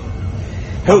 6-4.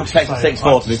 Who expects a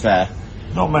 6-4? To be fair,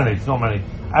 not many.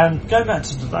 And going back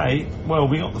to today, well,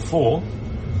 we got the 4.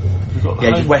 We got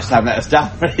the just West Ham let us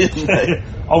down, didn't they?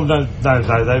 Oh no,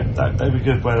 they were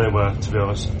good where they were, to be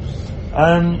honest.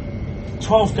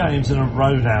 12 games in a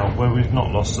row now where we've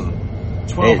not lost to them.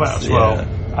 12 out of 12.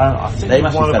 I think they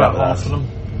we've won about half of them.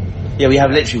 Yeah, we have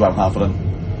literally won half of them.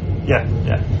 Yeah.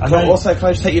 And also, can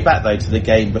I just take you back though to the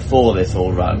game before this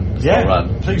all run?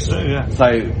 Please do. Yeah.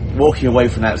 So walking away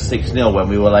from that 6-0 when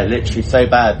we were like literally so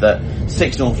bad that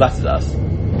 6-0 flattered us.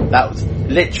 That was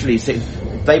literally 6.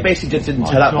 They basically just didn't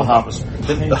turn up for half an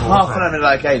hour of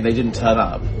that game. They didn't turn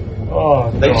up.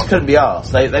 Oh, they just couldn't be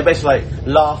arsed. They basically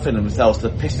laughing themselves to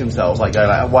piss themselves,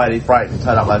 going why are they frightened to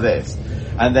turn up like this?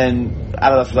 And then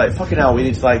Adidas was like, fucking hell, we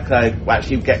need to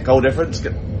actually get goal difference,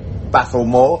 battle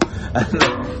more. And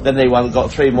then they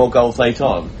got 3 more goals late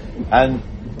on. And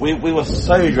we were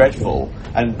so dreadful.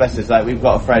 And best is we've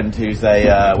got a friend who's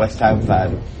a West Ham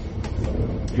fan.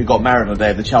 who got married on the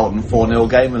day of the Charlton 4-0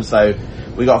 game, and so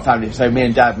we got a family. So me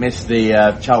and Dad missed the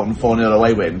Charlton 4-0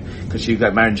 away win because she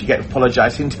got married and she kept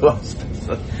apologising to us.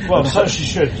 Well, so she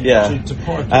should. Yeah.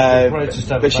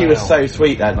 But she was so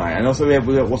sweet that night, and also we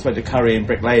also went to Curry and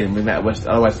Brick Lane, and we met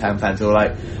other West Ham fans who were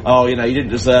like, "Oh, you didn't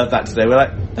deserve that today." We're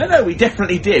like, "No, we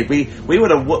definitely did. We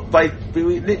would have.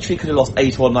 We literally could have lost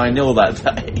 8 or 9-0 that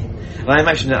day." And I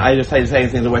imagine that I just say the same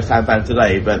thing to West Ham fans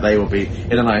today, but they will be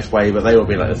in a nice way, but they will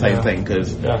be like the same thing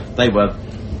because they were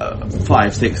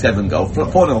 5, 6, 7 goal.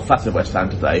 4-0 flattered West Ham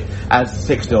today, as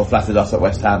 6-0 flattered us at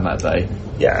West Ham that day.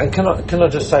 Yeah, and can I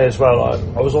just say as well,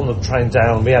 I was on the train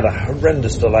down, we had a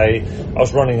horrendous delay. I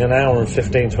was running an hour and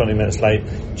 15, 20 minutes late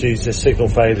due to signal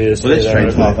failures. Well, this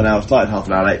train's started half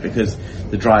an hour late because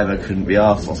the driver couldn't be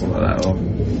arsed or something like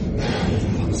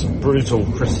that. That's brutal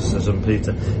criticism,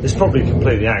 Peter. It's probably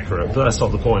completely accurate, but that's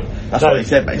not the point. That's what he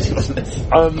said, basically, wasn't it?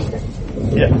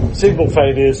 Yeah, signal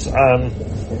failures,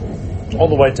 on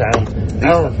the way down,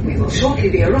 We will shortly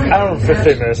be arriving hour and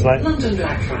 15 minutes late. London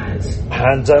Blackfriars.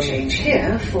 And Change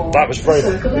here for that was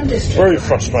Circle and District. very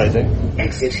frustrating.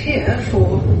 Exit here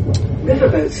for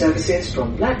riverboat services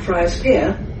from Blackfriars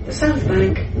Pier, the South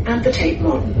Bank and the Tate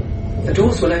Modern. The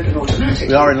doors will open automatically.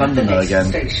 We are in London at the though next again.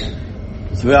 Station.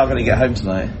 So we are going to get home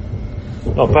tonight.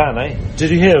 Not bad, eh?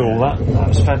 Did you hear all that? That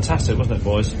was fantastic, wasn't it,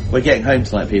 boys? We're getting home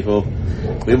tonight, people.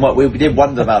 We did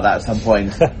wonder about that at some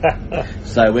point.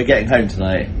 So we're getting home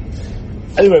tonight.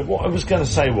 Anyway, what I was going to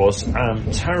say was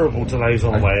terrible delays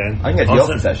on the way in. I can get to the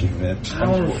office actually from here.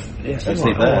 Yes, I can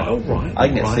sleep there. All right. I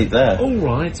can get to sleep there. All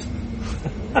right.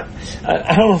 An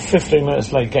hour and 15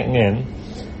 minutes late getting in.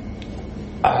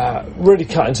 Really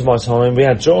cut into my time. We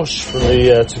had Josh from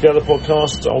the Together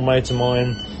podcast, old mate of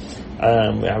mine.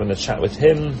 We're having a chat with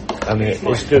him and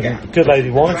his good lady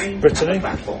wife, Brittany.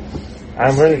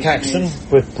 And we're in Caxton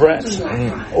with Brett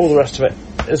and all the rest of it.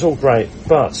 It's all great,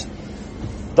 but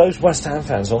those West Ham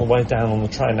fans on the way down on the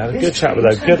train had a good chat with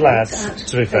them. Good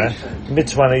lads, to be fair,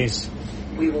 mid-20s,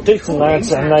 decent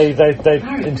lads, and they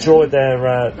enjoyed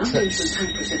their trips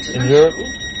in Europe.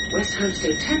 West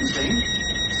Hampstead Thames Link,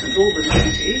 St Albans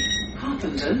City,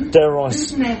 Harpenden, Dare I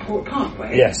Luton Airport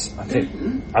Parkway. Yes,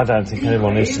 I don't think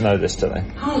anyone needs to know this, do they?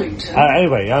 Harlington.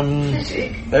 Anyway,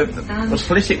 what's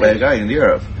Flitwick way of going in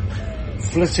Europe?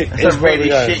 Flitwick It's is a really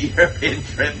where we go. shit European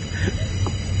trip.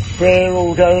 We're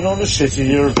all going on a shitty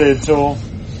European tour.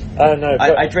 No,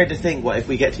 I dread to think what if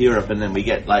we get to Europe and then we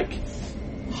get like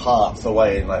Hearts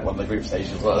away in like one of the group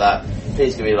stations like that.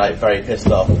 Pete's gonna be like very pissed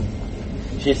off.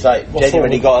 She's like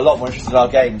genuinely got a lot more interest in our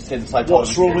games since I told her.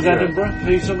 What's wrong with Edinburgh,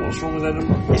 Peter? What's wrong with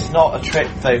Edinburgh? It's not a trip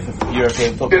though for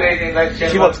European football. Good evening, ladies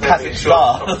and She wants gentlemen.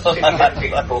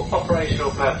 Kazakhstan. For operational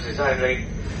purposes only.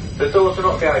 The doors will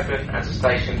not be open as the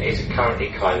station is currently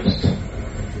closed.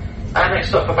 Our next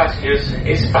stop for passengers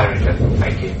is Farringdon.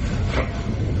 Thank you.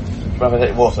 Have a bit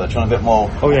of water, trying a bit more.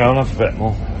 Oh yeah, I'll have a bit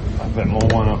more.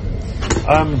 Why not?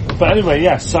 But anyway,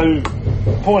 yeah. So,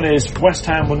 point is, West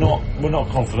Ham were not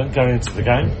confident going into the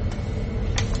game,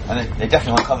 and they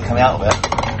definitely weren't confident coming out of it.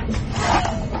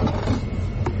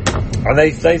 And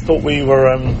they thought we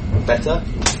were better.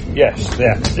 Yes,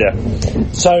 yeah.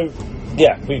 So,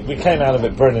 yeah, we came out of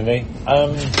it brilliantly.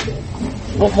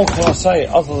 What more can I say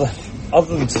other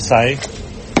than to say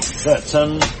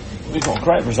that we got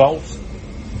great results.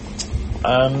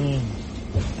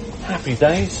 Happy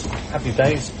days.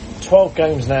 12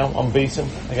 games now unbeaten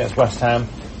against West Ham.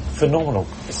 Phenomenal.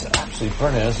 It's absolutely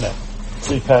brilliant, isn't it?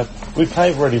 Superb. We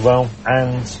played really well,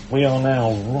 and we are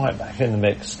now right back in the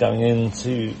mix going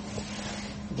into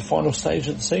the final stage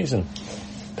of the season.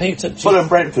 Peter, Fulham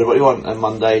Brentford, what do you want on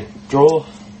Monday? Draw?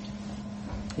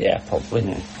 Yeah,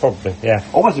 probably. Probably, yeah.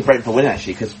 Almost a Brentford win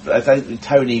actually, because I think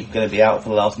Tony going to be out for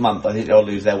the last month. I think they'll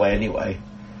lose their way anyway.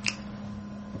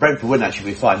 Brentford win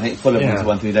actually be fine. I think Fulham is the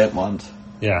one thing we don't want.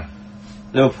 Yeah.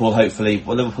 Liverpool, hopefully.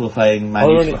 Well, Liverpool are playing Man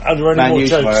U. Are there any more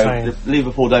jokes saying? If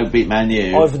Liverpool don't beat Man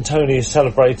U. Ivan Toney is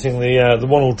celebrating the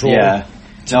 1-1 draw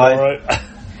tomorrow.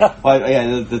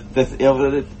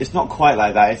 It's not quite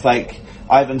like that. It's like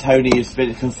Ivan Toney has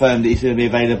been confirmed that he's going to be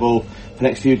available for the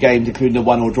next few games, including the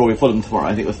 1-1 draw with Fulham tomorrow.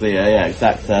 I think was the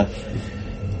exact.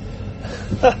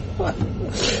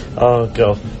 Oh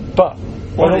god! But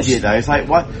what is it though? It's like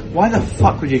why the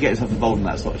fuck would you get yourself involved in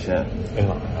that sort of shit?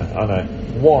 I know.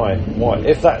 Why?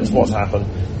 If that is what's happened,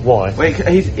 why? Well,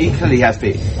 he clearly has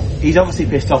been. He's obviously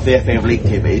pissed off the FA of League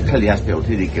team, but he clearly has been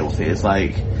really guilty. It's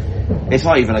like it's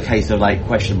not even a case of like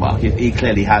question mark. He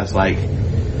clearly has like.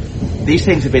 These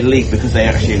things have been leaked because they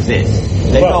actually exist.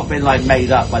 They've not been like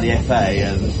made up by the FA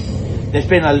and there's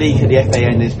been a leak at the FA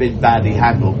and it's been badly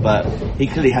handled, but he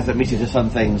clearly has admitted to some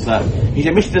things that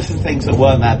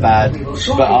weren't that bad,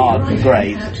 but aren't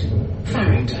great.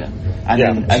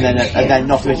 And then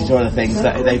not admitted to other things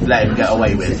that they've let him get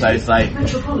away with. So it's like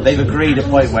they've agreed a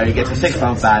point where he gets a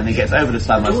 6-month ban and he gets over the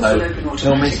summer, so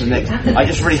he'll miss the next. I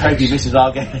just really hope he misses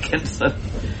our game against them.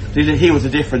 He was the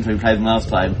difference when we played them last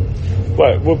time.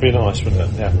 Well, it would be nice,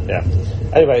 wouldn't it? Yeah.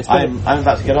 Anyway, I'm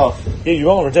about to get off. Yeah, you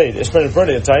are indeed. It's been a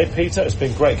brilliant day, Peter. It's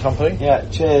been great company. Yeah,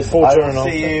 cheers. I will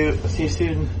see you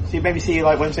soon. Maybe see you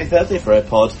like Wednesday, Thursday for a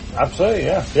pod. Absolutely,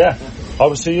 yeah. I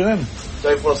will see you then.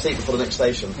 Don't fall asleep before the next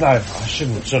station. No, I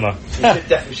shouldn't, shouldn't I? You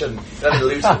definitely shouldn't. Let me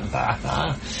lose him.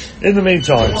 In the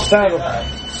meantime,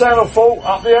 stand or fall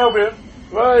up the Albion.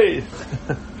 Right.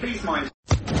 Please mind.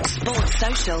 Sports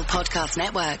Social Podcast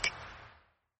Network.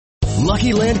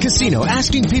 Lucky Land Casino,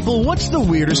 asking people, what's the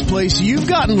weirdest place you've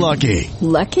gotten lucky?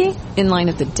 Lucky? In line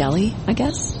at the deli, I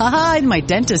guess? Aha, in my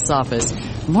dentist's office.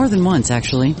 More than once,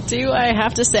 actually. Do I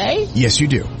have to say? Yes, you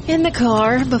do. In the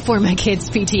car before my kids'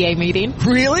 PTA meeting.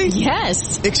 Really?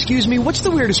 Yes. Excuse me, what's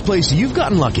the weirdest place you've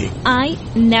gotten lucky? I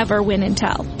never win and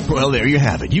tell. Well, there you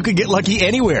have it. You can get lucky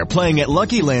anywhere, playing at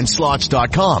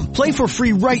LuckyLandSlots.com. Play for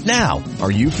free right now.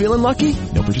 Are you feeling lucky?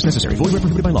 No purchase necessary. Void where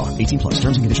prohibited by law. 18+. Terms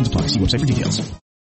and conditions apply. See website for details.